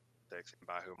second six in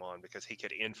Bahumon, because he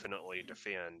could infinitely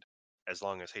defend as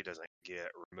long as he doesn't get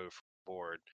removed from the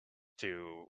board,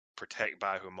 to protect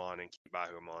Bahumon and keep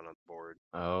Bahumon on the board.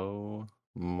 Oh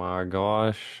my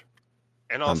gosh.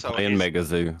 And I'm also playing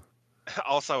Megazoo.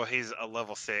 Also, he's a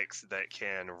level 6 that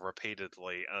can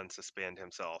repeatedly unsuspend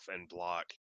himself and block.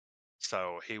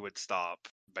 So he would stop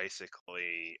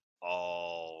basically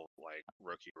all like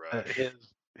rookie rush.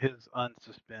 His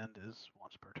unsuspend is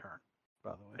once per turn,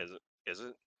 by the way. Is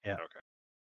it? Yeah. Okay.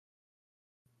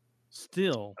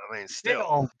 Still, I mean,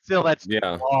 still Still that's 2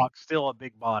 Yeah. blocks, still a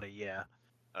big body, yeah.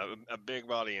 a big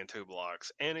body and 2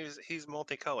 blocks, and he's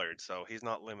multicolored, so he's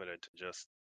not limited to just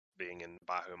being in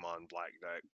Bahumon black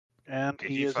deck. And If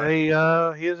he you is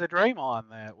find- he is a Draymond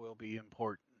that will be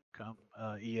important come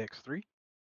EX3.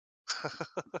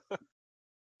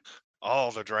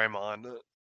 All the Draymond.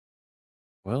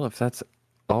 Well, if that's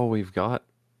all we've got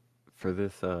for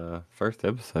this first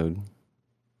episode.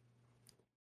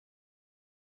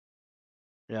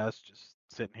 Yeah, it's just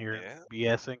sitting here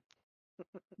Yeah. BSing.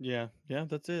 yeah,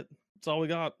 that's it. That's all we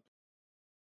got.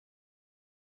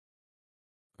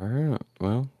 All right.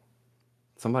 Well,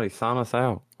 somebody sign us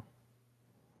out.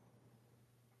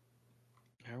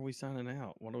 How are we signing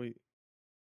out? What do we?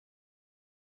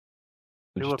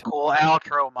 Do a cool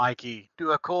outro, Mikey.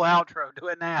 Do a cool outro. Do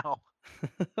it now.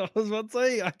 I was about to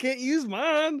say I can't use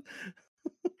mine.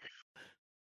 I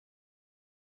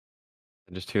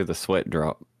just hear the sweat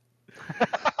drop.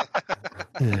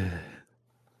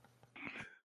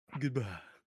 Goodbye.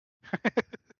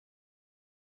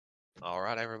 All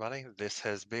right, everybody. This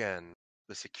has been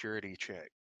the Security Check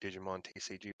Digimon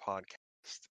TCG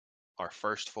podcast, our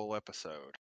first full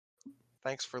episode.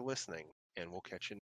 Thanks for listening, and we'll catch you